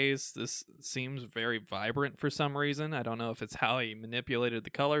grays. This seems very vibrant for some reason. I don't know if it's how he manipulated the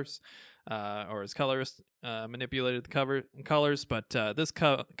colors, or his colorist manipulated the colors, but this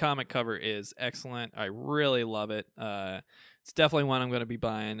comic cover is excellent. I really love it. It's definitely one I'm going to be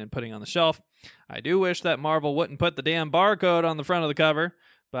buying and putting on the shelf. I do wish that Marvel wouldn't put the damn barcode on the front of the cover,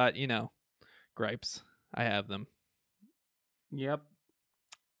 but, gripes. I have them. Yep.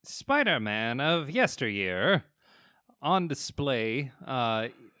 Spider-Man of yesteryear on display.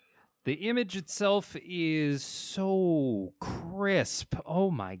 The image itself is so crisp.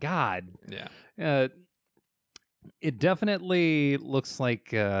 Oh my god. Yeah. It definitely looks like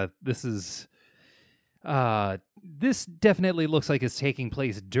this definitely looks like it's taking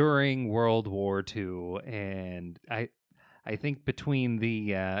place during World War II, and I think between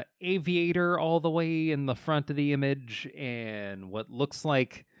the aviator all the way in the front of the image and what looks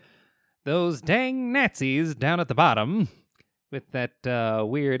like those dang Nazis down at the bottom with that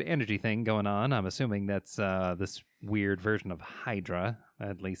weird energy thing going on. I'm assuming that's this weird version of Hydra.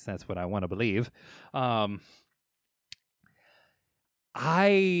 At least that's what I want to believe.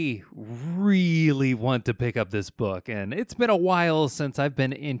 I really want to pick up this book, and it's been a while since I've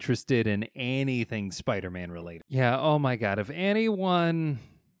been interested in anything Spider-Man related. Yeah, oh my god, if anyone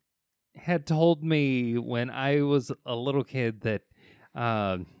had told me when I was a little kid that,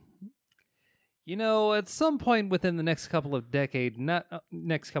 at some point within the next couple of decades, not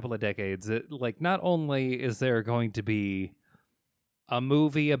only is there going to be a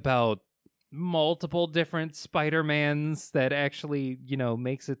movie about multiple different Spider-Mans that actually,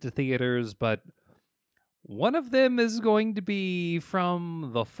 makes it to theaters, but one of them is going to be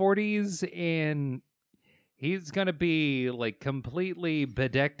from the 40s, and he's going to be, completely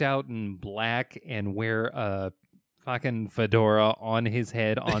bedecked out in black and wear a fucking fedora on his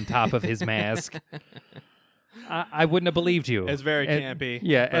head on top of his mask. I wouldn't have believed you. It's very campy.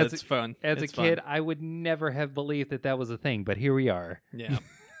 Yeah, but it's fun. As it's a kid, fun. I would never have believed that was a thing, but here we are. Yeah.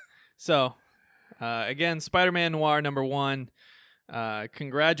 So, again, Spider-Man Noir #1.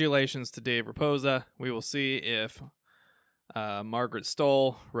 Congratulations to Dave Raposa. We will see if Margaret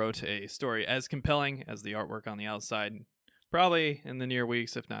Stoll wrote a story as compelling as the artwork on the outside, probably in the near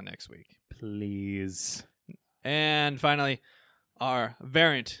weeks, if not next week. Please. And finally, our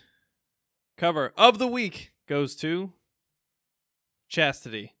variant cover of the week goes to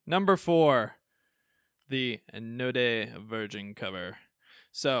Chastity, #4, the Node Virgin cover.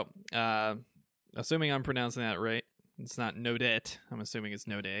 So, assuming I'm pronouncing that right, it's not Nodette. I'm assuming it's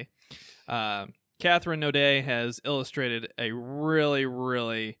Node. Catherine Node has illustrated a really,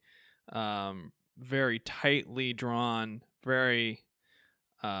 really very tightly drawn, very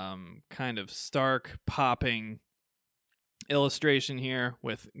kind of stark, popping illustration here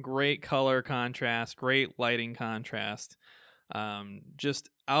with great color contrast, great lighting contrast. Just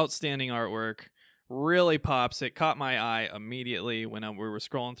outstanding artwork. Really pops. It caught my eye immediately when we were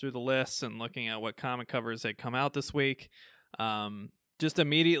scrolling through the lists and looking at what comic covers had come out this week. Just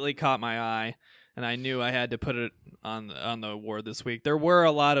immediately caught my eye, and I knew I had to put it on the award this week. There were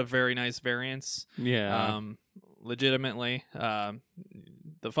a lot of very nice variants. Yeah. Legitimately.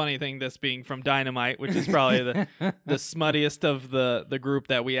 The funny thing, this being from Dynamite, which is probably the smuttiest of the group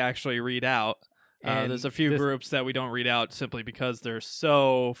that we actually read out. There's a few groups that we don't read out simply because they're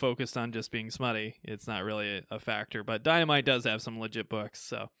so focused on just being smutty. It's not really a factor, but Dynamite does have some legit books.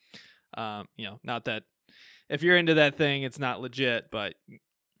 So, not that if you're into that thing, it's not legit, but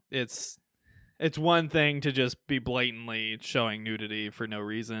it's one thing to just be blatantly showing nudity for no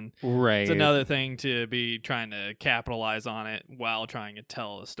reason. Right. It's another thing to be trying to capitalize on it while trying to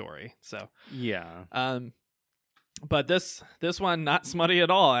tell a story. So, yeah. But this one, not smutty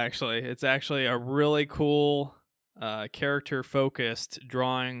at all, actually. It's actually a really cool character-focused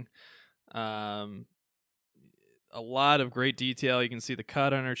drawing. A lot of great detail. You can see the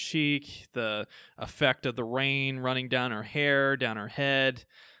cut on her cheek, the effect of the rain running down her hair, down her head,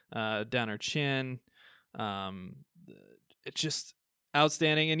 down her chin. It's just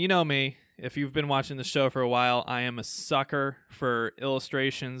outstanding. And you know me. If you've been watching the show for a while, I am a sucker for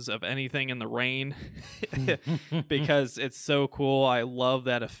illustrations of anything in the rain because it's so cool. I love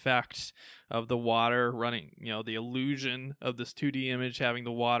that effect of the water running, the illusion of this 2D image having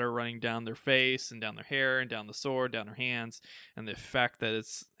the water running down their face and down their hair and down the sword, down their hands, and the effect that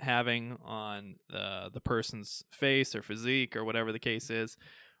it's having on the person's face or physique or whatever the case is.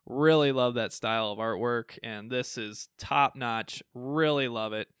 Really love that style of artwork, and this is top notch. Really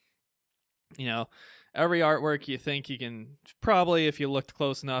love it. Every artwork you think you can probably, if you looked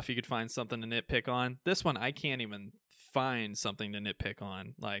close enough, you could find something to nitpick on. This one, I can't even find something to nitpick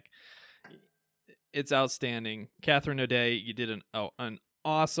on. Like, it's outstanding. Catherine O'Day, you did an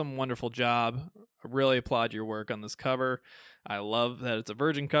awesome, wonderful job. I really applaud your work on this cover. I love that it's a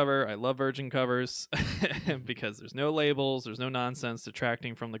Virgin cover. I love Virgin covers because there's no labels, there's no nonsense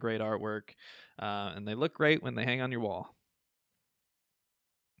detracting from the great artwork, and they look great when they hang on your wall.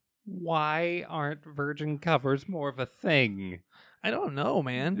 Why aren't Virgin covers more of a thing? I don't know,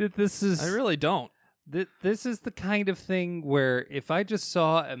 man. This is I really don't. This is the kind of thing where if I just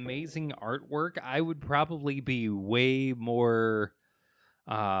saw amazing artwork, I would probably be way more,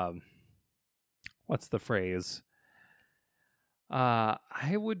 what's the phrase? I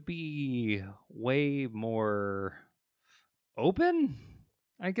would be way more open,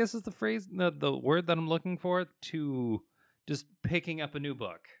 I guess is the phrase, the word that I'm looking for, to just picking up a new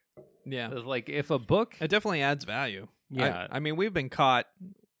book. Yeah. Like if a book... It definitely adds value. Yeah. I mean, we've been caught,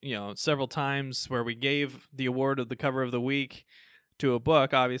 several times where we gave the award of the cover of the week to a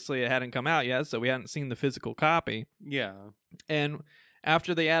book. Obviously, it hadn't come out yet, so we hadn't seen the physical copy. Yeah. And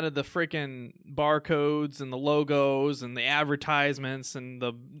after they added the freaking barcodes and the logos and the advertisements and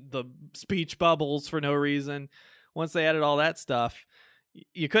the speech bubbles for no reason, once they added all that stuff,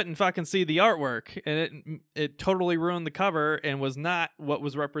 you couldn't fucking see the artwork, and it totally ruined the cover and was not what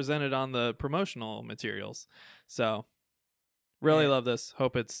was represented on the promotional materials. So really love this.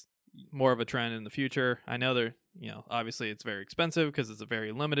 Hope it's more of a trend in the future. I know they're, obviously it's very expensive because it's a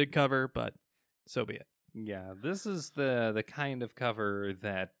very limited cover, but so be it. Yeah, this is the kind of cover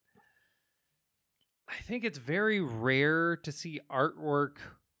that I think it's very rare to see artwork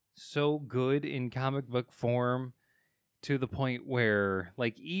so good in comic book form, to the point where,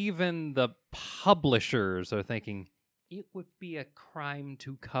 like, even the publishers are thinking it would be a crime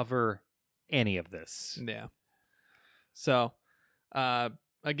to cover any of this. Yeah. So,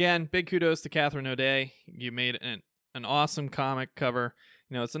 again, big kudos to Catherine O'Day. You made an awesome comic cover.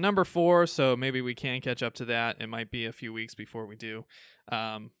 It's a number 4, so maybe we can catch up to that. It might be a few weeks before we do.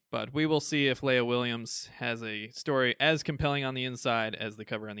 But we will see if Leah Williams has a story as compelling on the inside as the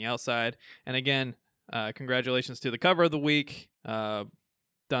cover on the outside. And again, congratulations to the cover of the week,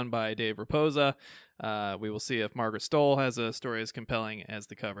 done by Dave Raposa. We will see if Margaret Stoll has a story as compelling as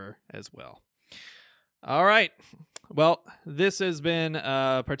the cover as well. All right. Well, this has been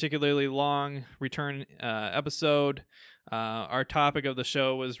a particularly long return episode. Our topic of the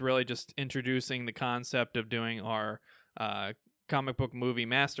show was really just introducing the concept of doing our comic book movie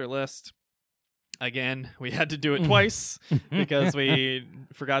master list. Again, we had to do it twice because we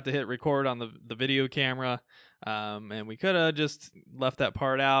forgot to hit record on the video camera. And we could have just left that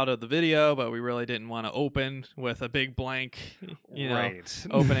part out of the video, but we really didn't want to open with a big blank,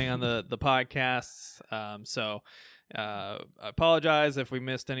 opening on the podcasts. So I apologize if we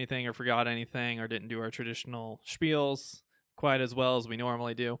missed anything or forgot anything or didn't do our traditional spiels quite as well as we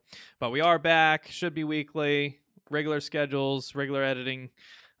normally do. But we are back, should be weekly, regular schedules, regular editing.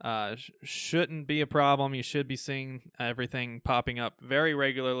 Shouldn't be a problem. You should be seeing everything popping up very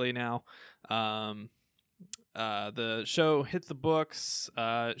regularly now. The show Hit the Books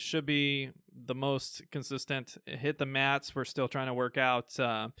should be the most consistent. Hit the Mats, we're still trying to work out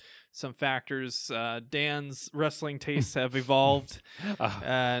some factors. Dan's wrestling tastes have evolved,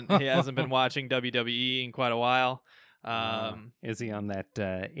 and he hasn't been watching WWE in quite a while. Is he on that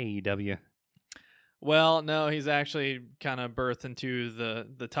AEW? Well, no, he's actually kind of birthed into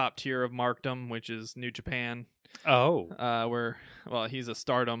the top tier of markdom, which is New Japan. Oh. Well, he's a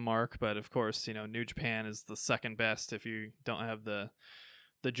Stardom mark, but of course, New Japan is the second best if you don't have the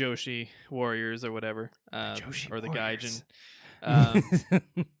Joshi Warriors or whatever, or the Gaijin.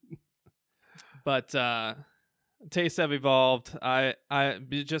 But tastes have evolved. I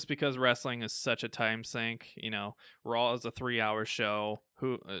just because wrestling is such a time sink. Raw is a 3-hour show.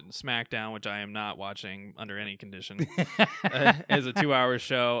 SmackDown, which I am not watching under any condition, is a 2-hour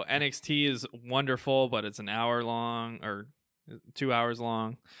show. NXT is wonderful, but it's an hour long or 2 hours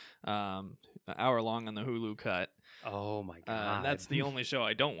long, an hour long on the Hulu cut. Oh my god! That's the only show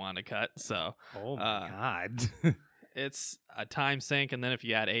I don't want to cut. So, oh my god. It's a time sink, and then if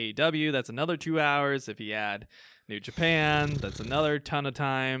you add AEW, that's another 2 hours. If you add New Japan, that's another ton of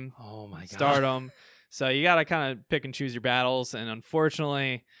time. Oh my god. Stardom. So you got to kind of pick and choose your battles, and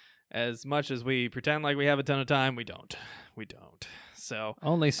unfortunately, as much as we pretend like we have a ton of time, we don't. So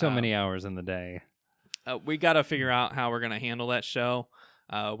only so many hours in the day. We got to figure out how we're going to handle that show.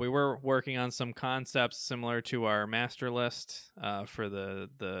 We were working on some concepts similar to our master list for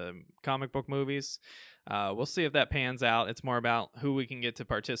the comic book movies. We'll see if that pans out. It's more about who we can get to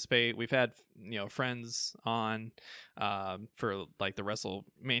participate. We've had friends on for like the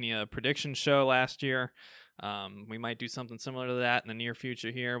WrestleMania prediction show last year. We might do something similar to that in the near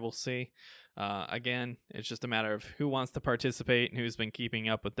future here. We'll see. Again, it's just a matter of who wants to participate and who's been keeping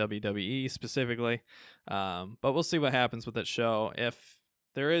up with WWE specifically. But we'll see what happens with that show. If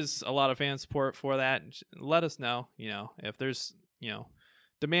there is a lot of fan support for that, let us know. If there's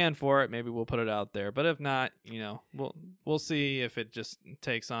demand for it, maybe we'll put it out there. But if not, we'll see if it just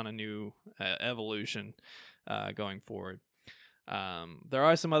takes on a new evolution going forward. There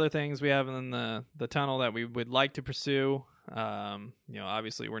are some other things we have in the tunnel that we would like to pursue.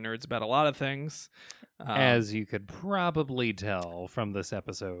 Obviously we're nerds about a lot of things, as you could probably tell from this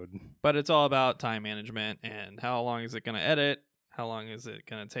episode. But it's all about time management and how long is it going to edit? How long is it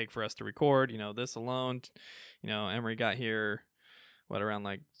going to take for us to record? This alone, Emery got here, around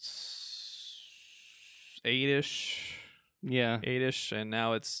like 8-ish? Yeah. 8-ish, and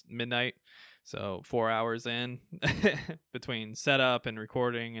now it's midnight. So 4 hours in between setup and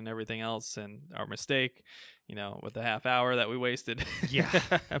recording and everything else, and our mistake, with the half hour that we wasted. Yeah.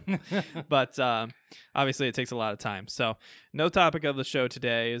 But obviously it takes a lot of time. So no topic of the show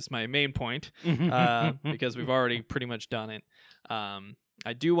today is my main point, because we've already pretty much done it.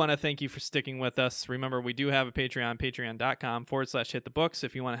 I do want to thank you for sticking with us. Remember, we do have a Patreon, patreon.com/hitthebooks.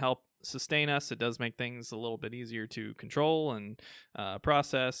 If you want to help sustain us, it does make things a little bit easier to control and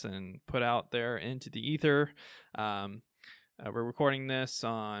process and put out there into the ether. We're recording this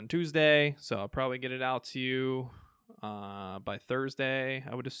on Tuesday, so I'll probably get it out to you by Thursday,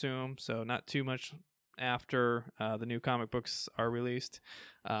 I would assume. So not too much after the new comic books are released.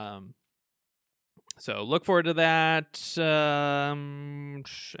 So look forward to that.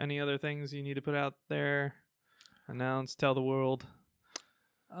 Any other things you need to put out there? Announce, tell the world.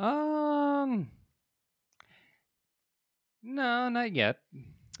 No, not yet.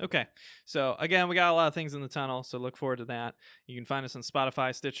 Okay. So again, we got a lot of things in the tunnel, so look forward to that. You can find us on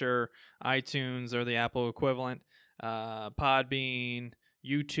Spotify, Stitcher, iTunes, or the Apple equivalent, Podbean,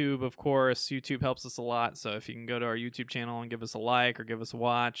 YouTube, of course. YouTube helps us a lot, so if you can go to our YouTube channel and give us a like or give us a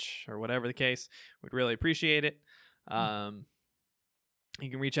watch or whatever the case, we'd really appreciate it. You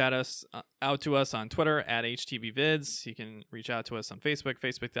can reach out to us on Twitter at HTBVids. You can reach out to us on Facebook,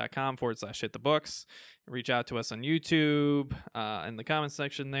 facebook.com/hitthebooks. Reach out to us on YouTube in the comments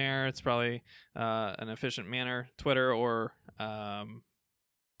section there. It's probably an efficient manner. Twitter or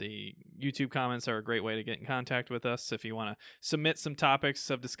the YouTube comments are a great way to get in contact with us if you want to submit some topics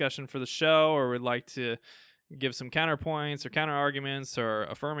of discussion for the show, or would like to give some counterpoints or counter arguments or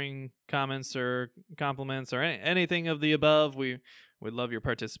affirming comments or compliments or anything of the above. We would love your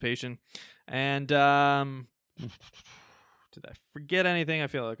participation. And did I forget anything? I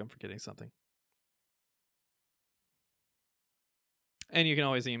feel like I'm forgetting something. And you can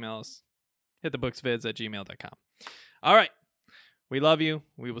always email us, hitthebooksvids@gmail.com. All right. We love you.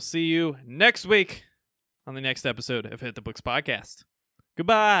 We will see you next week on the next episode of Hit the Books Podcast.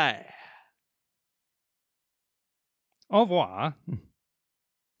 Goodbye. Au revoir.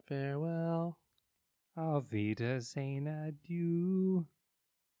 Farewell. Auf Wiedersehen, adieu.